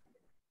portion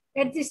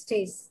at this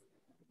stage?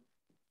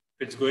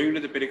 If it's going to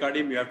the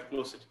pericardium, you have to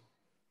close it.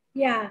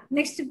 Yeah.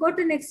 Next, go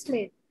to next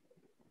slide.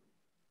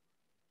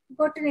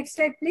 Go to next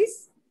slide,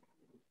 please.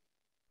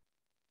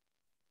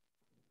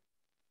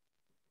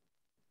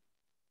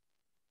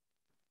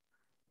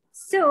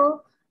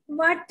 So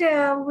what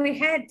we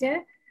had,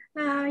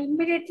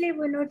 immediately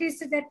we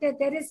noticed that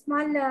there is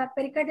small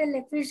pericardial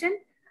effusion,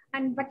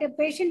 but the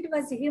patient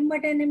was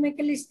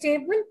hemodynamically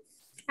stable,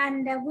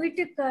 and we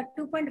took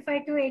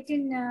 2.5 to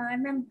 18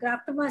 mm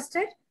graft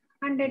master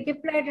and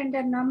deployed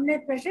under nominal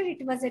pressure.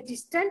 It was a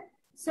distal,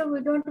 so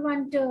we don't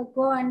want to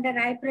go under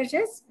high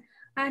pressures,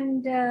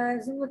 and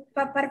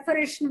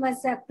perforation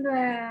was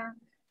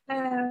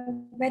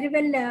very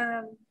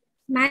well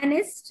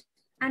managed.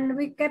 And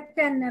we kept,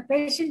 and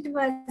patient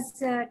was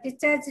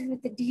discharged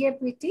with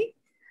DAPT,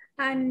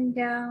 and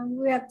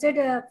we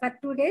observed for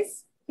 2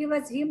 days. He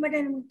was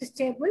hemodynamically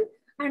stable,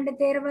 and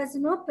there was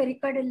no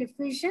pericardial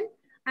effusion,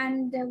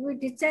 and we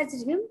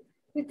discharged him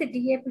with the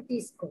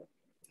DAPT score.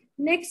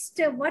 Next,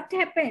 what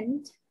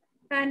happened?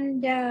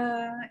 And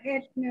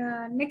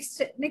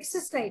next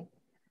slide.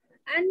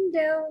 And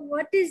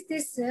what is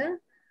this?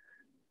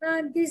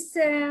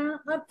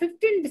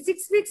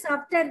 6 weeks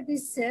after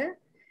this.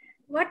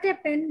 What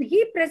happened?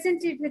 He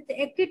presented with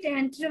acute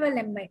interval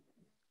MI.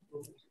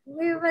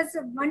 I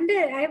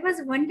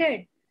was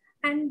wondered,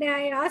 and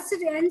I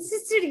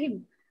insisted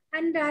him,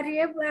 and are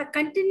you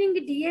continuing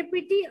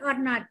DAPT or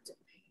not?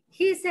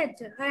 He said,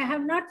 I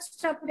have not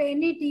stopped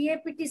any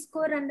DAPT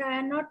score, and I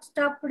have not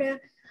stopped,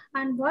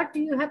 and what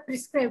you have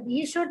prescribed.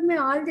 He showed me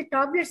all the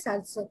tablets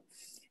also.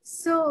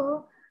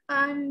 So,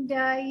 and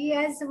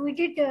we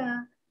did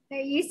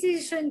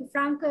ECG showing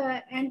frank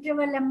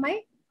interval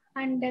MI,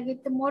 and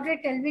with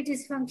moderate LV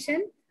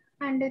dysfunction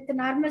and with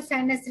normal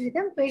sinus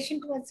rhythm,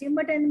 patient was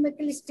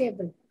hemodynamically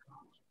stable.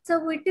 So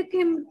we took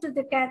him to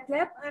the cath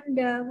lab,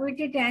 and we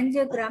did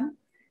angiogram.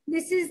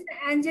 This is the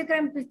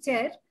angiogram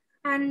picture,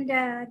 and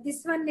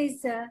this one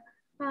is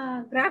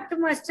graft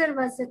master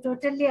was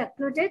totally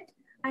occluded,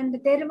 and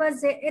there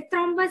was a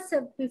thrombus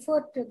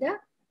before to the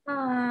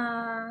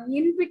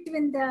in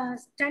between the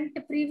stent,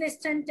 previous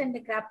stent and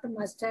the graft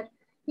master.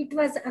 It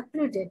was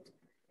occluded.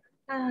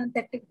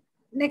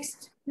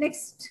 Next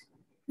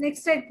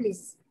slide,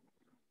 please.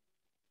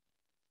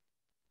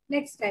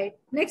 Next slide.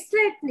 Next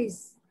slide,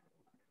 please.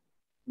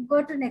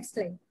 Go to next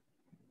slide.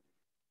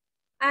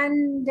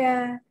 And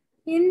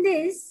in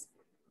this,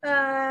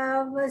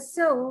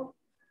 so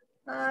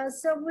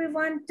we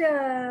want,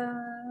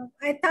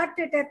 I thought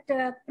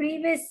that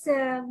previous,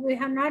 we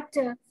have not,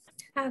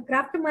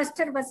 graft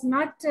master was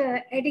not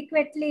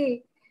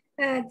adequately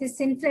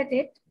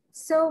disinflated.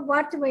 So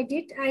what we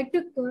did, I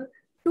took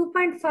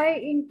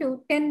 2.5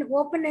 into 10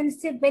 open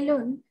NC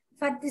balloon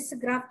for this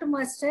graft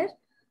master.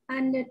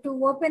 And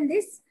to open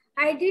this,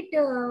 I did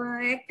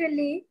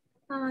actually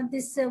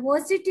this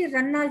OCT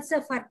run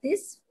also for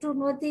this to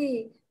know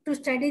to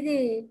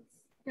study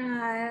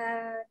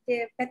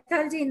the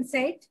pathology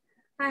inside.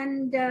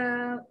 And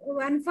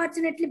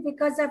unfortunately,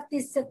 because of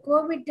this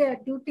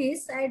COVID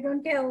duties, I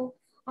don't have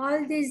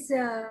all these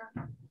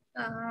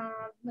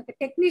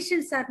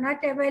technicians are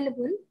not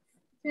available.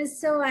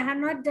 So I have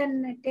not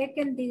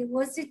taken the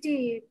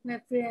OCT,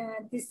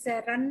 this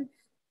run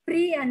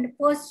pre and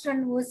post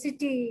run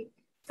OCT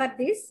for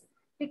this.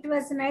 It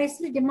was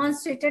nicely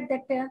demonstrated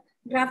that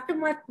graft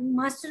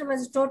master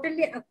was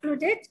totally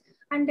occluded,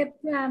 and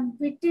in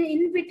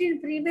between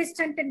previous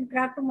stent and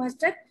graft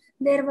master,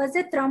 there was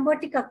a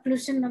thrombotic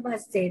occlusion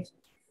was there.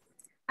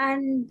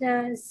 And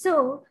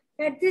so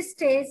at this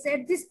stage,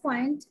 at this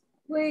point,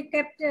 we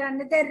kept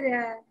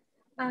another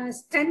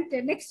stent.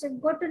 Next,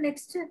 go to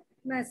next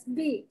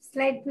B,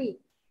 slide B.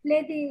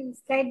 Play the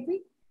slide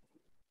B.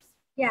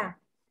 Yeah.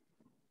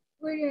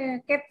 We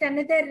kept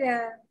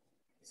another,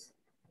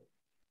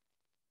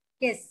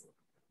 yes.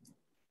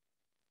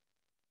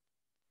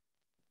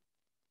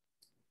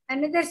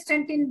 Another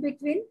stent in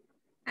between.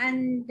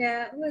 And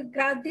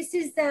this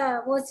is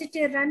the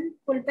OCT run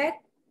pullback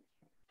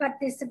for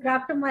this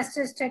graft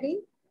master study.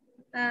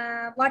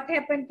 What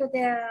happened to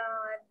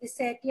this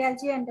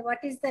etiology and what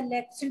is the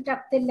extent of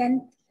the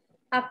length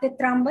of the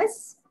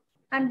thrombus.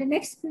 And the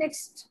next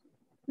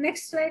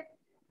slide.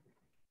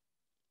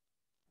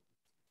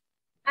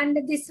 And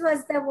this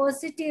was the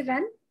OCT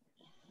run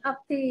of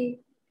the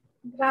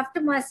graft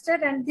master,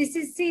 and this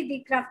is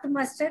the graft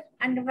master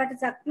and what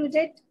is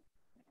occluded.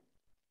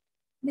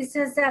 This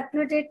was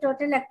occluded,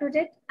 total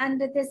occluded, and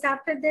this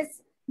after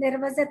this there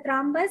was a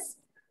thrombus,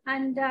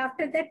 and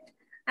after that,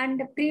 and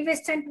the previous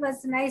stent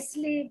was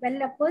nicely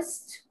well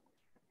opposed,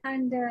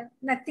 and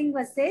nothing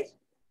was there.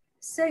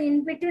 So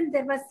in between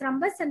there was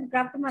thrombus and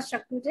graft master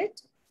occluded.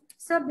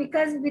 So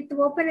because with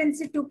open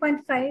NC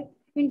 2.5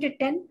 into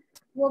 10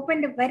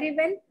 opened very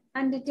well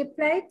and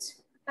deployed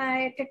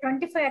at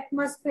 25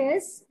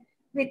 atmospheres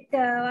with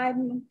I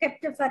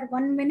kept for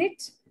 1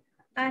 minute,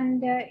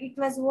 and it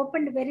was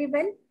opened very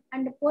well.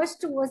 And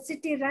post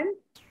OCT run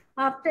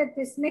after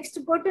this. Next,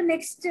 go to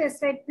next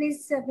slide,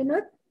 please,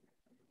 Vinod.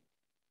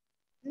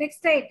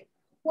 Next slide.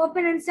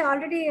 Open and say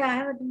already I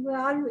have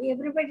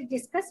everybody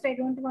discussed. I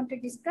don't want to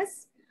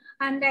discuss.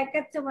 And I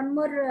kept one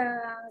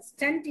more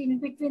stent in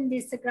between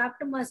this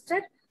graft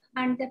master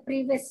and the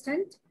previous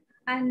stent,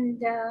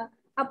 and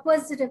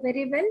opposed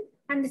very well.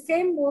 And the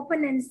same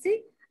open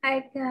NC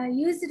I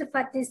used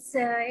for this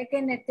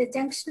again at the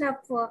junction of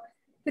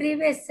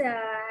previous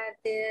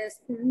the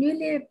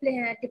newly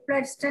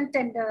deployed stent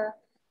and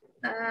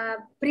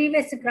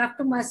previous graft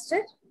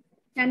master,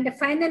 and the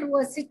final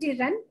OCT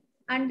run.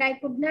 And I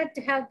could not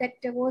have that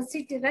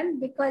OCT run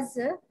because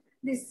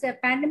this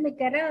pandemic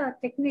era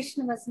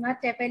technician was not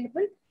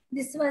available.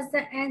 This was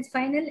the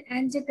final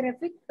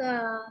angiographic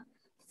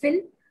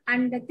film,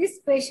 and this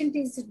patient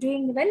is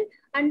doing well.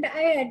 And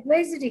I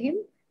advised him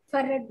for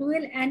a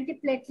dual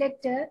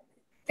antiplatelet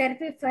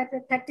therapy for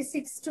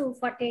 36 to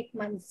 48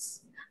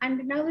 months.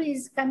 And now he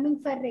is coming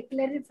for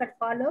regularly for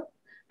follow-up,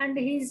 and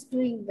he is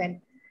doing well.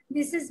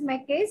 This is my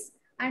case.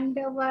 And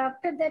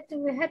after that,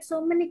 we had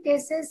so many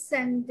cases,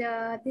 and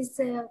this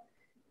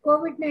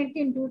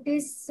COVID-19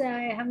 duties,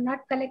 I have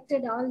not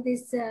collected all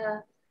these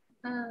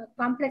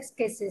complex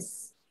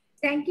cases.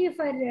 Thank you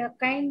for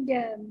kind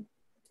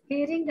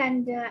hearing,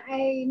 and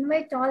I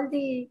invite all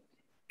the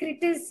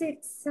critics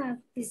of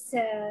this,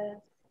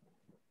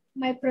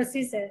 my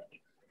procedure.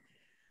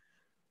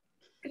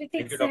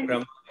 Thank you, Dr.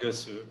 Rama. It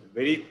was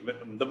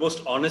the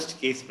most honest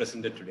case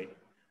presented today.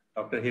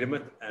 Dr.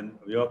 Hiremath, and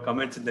your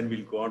comments, and then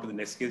we'll go on to the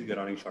next case. We're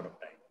running short of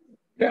time.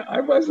 Yeah, I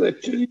was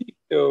actually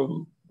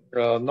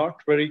not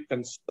very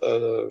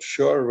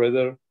sure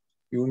whether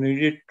you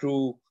needed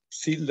to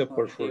seal the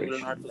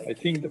perforation. I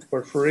think the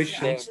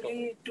perforation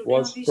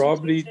was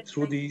probably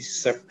through the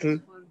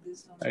septal,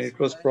 and it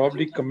was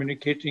probably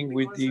communicating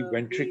with the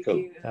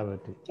ventricle.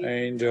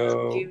 And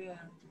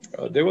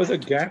there was a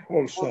gap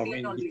also. I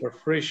mean, the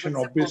perforation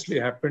obviously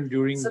happened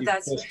during the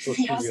first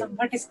procedure.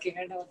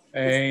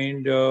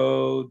 And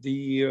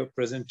the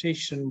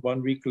presentation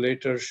 1 week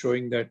later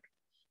showing that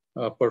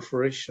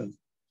perforation,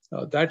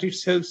 that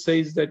itself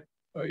says that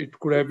it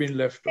could have been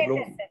left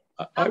alone.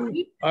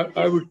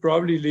 I would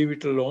probably leave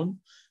it alone.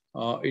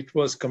 It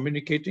was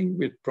communicating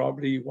with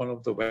probably one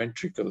of the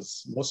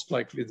ventricles, most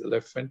likely the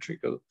left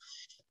ventricle.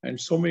 And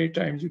so many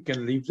times you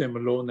can leave them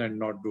alone and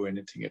not do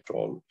anything at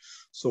all.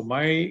 So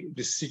my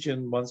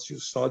decision, once you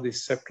saw the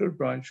septal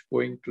branch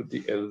going to the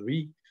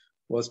LV,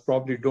 was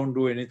probably don't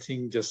do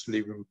anything, just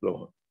leave him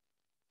alone.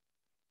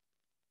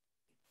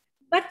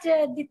 But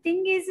the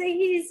thing is,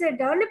 he is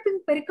developing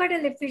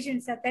pericardial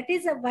efficiency. Sir. That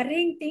is a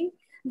worrying thing.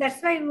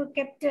 That's why we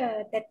kept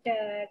that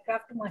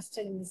craft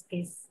master in this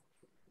case.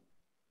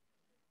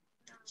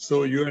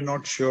 So you are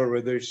not sure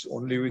whether it's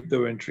only with the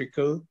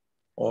ventricle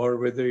or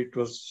whether it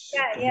was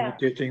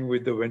communicating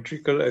with the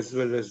ventricle as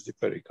well as the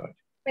pericardium.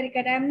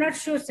 Pericardium, I'm not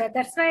sure, sir.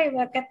 That's why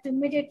we kept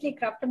immediately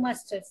craft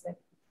master, sir,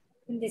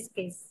 in this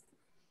case.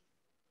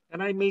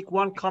 Can I make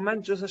one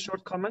comment, just a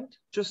short comment?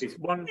 Just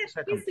 1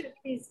 second.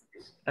 Please.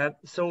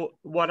 So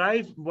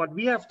what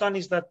we have done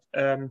is that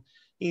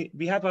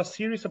we have a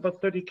series of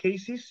about 30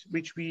 cases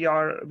which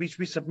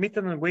we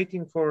submitted and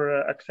waiting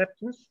for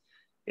acceptance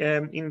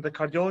in the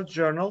cardiology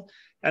journal.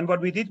 And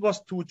what we did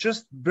was to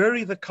just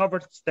bury the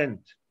covered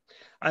stent.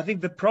 I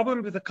think the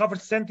problem with the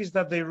covered stent is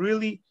that they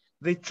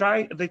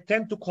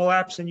tend to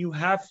collapse and you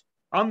have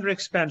under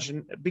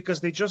expansion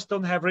because they just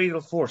don't have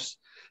radial force.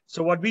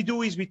 So what we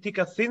do is we take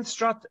a thin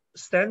strut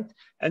stent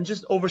and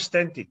just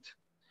overstent it.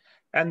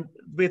 And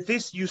with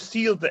this, you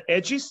seal the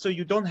edges so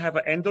you don't have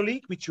an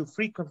endoleak, which you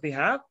frequently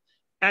have,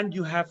 and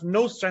you have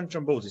no stent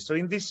thrombosis. So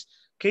in these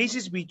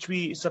cases which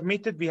we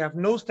submitted, we have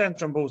no stent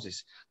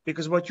thrombosis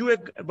because what you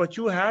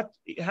had,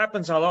 it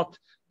happens a lot.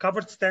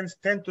 Covered stents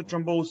tend to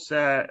thrombose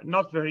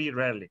not very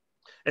rarely,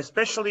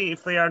 especially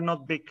if they are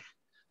not big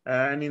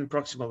and in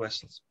proximal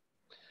vessels.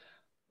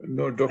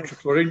 No, Dr.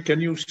 Florim,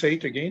 can you say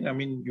it again? I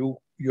mean,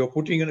 you're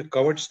putting in a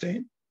covered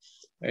stent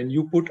and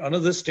you put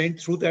another stent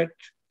through that?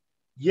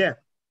 Yeah.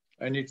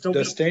 And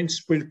the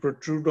stents will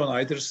protrude on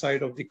either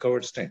side of the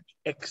covered stent?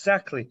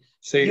 Exactly.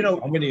 Say,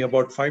 how many?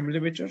 About 5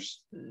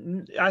 millimeters?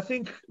 I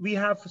think we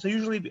have, so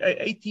usually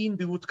 18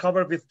 we would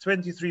cover with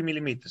 23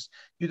 millimeters.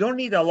 You don't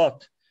need a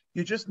lot.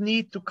 You just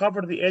need to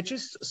cover the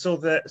edges so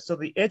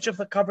the edge of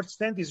the covered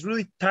stent is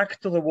really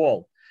tacked to the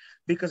wall.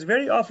 Because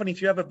very often, if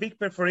you have a big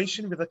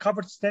perforation with a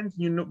covered stent,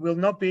 you will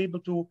not be able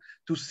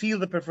to seal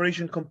the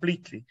perforation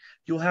completely.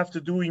 You'll have to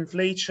do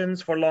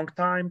inflations for a long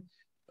time.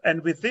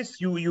 And with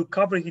this, you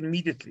cover it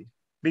immediately.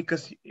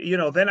 Because,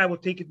 then I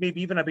would take it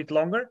maybe even a bit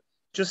longer.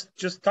 Just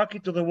tuck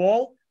it to the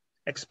wall,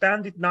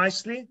 expand it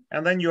nicely,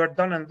 and then you are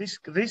done. And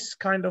this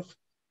kind of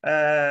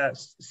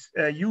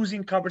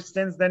using covered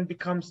stents then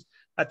becomes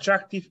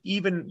attractive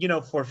even,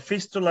 for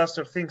fistulas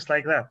or things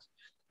like that.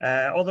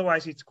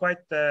 Otherwise, it's quite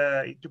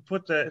to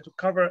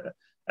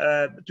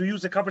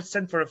use a covered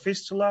stent for a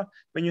fistula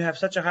when you have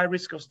such a high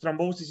risk of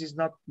thrombosis is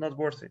not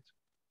worth it.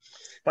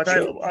 But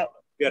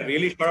we are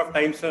really short of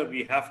time, sir.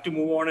 We have to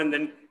move on, and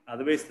then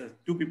otherwise, the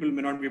two people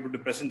may not be able to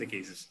present the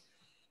cases.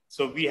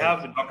 So we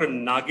have Dr.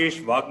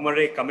 Nagesh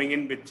Waghmare coming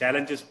in with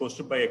challenges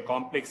posed by a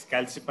complex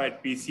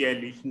calcified PCI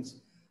lesions.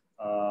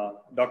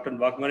 Dr.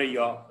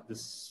 Waghmare,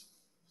 this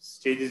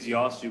stage is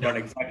yours. You got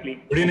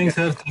exactly. Good evening,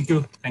 sir.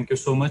 Thank you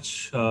so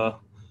much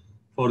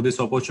for this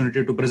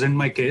opportunity to present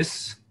my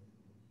case.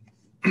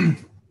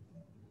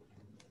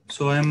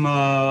 So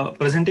I'm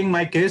presenting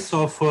my case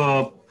of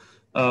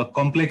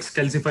complex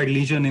calcified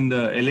lesion in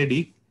the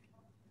LAD.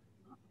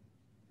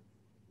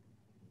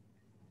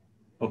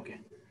 Okay.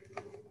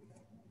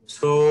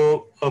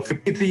 So a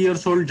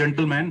 53-year-old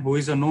gentleman who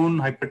is a known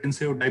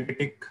hypertensive,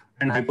 diabetic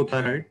and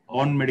hypothyroid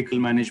on medical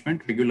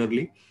management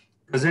regularly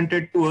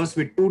presented to us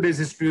with 2 days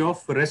history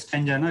of rest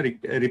angina,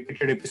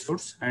 repeated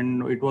episodes,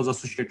 and it was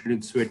associated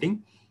with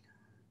sweating.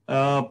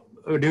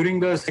 During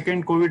the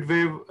second COVID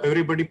wave,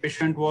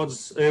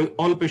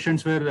 all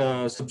patients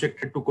were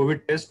subjected to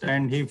COVID test,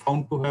 and he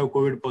found to have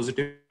COVID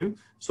positive,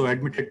 so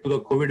admitted to the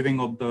COVID wing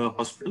of the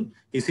hospital.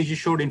 ECG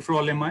showed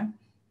infra-LMI,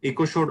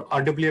 echo showed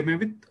RWMA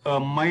with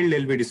mild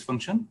LV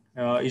dysfunction.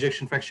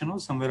 Ejection fraction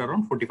was somewhere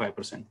around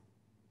 45%.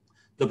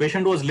 The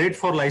patient was late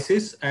for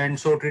lysis and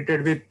so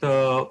treated with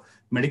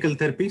medical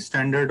therapy,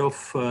 standard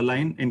of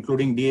line,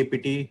 including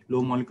DAPT,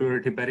 low molecular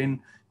heparin,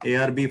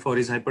 ARB for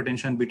his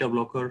hypertension, beta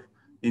blocker,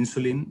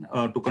 insulin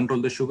to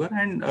control the sugar,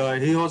 and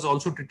he was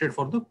also treated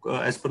for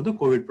as per the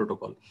COVID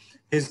protocol.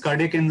 His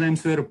cardiac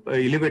enzymes were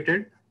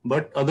elevated,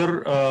 but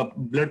other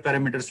blood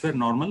parameters were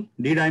normal.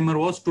 D-dimer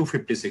was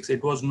 256.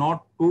 It was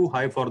not too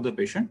high for the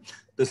patient.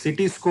 The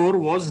CT score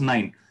was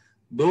 9.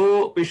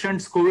 Though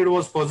patient's COVID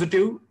was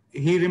positive,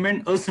 he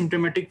remained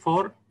asymptomatic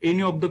for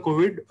any of the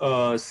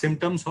COVID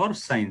symptoms or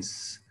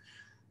signs.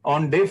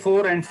 On day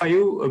 4 and 5,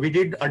 we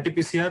did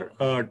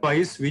RT-PCR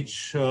twice,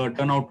 which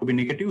turned out to be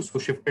negative, so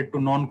shifted to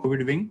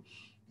non-COVID wing.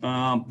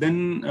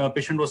 Then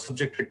patient was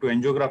subjected to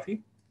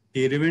angiography.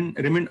 He remained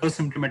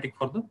asymptomatic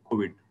for the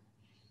COVID.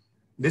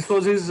 This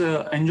was his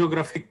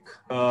angiographic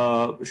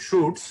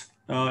shoots.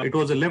 It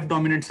was a left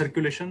dominant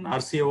circulation.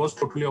 RCA was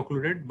totally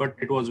occluded, but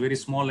it was very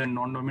small and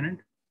non-dominant.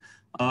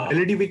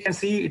 LAD, we can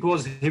see it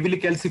was heavily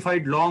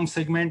calcified long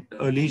segment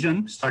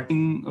lesion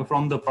starting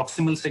from the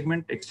proximal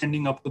segment,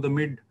 extending up to the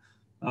mid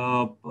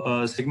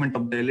segment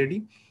of the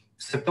LAD.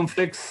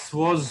 Circumflex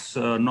was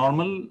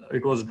normal,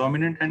 it was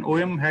dominant, and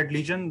OM had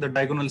lesion, the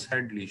diagonals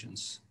had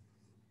lesions.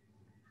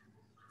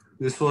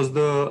 This was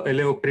the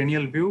LAO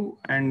cranial view,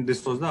 and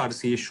this was the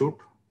RCA shoot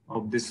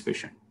of this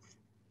patient.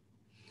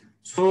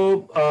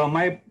 So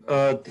my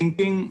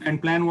thinking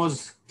and plan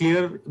was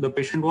clear. The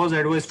patient was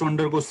advised to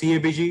undergo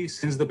CABG.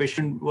 Since the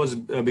patient was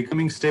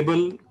becoming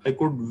stable,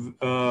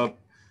 the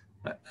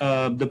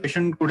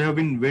patient could have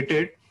been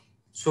waited.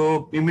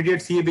 So immediate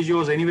CABG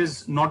was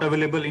anyways not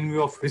available in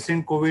view of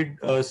recent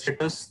COVID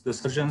status. The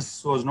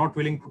surgeons was not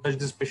willing to touch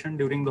this patient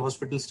during the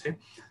hospital stay.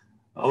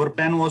 Our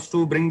plan was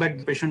to bring back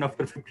the patient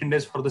after 15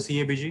 days for the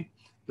CABG.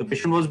 The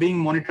patient was being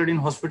monitored in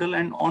hospital,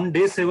 and on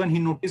day 7, he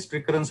noticed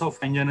recurrence of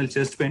anginal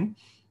chest pain.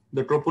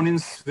 The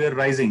troponins were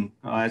rising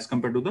as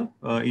compared to the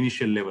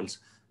initial levels.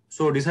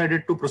 So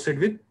decided to proceed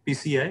with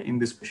PCI in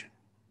this patient.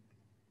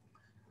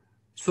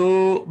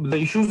 So the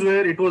issues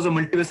were it was a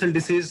multivessel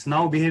disease,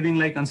 now behaving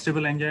like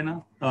unstable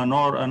angina,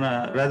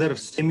 rather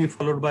STEMI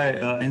followed by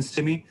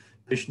NSTEMI.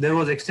 There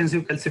was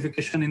extensive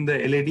calcification in the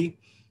LAD.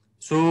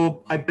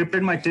 So I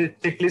prepared my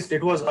checklist.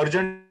 It was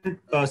urgent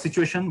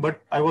situation,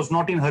 but I was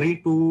not in hurry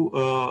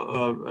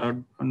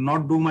to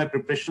not do my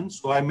preparation.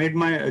 So I made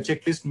my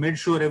checklist, made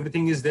sure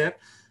everything is there.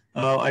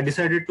 I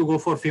decided to go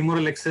for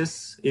femoral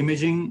access.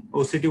 Imaging,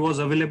 OCT was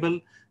available.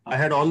 I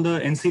had all the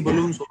NC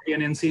balloons, OP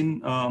and NC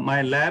in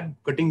my lab.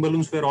 Cutting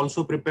balloons were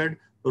also prepared.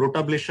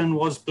 Rotablation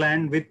was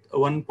planned with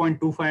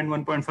 1.25 and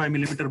 1.5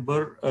 millimeter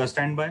burr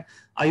standby.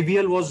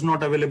 IVL was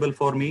not available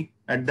for me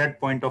at that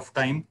point of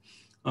time.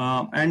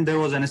 And there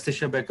was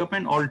anesthesia backup,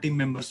 and all team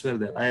members were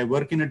there. I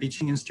work in a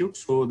teaching institute,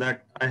 so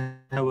that I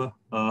have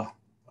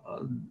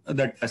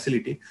that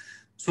facility.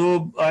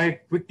 So I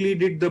quickly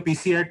did the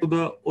PCI to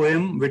the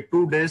OM with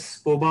 2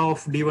 days POBA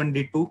of D1,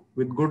 D2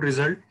 with good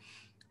result.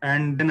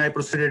 And then I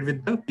proceeded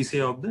with the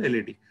PCI of the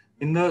LAD.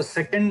 In the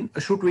second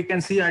shoot, we can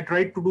see I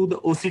tried to do the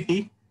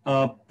OCT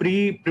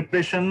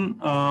pre-preparation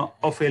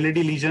of LAD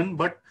lesion,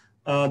 but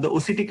the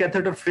OCT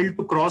catheter failed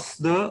to cross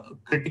the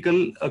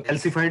critical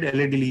calcified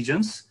LAD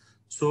lesions.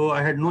 So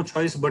I had no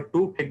choice but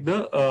to take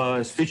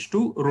the switch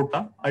to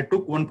Rota. I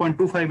took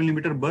 1.25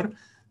 millimeter burr,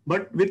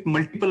 but with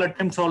multiple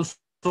attempts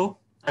also,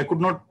 I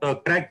could not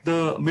crack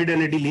the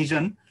mid-LAD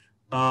lesion.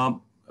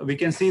 We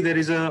can see there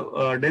is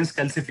a dense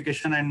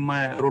calcification, and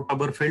my Rota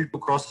burr failed to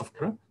cross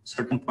after a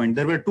certain point.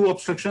 There were 2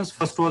 obstructions.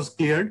 First was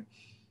cleared.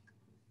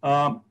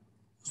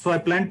 So I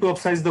planned to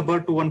upsize the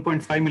burr to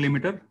 1.5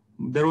 millimeter.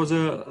 There was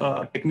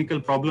a technical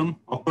problem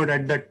occurred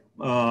at that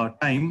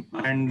time,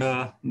 and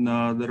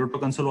the Rota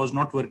console was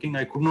not working.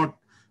 I could not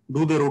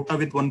do the Rota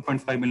with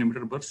 1.5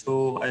 millimeter burr,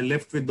 so I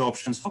left with the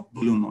options of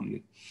balloon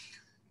only.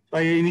 So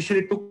I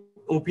initially took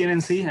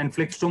OPNNC and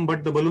flextome,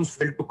 but the balloons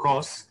failed to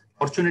cross.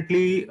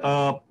 Fortunately,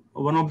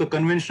 one of the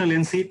conventional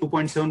NC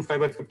 2.75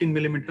 by 15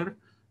 millimeter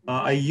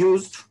I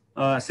used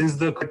since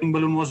the cutting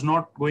balloon was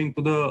not going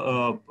to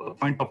the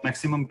point of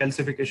maximum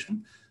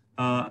calcification.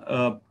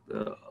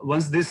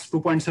 Once this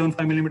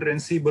 2.75 millimeter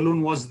NC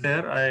balloon was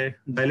there, I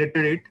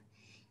dilated it.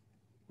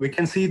 We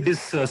can see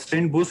this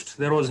strain boost.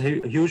 There was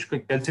huge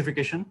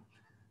calcification,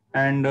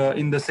 and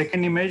in the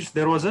second image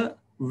there was a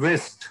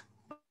vest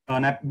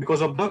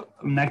because of the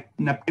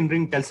napkin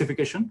ring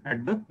calcification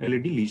at the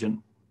LAD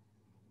lesion.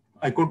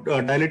 I could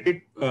dilate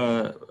it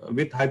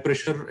with high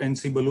pressure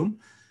NC balloon.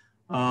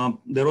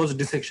 There was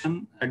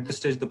dissection. At this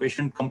stage, the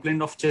patient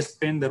complained of chest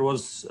pain. There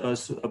was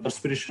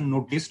perspiration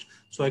noticed.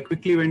 So I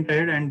quickly went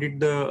ahead and did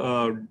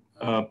the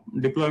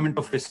deployment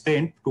of a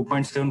stent,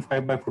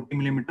 2.75 by 40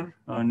 millimeter,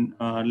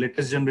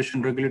 latest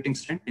generation regulating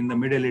stent in the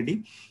mid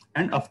LAD.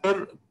 And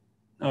after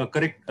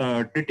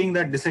treating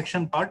that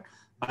dissection part,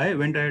 I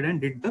went ahead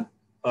and did the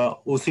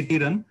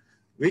OCT run,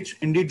 which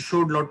indeed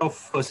showed a lot of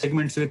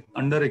segments with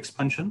under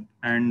expansion,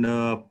 and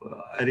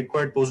I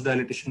required post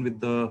dilatation with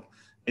the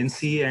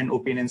NC and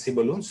OPNNC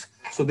balloons.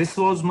 So this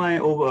was my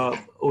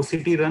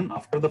OCT run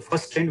after the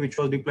first stent, which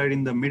was deployed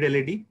in the mid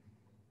LAD.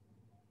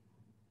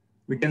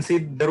 We can see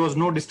there was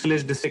no distal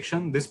edge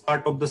dissection. This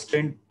part of the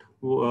stent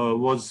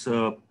was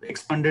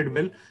expanded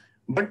well,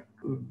 but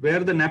where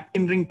the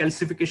napkin ring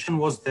calcification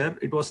was there,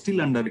 it was still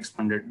under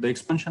expanded. The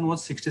expansion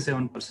was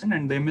 67%,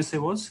 and the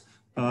MSA was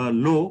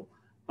low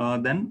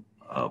than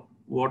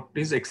what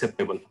is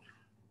acceptable.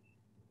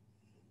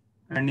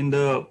 And in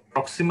the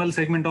proximal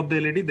segment of the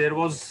LAD, there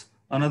was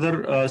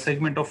another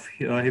segment of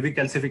heavy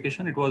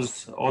calcification. It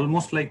was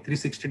almost like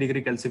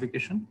 360-degree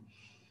calcification,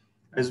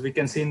 as we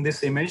can see in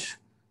this image.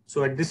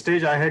 So at this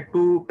stage, I had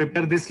to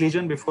prepare this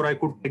lesion before I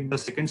could take the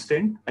second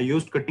stent. I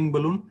used cutting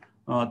balloon,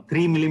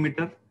 3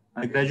 millimeter.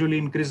 I gradually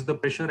increased the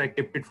pressure. I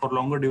kept it for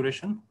longer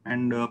duration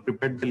and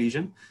prepared the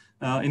lesion.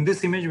 In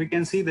this image, we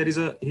can see there is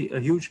a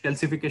huge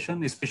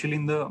calcification, especially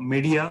in the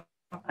media,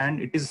 and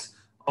it is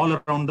all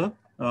around the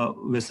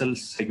vessel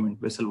segment,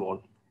 vessel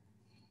wall.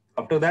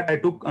 After that, I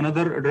took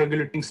another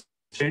drug-eluting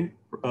stent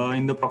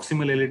in the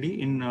proximal LAD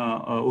in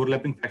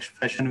overlapping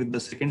fashion with the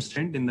second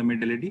stent in the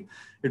mid LAD.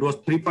 It was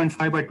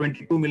 3.5 by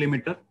 22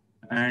 millimeter,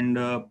 and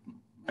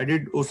I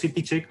did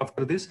OCT check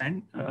after this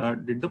and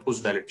did the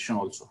post dilation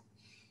also.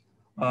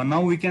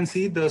 Now we can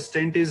see the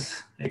stent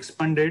is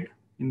expanded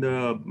in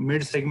the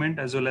mid segment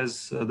as well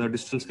as the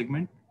distal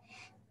segment.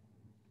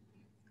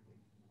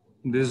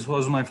 This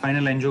was my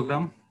final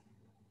angiogram.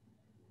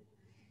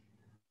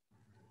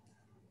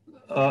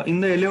 in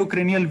the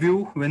aleocranial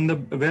view,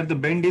 where the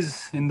bend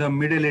is in the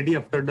mid LAD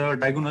after the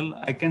diagonal,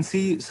 I can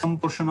see some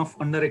portion of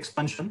under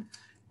expansion.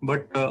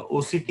 But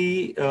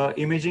OCT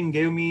imaging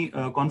gave me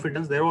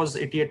confidence. There was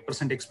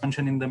 88%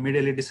 expansion in the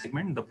mid LAD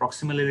segment. The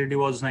proximal LAD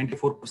was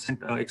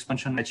 94%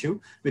 expansion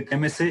achieved with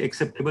MSA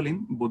acceptable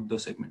in both the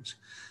segments.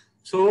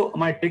 So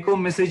my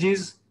take-home message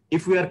is,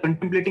 if we are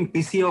contemplating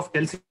PCA of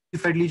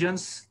calcified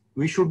lesions,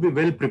 we should be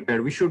well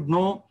prepared. We should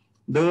know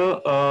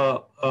the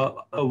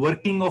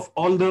working of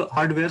all the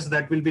hardwares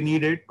that will be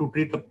needed to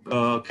treat a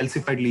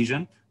calcified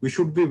lesion. We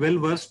should be well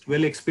versed,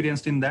 well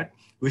experienced in that.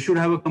 We should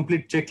have a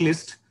complete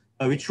checklist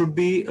which should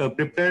be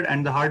prepared,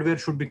 and the hardware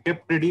should be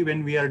kept ready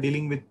when we are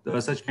dealing with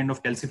such kind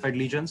of calcified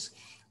lesions.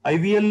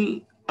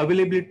 IVL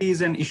availability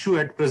is an issue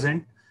at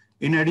present,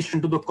 in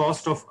addition to the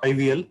cost of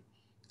IVL,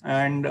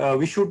 and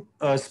we should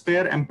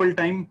spare ample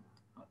time,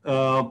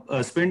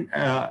 spend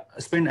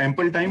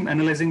ample time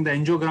analyzing the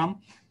angiogram,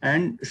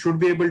 and should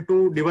be able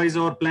to devise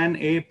our plan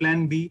A,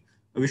 plan B.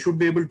 We should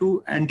be able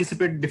to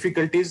anticipate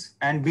difficulties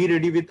and be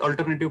ready with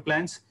alternative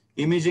plans.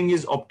 Imaging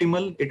is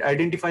optimal. It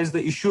identifies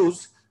the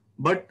issues,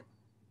 but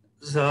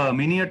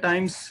many a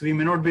times we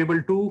may not be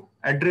able to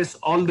address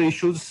all the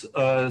issues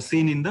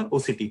seen in the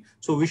OCT.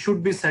 So we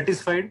should be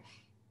satisfied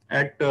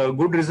at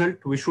good result.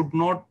 We should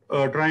not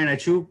try and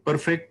achieve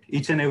perfect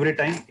each and every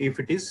time if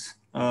it is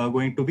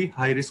going to be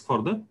high risk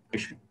for the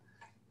patient.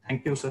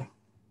 Thank you, sir.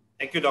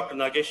 Thank you, Dr.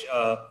 Nagesh.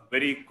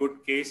 Very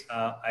good case.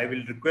 I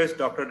will request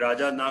Dr.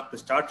 Raja Nag to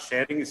start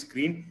sharing his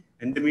screen.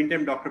 In the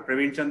meantime, Dr.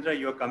 Praveen Chandra,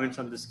 your comments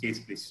on this case,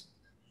 please.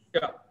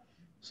 Yeah.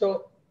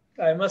 So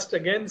I must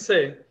again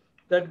say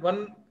that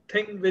one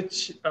thing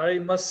which I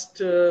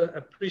must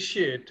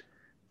appreciate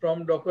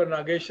from Dr.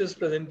 Nagesh's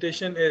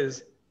presentation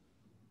is,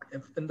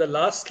 in the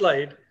last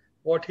slide,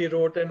 what he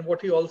wrote and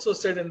what he also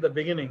said in the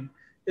beginning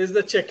is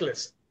the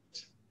checklist.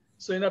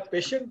 So in a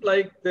patient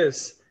like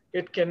this,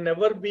 it can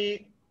never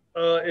be,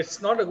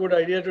 it's not a good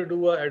idea to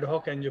do an ad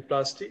hoc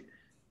angioplasty.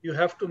 You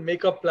have to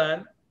make a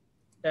plan.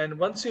 And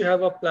once you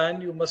have a plan,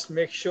 you must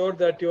make sure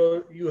that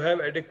you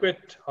have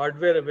adequate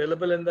hardware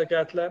available in the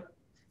cath lab,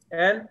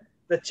 and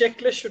the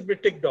checklist should be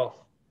ticked off.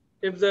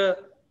 If the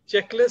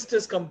checklist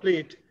is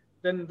complete,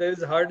 then there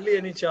is hardly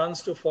any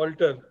chance to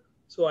falter.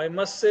 So I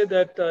must say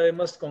that I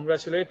must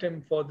congratulate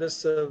him for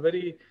this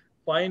very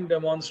fine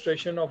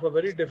demonstration of a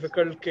very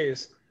difficult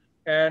case,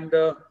 and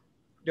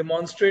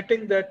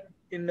demonstrating that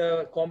in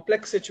a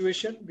complex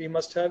situation, we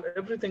must have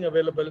everything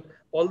available.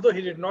 Although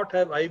he did not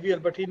have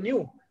IVL, but he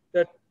knew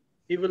that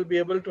he will be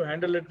able to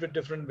handle it with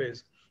different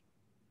ways.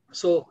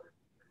 So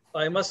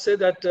I must say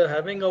that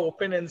having an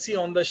open NC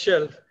on the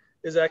shelf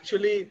is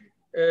actually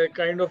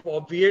kind of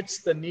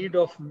obviates the need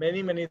of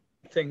many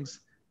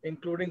things,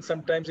 including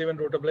sometimes even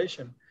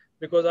rotablation.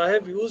 Because I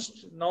have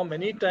used now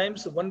many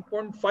times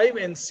 1.5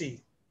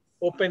 NC,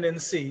 open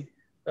NC,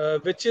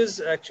 which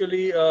is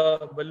actually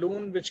a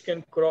balloon which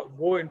can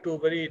go into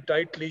very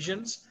tight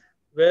lesions,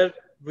 where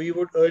we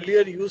would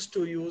earlier used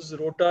to use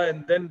rota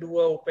and then do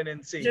a open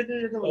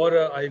NC or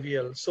a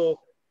IVL. So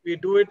we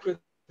do it with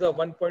the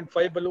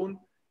 1.5 balloon,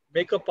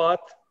 make a path,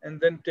 and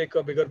then take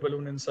a bigger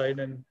balloon inside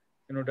and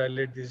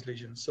dilate these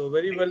lesions. So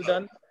very well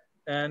done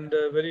and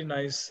very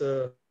nice.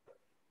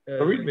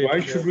 Why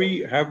should we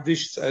have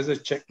this as a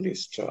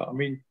checklist?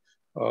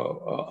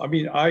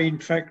 I in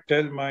fact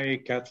tell my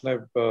cath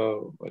lab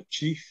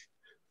chief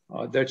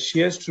that she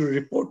has to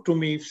report to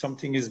me if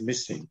something is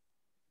missing.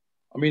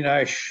 I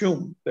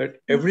assume that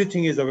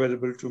everything is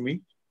available to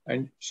me,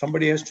 and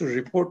somebody has to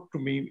report to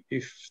me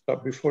if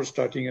before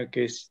starting a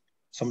case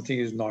something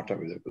is not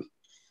available.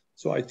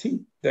 So I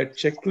think that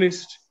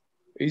checklist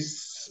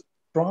is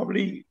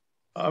probably,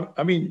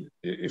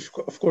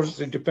 of course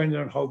it depends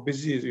on how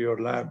busy is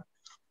your lab,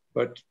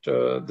 but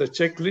the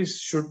checklist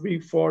should be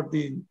for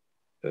the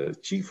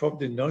chief of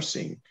the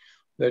nursing,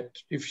 that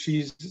if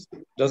she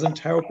doesn't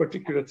have a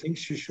particular thing,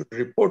 she should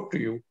report to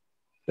you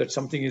that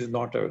something is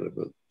not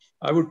available.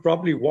 I would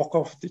probably walk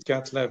off the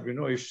cath lab,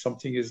 if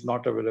something is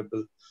not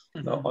available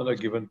on a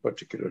given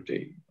particular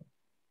day.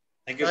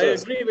 Thank you, sir. I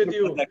agree with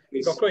you,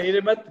 Dr.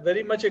 Hiremath,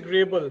 very much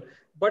agreeable.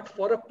 But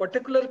for a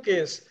particular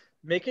case,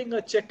 making a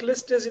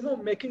checklist is,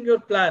 making your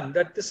plan,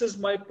 that this is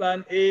my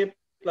plan A,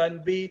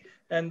 plan B,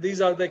 and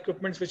these are the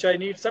equipments which I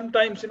need.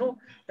 Sometimes,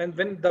 and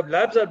when the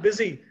labs are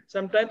busy,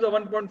 sometimes a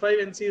 1.5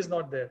 NC is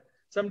not there.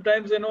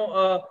 Sometimes,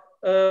 a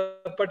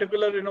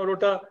particular,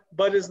 rota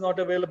bur is not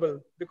available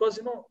because,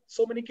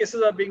 so many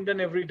cases are being done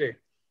every day.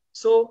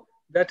 So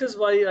that is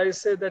why I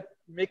say that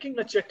making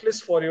a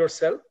checklist for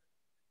yourself,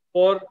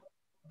 for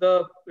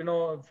the,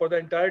 for the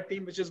entire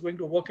team which is going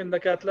to work in the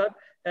cath lab,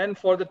 and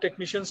for the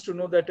technicians to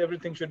know that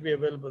everything should be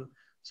available.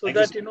 So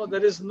that,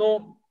 there is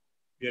no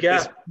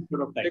gap,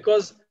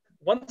 because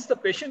once the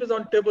patient is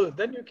on table,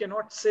 then you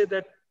cannot say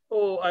that,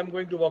 oh, I'm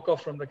going to walk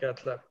off from the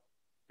cath lab,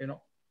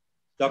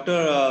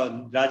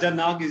 Dr. Raja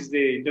Nag is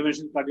the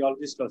interventional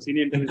cardiologist or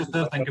senior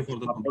interventional. Thank you for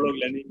the Apollo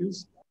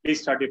Clinicals.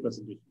 Please start your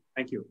presentation.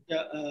 Thank you.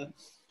 Yeah,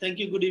 thank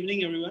you. Good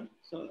evening, everyone.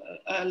 So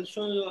I'll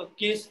show you a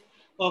case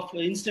of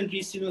instant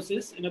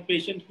restenosis in a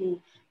patient who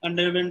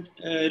underwent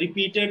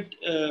repeated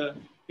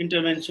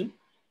intervention.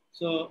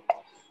 So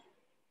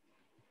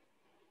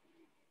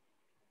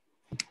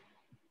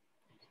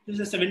this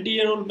is a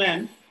 70-year-old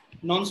man,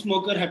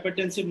 non-smoker,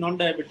 hypertensive,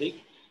 non-diabetic,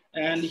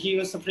 and he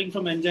was suffering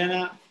from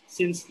angina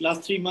since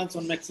last 3 months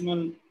on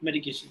maximum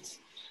medications.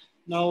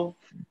 Now,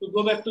 to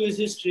go back to his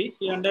history,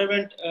 he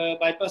underwent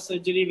bypass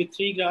surgery with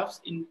 3 grafts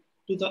in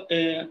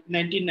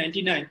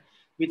 1999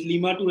 with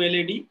Lima to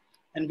LAD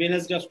and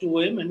venous grafts to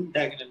OM and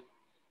diagonal.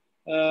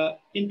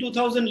 In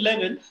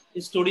 2011,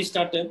 his story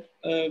started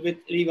with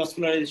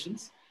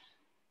revascularizations.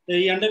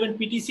 He underwent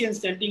PTC and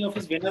stenting of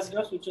his venous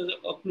grafts, which was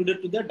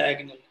occluded to the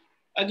diagonal.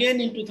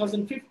 Again, in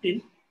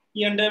 2015,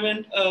 he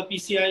underwent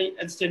PCI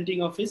and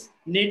stenting of his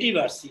native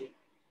RCA.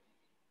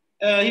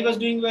 He was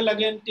doing well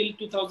again till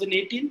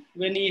 2018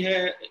 when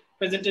he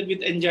presented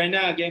with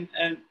angina again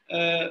and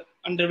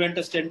underwent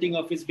a stenting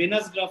of his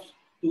venous grafts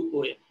to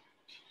OM.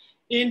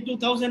 In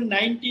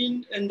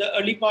 2019, in the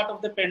early part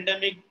of the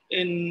pandemic,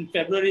 in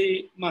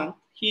February month,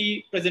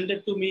 he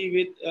presented to me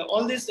with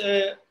all this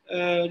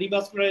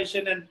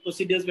revascularization and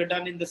procedures were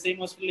done in the same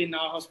hospital, in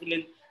our hospital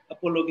in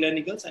Apollo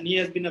Gleneagles, and he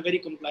has been a very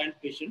compliant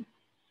patient.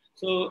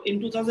 So in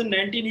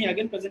 2019, he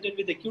again presented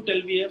with acute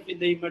LVF in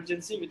the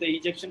emergency with an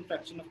ejection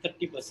fraction of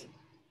 30%.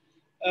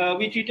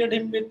 We treated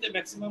him with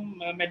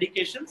maximum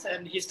medications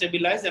and he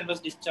stabilized and was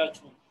discharged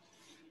home.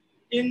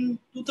 In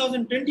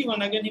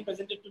 2021, again, he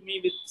presented to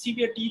me with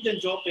severe teeth and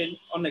jaw pain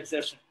on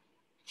exertion.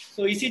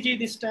 So ECG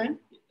this time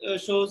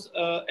shows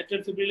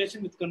atrial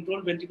fibrillation with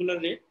controlled ventricular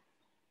rate.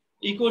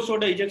 Echo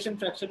showed an ejection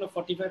fraction of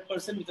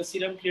 45% with a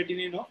serum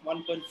creatinine of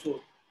 1.4.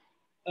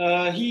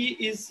 He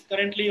is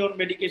currently on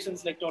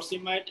medications like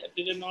torsemide,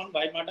 eplerenone,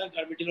 bimada,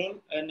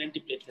 carvedilol, and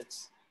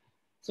antiplatelets.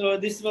 So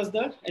this was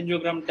the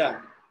angiogram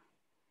done.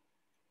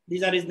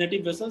 These are his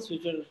native vessels,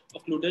 which were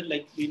occluded,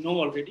 like we know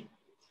already.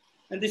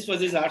 And this was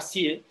his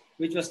RCA,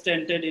 which was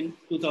stented in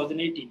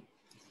 2018.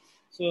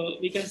 So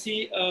we can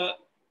see a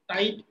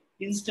tight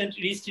instant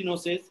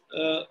restenosis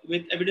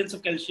with evidence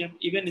of calcium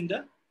even in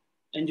the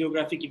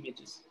angiographic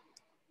images.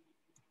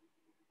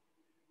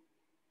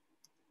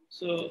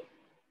 So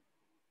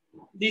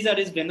these are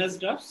his venous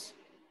grafts,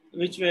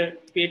 which were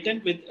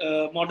patent with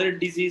moderate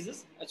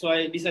diseases. So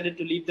I decided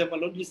to leave them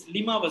alone. His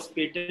Lima was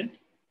patent.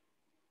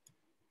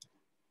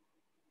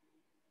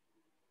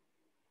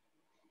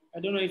 I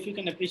don't know if you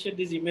can appreciate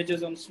these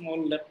images on small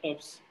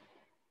laptops.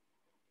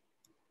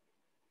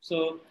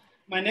 So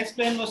my next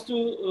plan was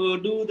to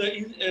do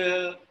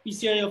the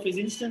PCI of his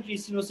instant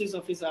restenosis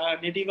of his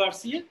native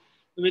RCA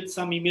with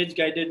some image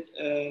guided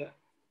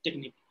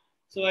technique.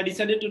 So I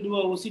decided to do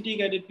a OCT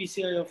guided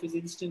PCI of his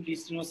instant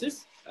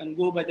restenosis and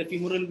go by the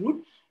femoral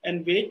route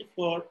and wait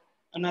for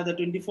another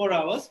 24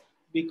 hours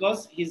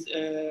because his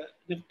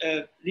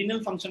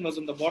renal function was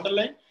on the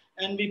borderline,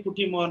 and we put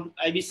him on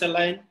IV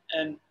saline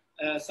and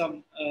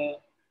some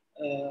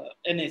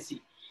NAC.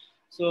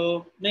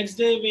 So next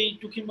day we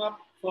took him up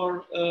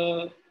for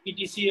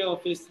PTC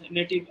of his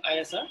native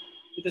ISR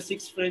with a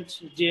 6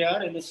 French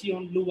JR and a C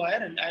on blue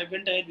wire, and I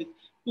went ahead with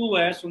 2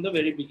 wires from the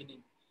very beginning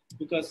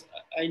because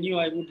I knew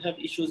I would have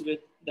issues with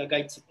the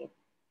guide support.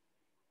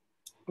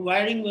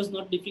 Wiring was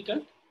not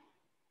difficult.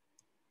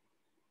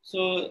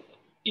 So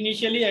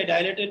initially I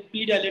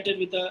pre-dilated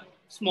with a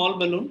small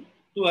balloon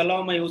to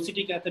allow my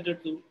OCT catheter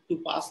to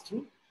pass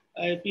through.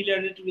 I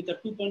pre-dilated with a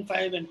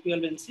 2.5 and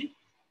 12 NC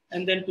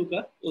and then took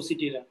a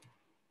OCT run.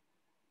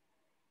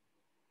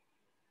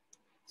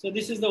 So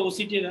this is the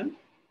OCT run.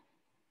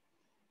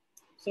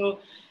 So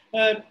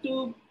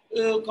to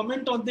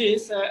comment on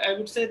this, I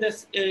would say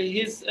that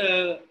his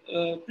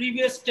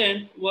previous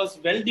stent was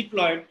well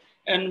deployed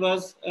and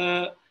was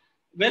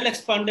well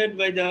expanded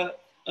by the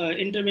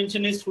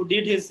interventionist who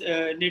did his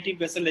native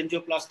vessel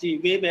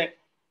angioplasty way back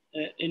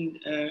in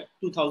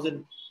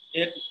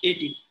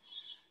 2018.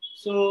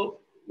 So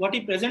what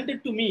he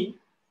presented to me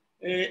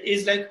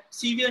is like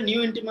severe new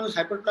intimal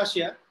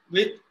hyperplasia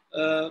with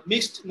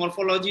mixed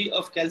morphology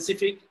of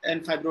calcific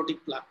and fibrotic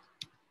plaque.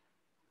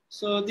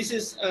 So this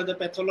is the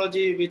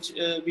pathology which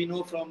we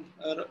know from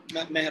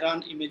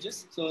Mehran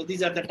images. So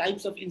these are the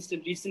types of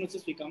instant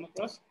restenosis we come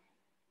across.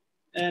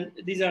 And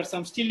these are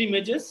some still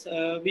images.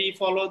 We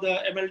follow the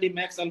MLD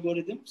max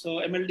algorithm.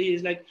 So MLD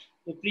is like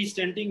the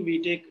pre-stenting. We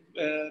take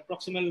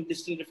proximal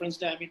distal reference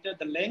diameter,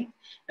 the length,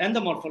 and the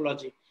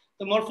morphology.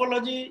 The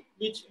morphology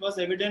which was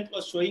evident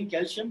was showing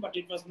calcium, but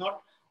it was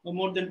not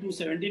more than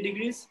 270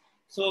 degrees.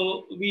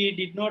 So we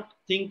did not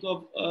think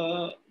of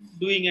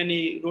doing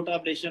any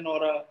rotablation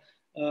or a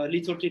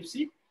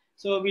lithotripsy.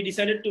 So we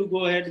decided to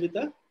go ahead with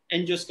a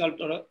angiosculpt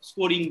or a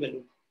scoring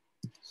balloon.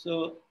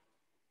 So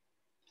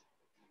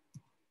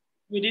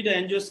we did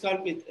an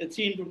angiosculpt with a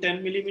 3 into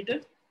 10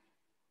 millimeter,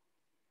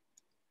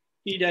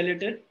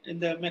 pre-dilated in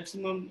the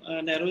maximum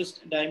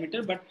narrowest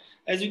diameter. But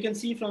as you can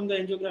see from the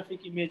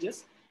angiographic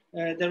images,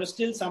 there was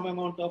still some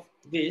amount of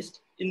waste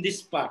in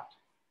this part,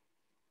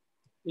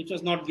 which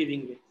was not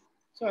giving way.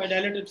 So I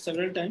dilated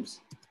several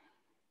times.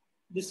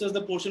 This was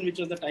the portion which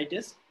was the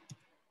tightest.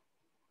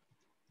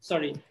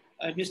 Sorry,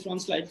 I missed one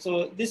slide.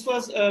 So this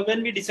was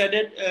when we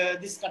decided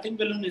this cutting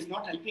balloon is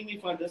not helping me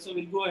further. So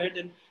we'll go ahead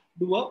and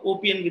do a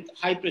OPN with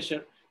high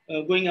pressure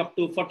going up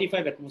to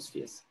 45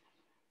 atmospheres.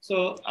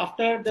 So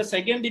after the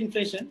second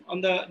inflation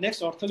on the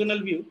next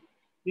orthogonal view,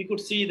 we could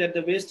see that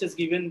the waste is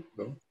given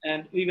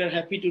and we were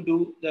happy to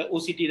do the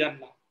OCT run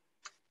now.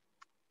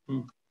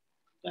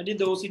 So I did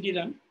the OCT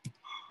run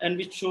and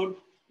which showed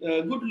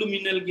good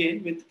luminal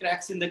gain with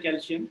cracks in the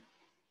calcium.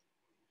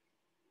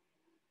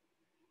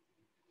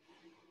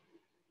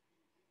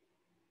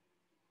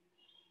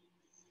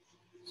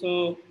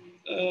 So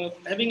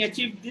having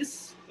achieved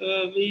this,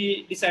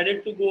 we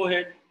decided to go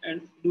ahead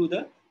and do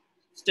the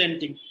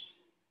stenting.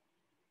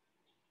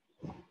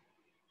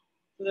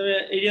 So there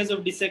were areas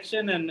of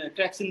dissection and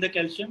cracks in the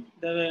calcium.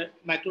 There were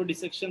macro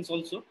dissections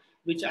also,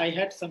 which I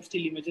had some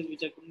still images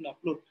which I couldn't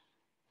upload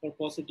for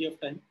paucity of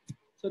time.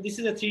 So this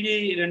is a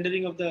 3D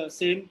rendering of the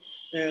same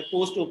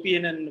post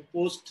OPN and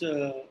post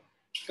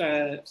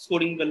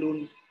scoring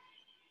balloon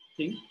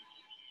thing.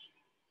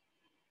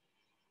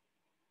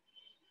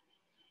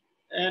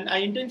 And I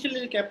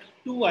intentionally kept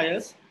 2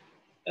 wires,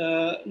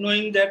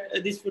 knowing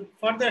that this would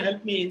further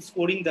help me in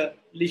scoring the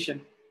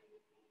lesion.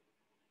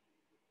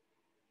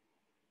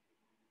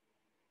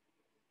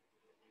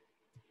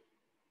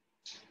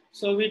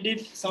 So we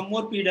did some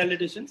more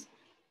P-dilatations.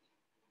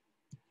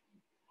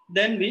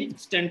 Then we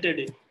stented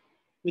it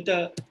with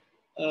a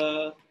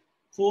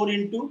 4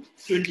 into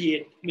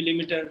 28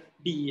 millimeter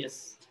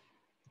DES.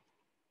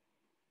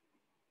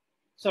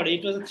 Sorry,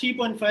 it was a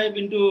 3.5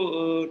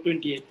 into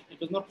 28. It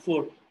was not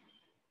 4,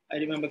 I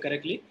remember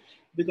correctly,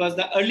 because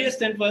the earliest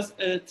stent was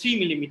 3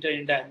 millimeter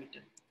in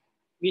diameter.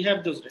 We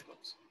have those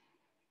records.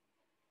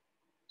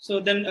 So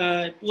then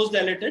it was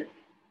dilated,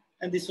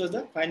 and this was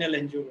the final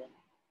angiogram.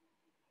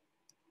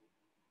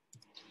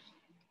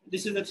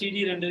 This is the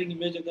 3D rendering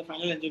image of the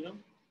final angiogram.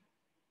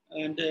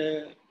 And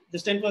the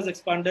stent was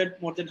expanded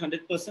more than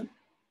 100%.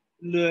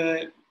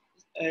 The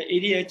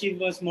area achieved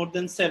was more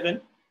than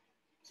 7.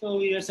 So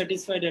we are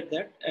satisfied at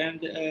that. And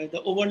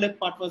the overlap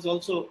part was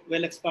also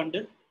well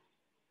expanded.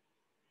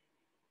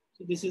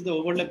 So this is the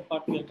overlap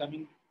part we are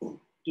coming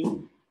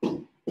to.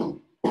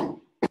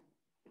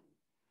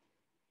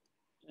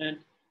 And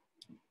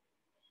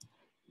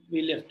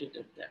we left it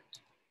at that.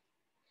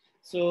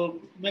 So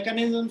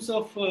mechanisms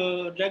of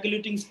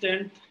drug-eluting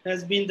stent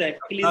has been the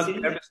Achilles heel.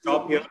 We have to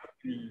stop here.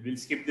 We'll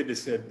skip the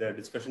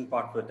discussion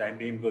part for the time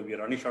being because we are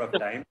running short of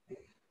time.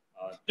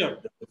 Sure.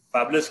 The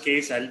fabulous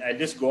case. I'll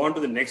just go on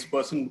to the next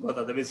person because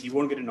otherwise he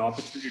won't get an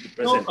opportunity to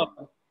present. No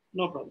problem.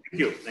 No problem. Thank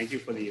you. Thank you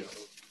for the.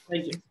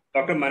 Thank you.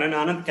 Dr. Manan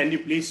Anand, can you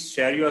please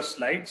share your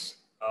slides?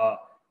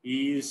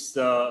 He is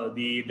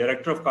the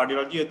Director of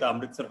Cardiology at the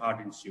Amritsar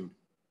Heart Institute.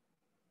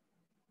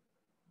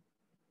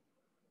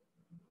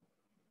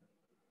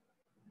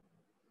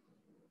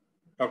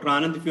 Dr.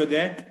 Anand, if you're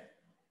there.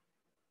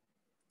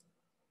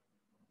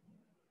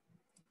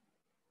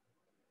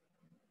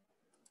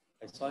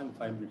 I saw him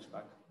 5 minutes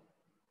back.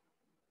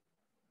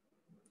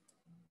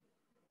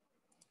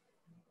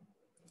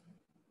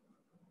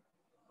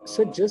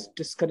 Sir, just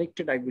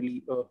disconnected, I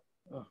believe.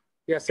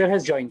 Yeah, sir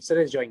has joined. Sir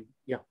has joined.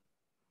 Yeah.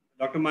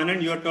 Dr.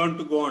 Manan, your turn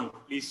to go on.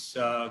 Please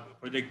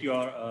project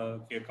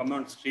your come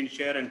on screen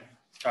share and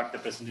start the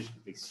presentation,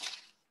 please.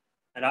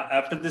 And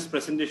after this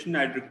presentation,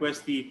 I'd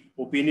request the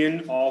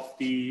opinion of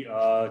the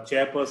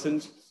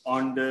chairpersons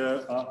on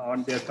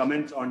their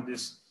comments on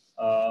this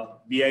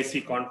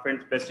BIC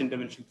conference, Best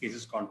Intervention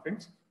Cases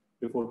conference,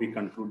 before we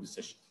conclude the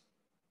session.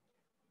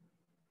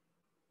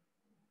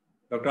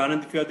 Dr.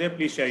 Anand, if you are there,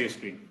 please share your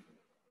screen.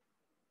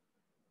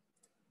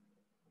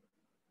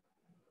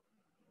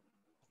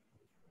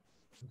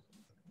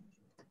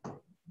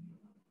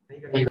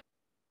 Yeah,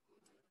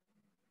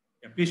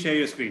 please share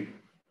your screen.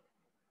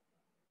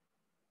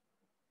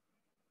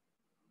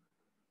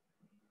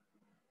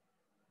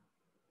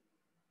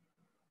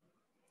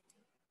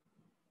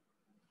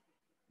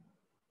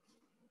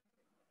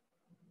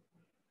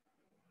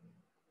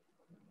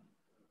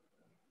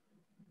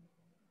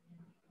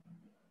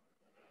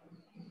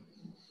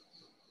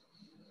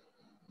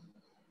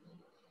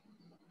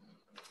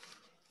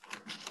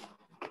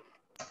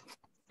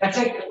 That's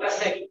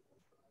it.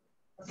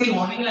 Good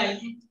morning,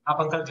 आएगी आप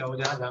uncle जाओ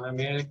जहाँ जाना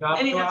मैं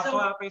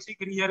आप ऐसे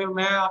करिए यार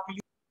मैं आपके लिए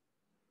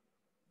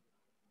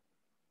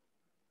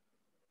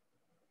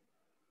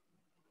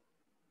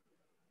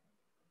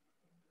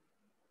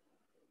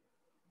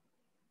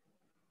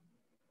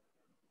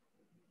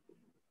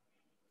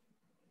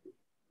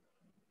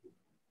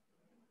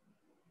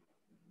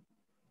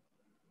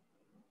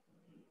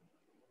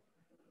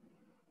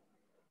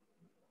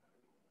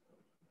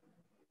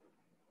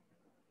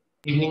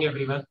Evening,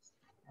 everyone.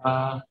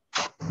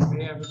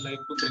 Today I would like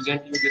to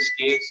present you this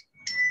case.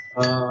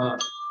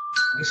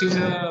 This is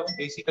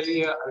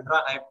basically a ultra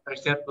high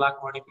pressure plaque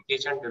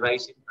modification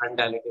device in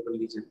undilatable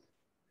lesion.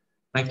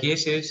 My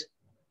case is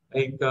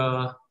like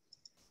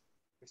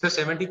it's a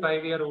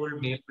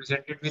 75-year-old male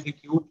presented with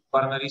acute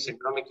coronary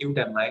syndrome, acute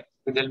MI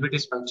with LV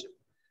dysfunction.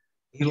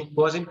 He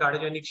was in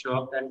cardiogenic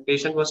shock and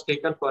patient was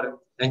taken for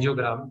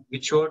angiogram,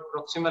 which showed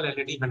proximal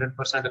LAD 100%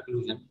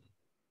 occlusion.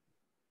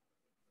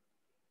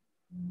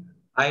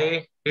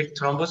 I did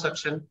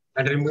thrombosuction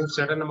and removed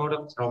certain amount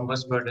of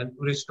thrombus burden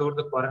to restore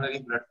the coronary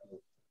blood flow.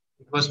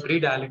 It was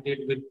pre-dilated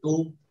with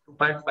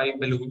 2.5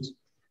 balloons,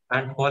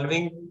 and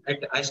following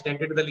it, I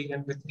stented the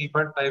lesion with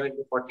 3.5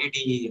 into 40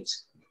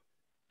 DES.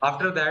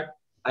 After that,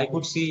 I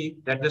could see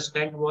that the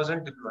stent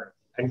wasn't deployed,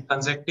 and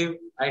consecutive,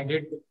 I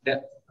did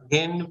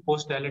again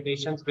post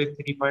dilatations with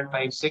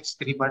 3.56,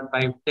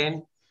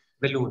 3.510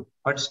 balloon,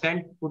 but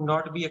stent could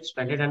not be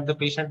expanded and the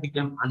patient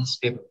became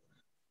unstable.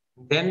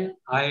 Then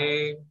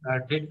I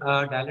did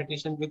a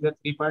dilatation with the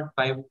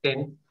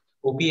 3.510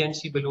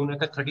 OPNC balloon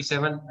at a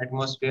 37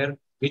 atmosphere,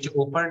 which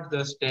opened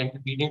the stent,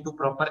 leading to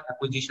proper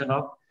acquisition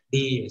of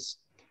DES.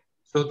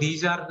 So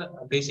these are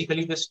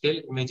basically the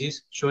still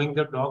images showing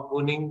the dog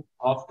boning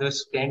of the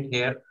stent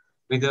here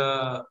with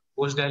a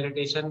post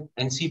dilatation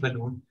NC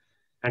balloon.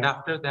 And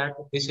after that,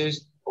 this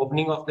is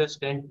opening of the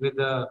stent with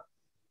the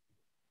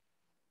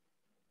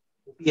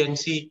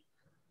OPNC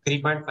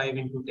 3.5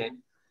 into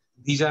 10.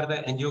 These are the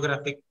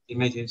angiographic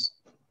images.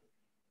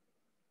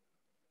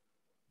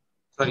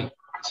 Sorry,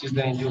 this is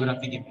the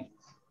angiographic image.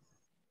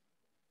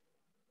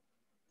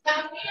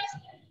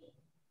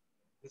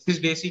 This is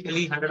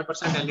basically 100%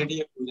 LAD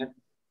occlusion,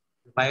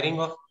 firing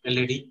of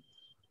LAD.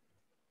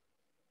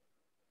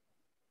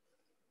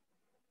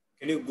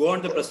 Can you go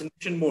on the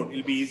presentation mode?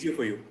 It'll be easier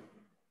for you.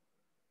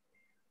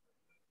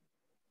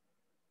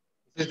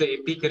 This is the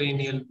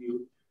epicranial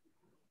view.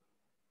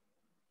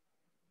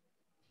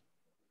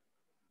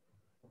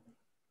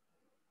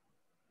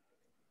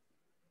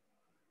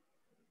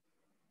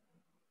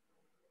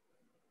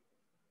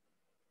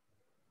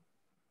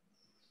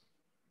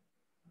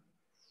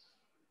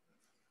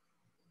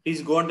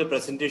 Please go on the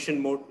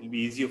presentation mode. It'll be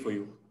easier for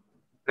you.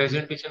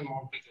 Presentation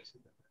mode पे कैसे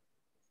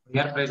जाना?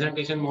 यार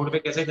presentation mode पे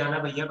कैसे जाना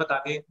भैया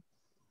बता दे?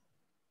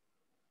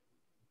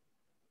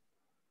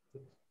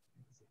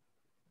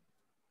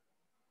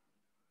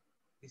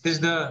 This is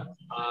the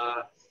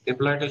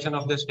deployation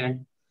of the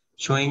stent,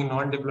 showing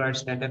non-deployed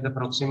stent at the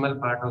proximal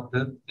part of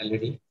the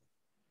LAD.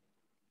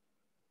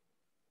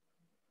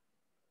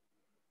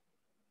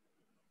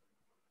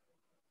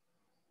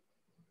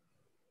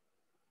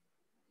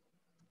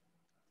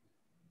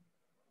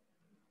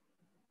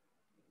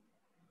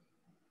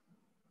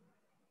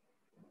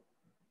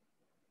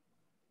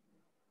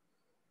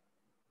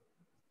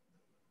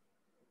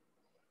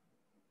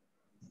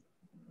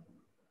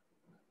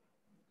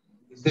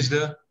 This is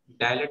the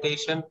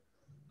dilatation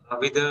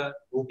with the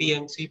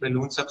OPNC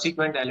balloon.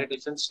 Subsequent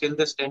dilatation, still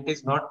the stent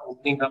is not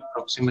opening up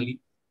proximally.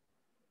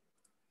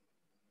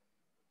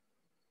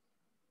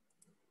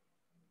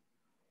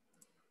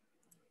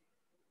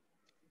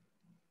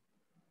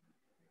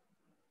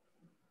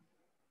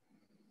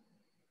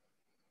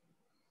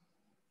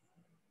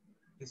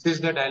 This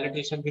is the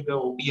dilatation with the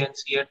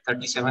OPNC at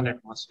 37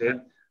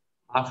 atmosphere.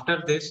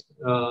 After this,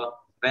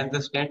 when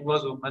the stent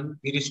was open,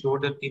 we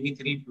restored the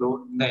TV3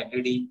 flow in the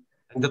LAD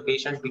and the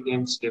patient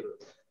became stable.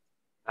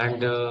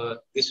 And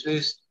this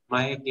is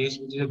my case,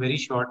 which is a very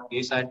short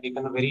case. I had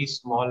taken a very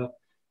small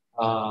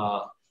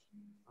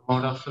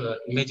amount of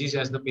images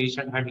as the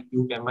patient had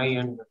acute MI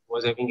and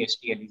was having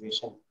ST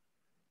elevation.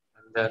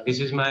 And this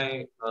is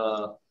my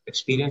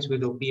experience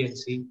with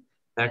OPNC,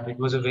 that it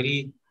was a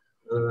very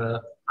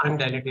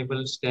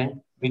undilatable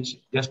stent which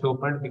just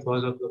opened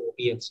because of the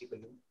OPNC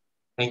balloon.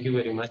 Thank you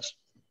very much.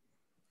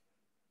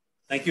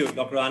 Thank you,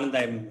 Dr. Anand.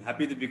 I'm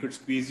happy that we could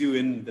squeeze you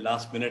in the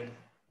last minute,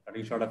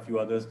 cutting short a few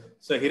others.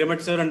 So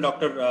Hiremath sir and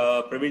Dr.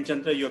 Praveen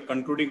Chandra, your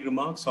concluding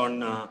remarks on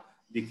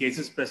the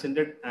cases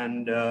presented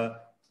and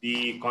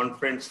the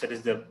conference, that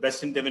is the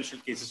Best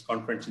Interventional Cases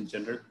Conference in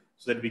general,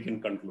 so that we can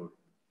conclude.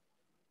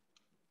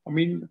 I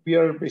mean, we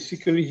are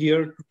basically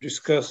here to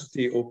discuss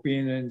the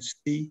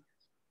OPNC,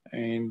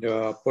 and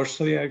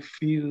personally, I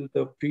feel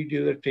the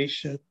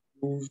pre-dilatation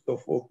use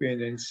of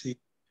OPNC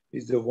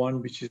is the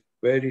one which is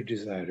very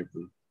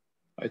desirable.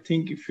 I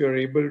think if you're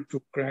able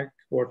to crack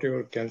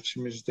whatever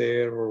calcium is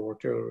there or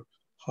whatever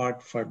hard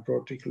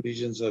fibrotic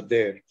lesions are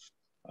there,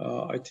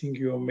 I think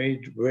you have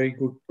made very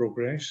good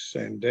progress,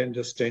 and then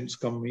the stents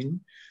come in,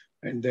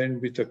 and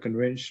then with a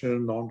conventional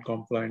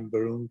non-compliant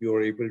balloon, you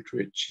are able to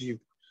achieve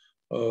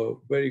a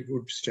very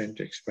good stent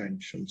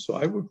expansion. So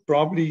I would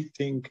probably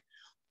think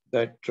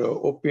that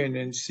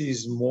OPNC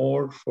is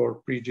more for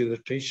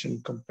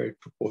pre-dilatation compared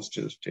to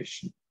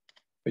post-dilatation.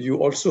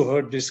 You also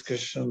heard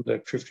discussion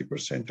that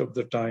 50% of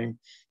the time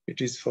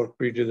it is for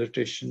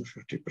pre-dilatation,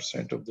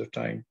 50% of the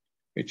time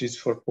it is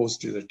for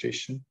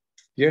post-dilatation.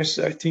 Yes,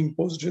 I think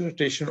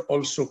post-dilatation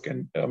also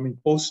can, I mean,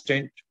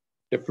 post-stent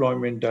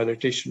deployment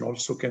dilatation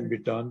also can be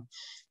done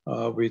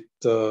with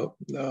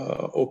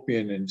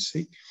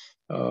OPNC.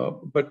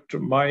 But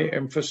my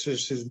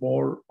emphasis is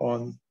more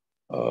on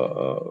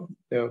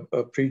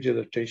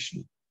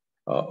pre-dilatation.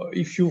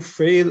 If you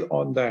fail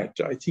on that,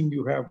 I think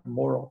you have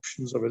more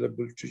options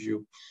available to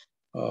you,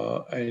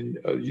 and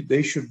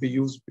they should be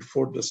used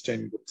before the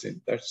stent goes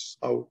in. That's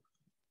how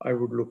I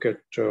would look at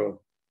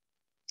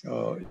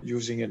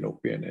using an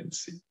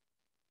OPNNC.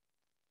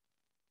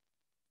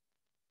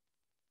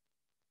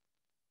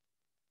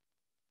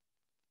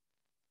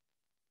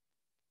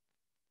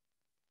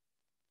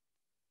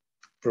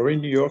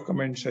 Praveen, your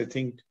comments, I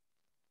think.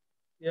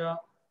 Yeah,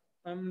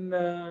 I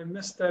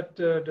missed that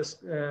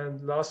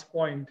last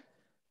point.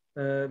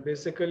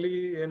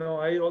 Basically,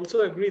 I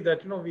also agree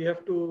that, we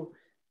have to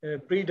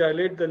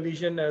pre-dilate the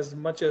lesion as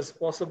much as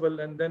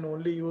possible and then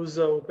only use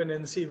open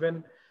NC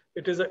when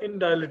it is an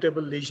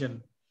indilatable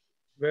lesion,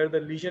 where the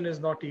lesion is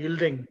not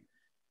yielding.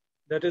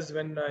 That is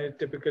when I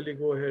typically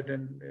go ahead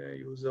and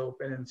use the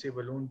open NC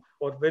balloon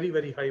for very,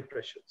 very high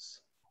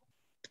pressures.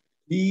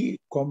 The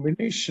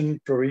combination,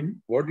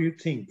 Praveen, what do you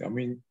think? I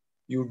mean,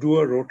 you do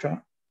a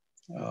rota,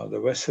 the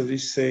vessel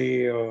is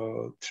say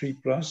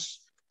 3+,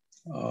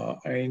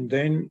 and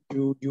then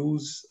you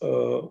use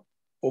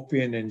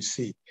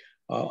OPNNC.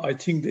 I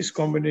think this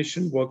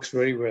combination works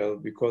very well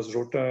because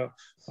rota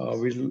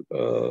will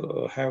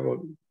have a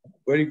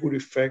very good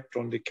effect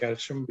on the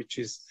calcium, which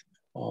is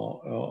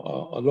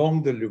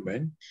along the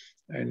lumen,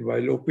 and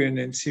while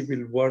OPNNC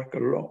will work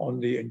on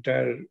the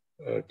entire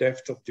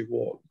depth of the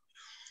wall.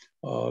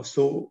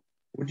 So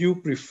would you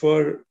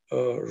prefer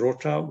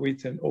rota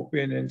with an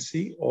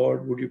OPNNC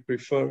or would you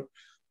prefer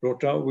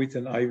rota with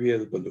an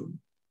IVL balloon?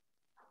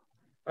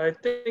 I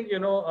think,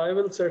 I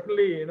will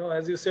certainly,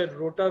 as you said,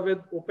 rota with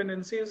open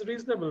NC is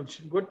reasonable,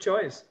 good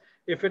choice.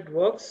 If it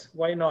works,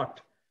 why not?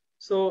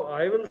 So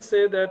I will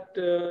say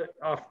that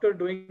after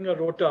doing a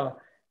rota,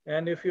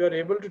 and if you are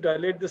able to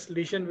dilate this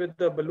lesion with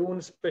the balloon,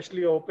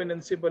 especially open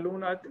NC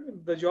balloon, I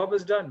think the job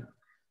is done.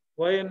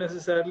 Why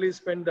unnecessarily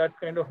spend that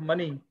kind of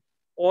money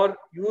or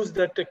use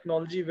that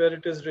technology where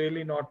it is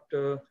really not?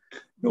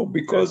 No,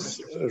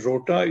 because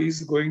rota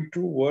is going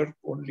to work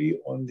only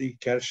on the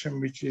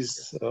calcium, which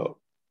is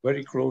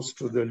very close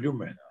to the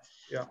lumen.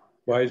 Yeah.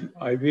 While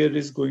IVL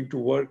is going to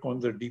work on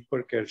the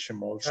deeper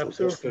calcium also.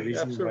 Absolutely. That's the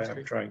reason Absolutely. why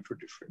I'm trying to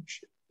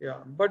differentiate. Yeah,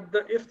 but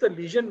if the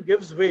lesion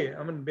gives way,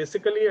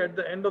 basically at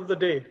the end of the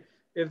day,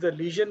 if the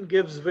lesion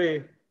gives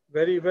way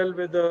very well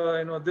with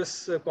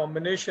this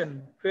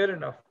combination, fair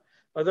enough.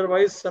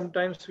 Otherwise,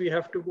 sometimes we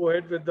have to go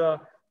ahead with the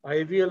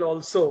IVL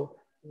also.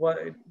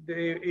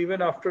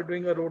 Even after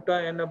doing a rota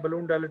and a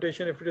balloon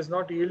dilatation, if it is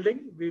not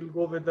yielding, we'll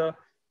go with the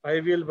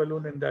IVL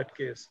balloon in that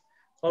case.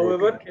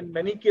 However, in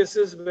many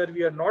cases where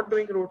we are not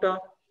doing rota,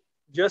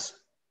 just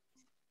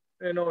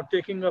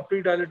taking a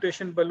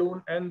pre-dilatation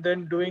balloon and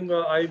then doing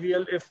a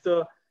IVL, if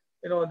the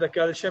the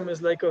calcium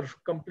is like a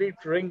complete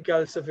ring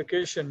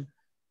calcification,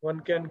 one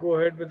can go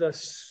ahead with a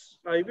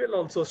IVL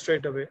also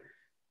straight away.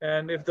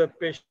 And if the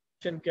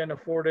patient can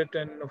afford it,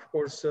 and of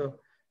course,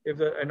 if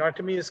the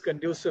anatomy is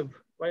conducive,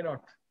 why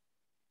not?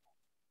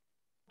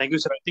 Thank you,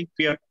 sir. I think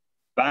we are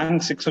bang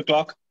 6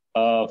 o'clock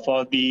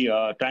for the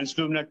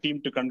Transluminar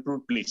team to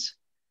conclude, please.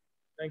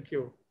 Thank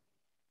you.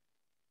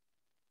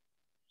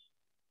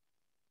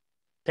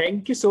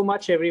 Thank you so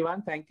much,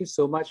 everyone. Thank you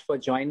so much for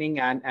joining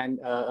and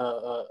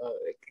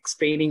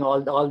explaining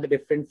all the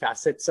different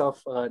facets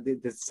of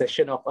this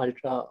session of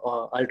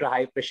ultra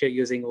high pressure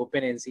using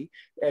OpenNC.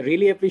 I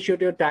really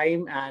appreciate your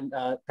time and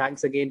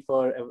thanks again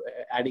for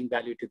adding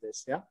value to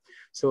this. Yeah.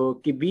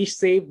 So be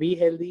safe, be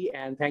healthy,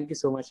 and thank you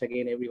so much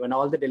again, everyone,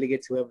 all the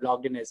delegates who have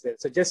logged in as well.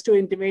 So just to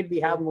intimate, we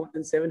have more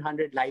than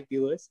 700 live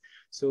viewers.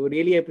 So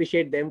really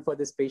appreciate them for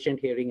this patient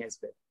hearing as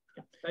well.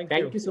 Yeah.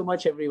 Thank you so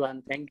much,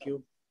 everyone. Thank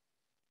you.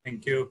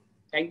 Thank you.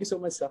 Thank you so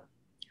much, sir.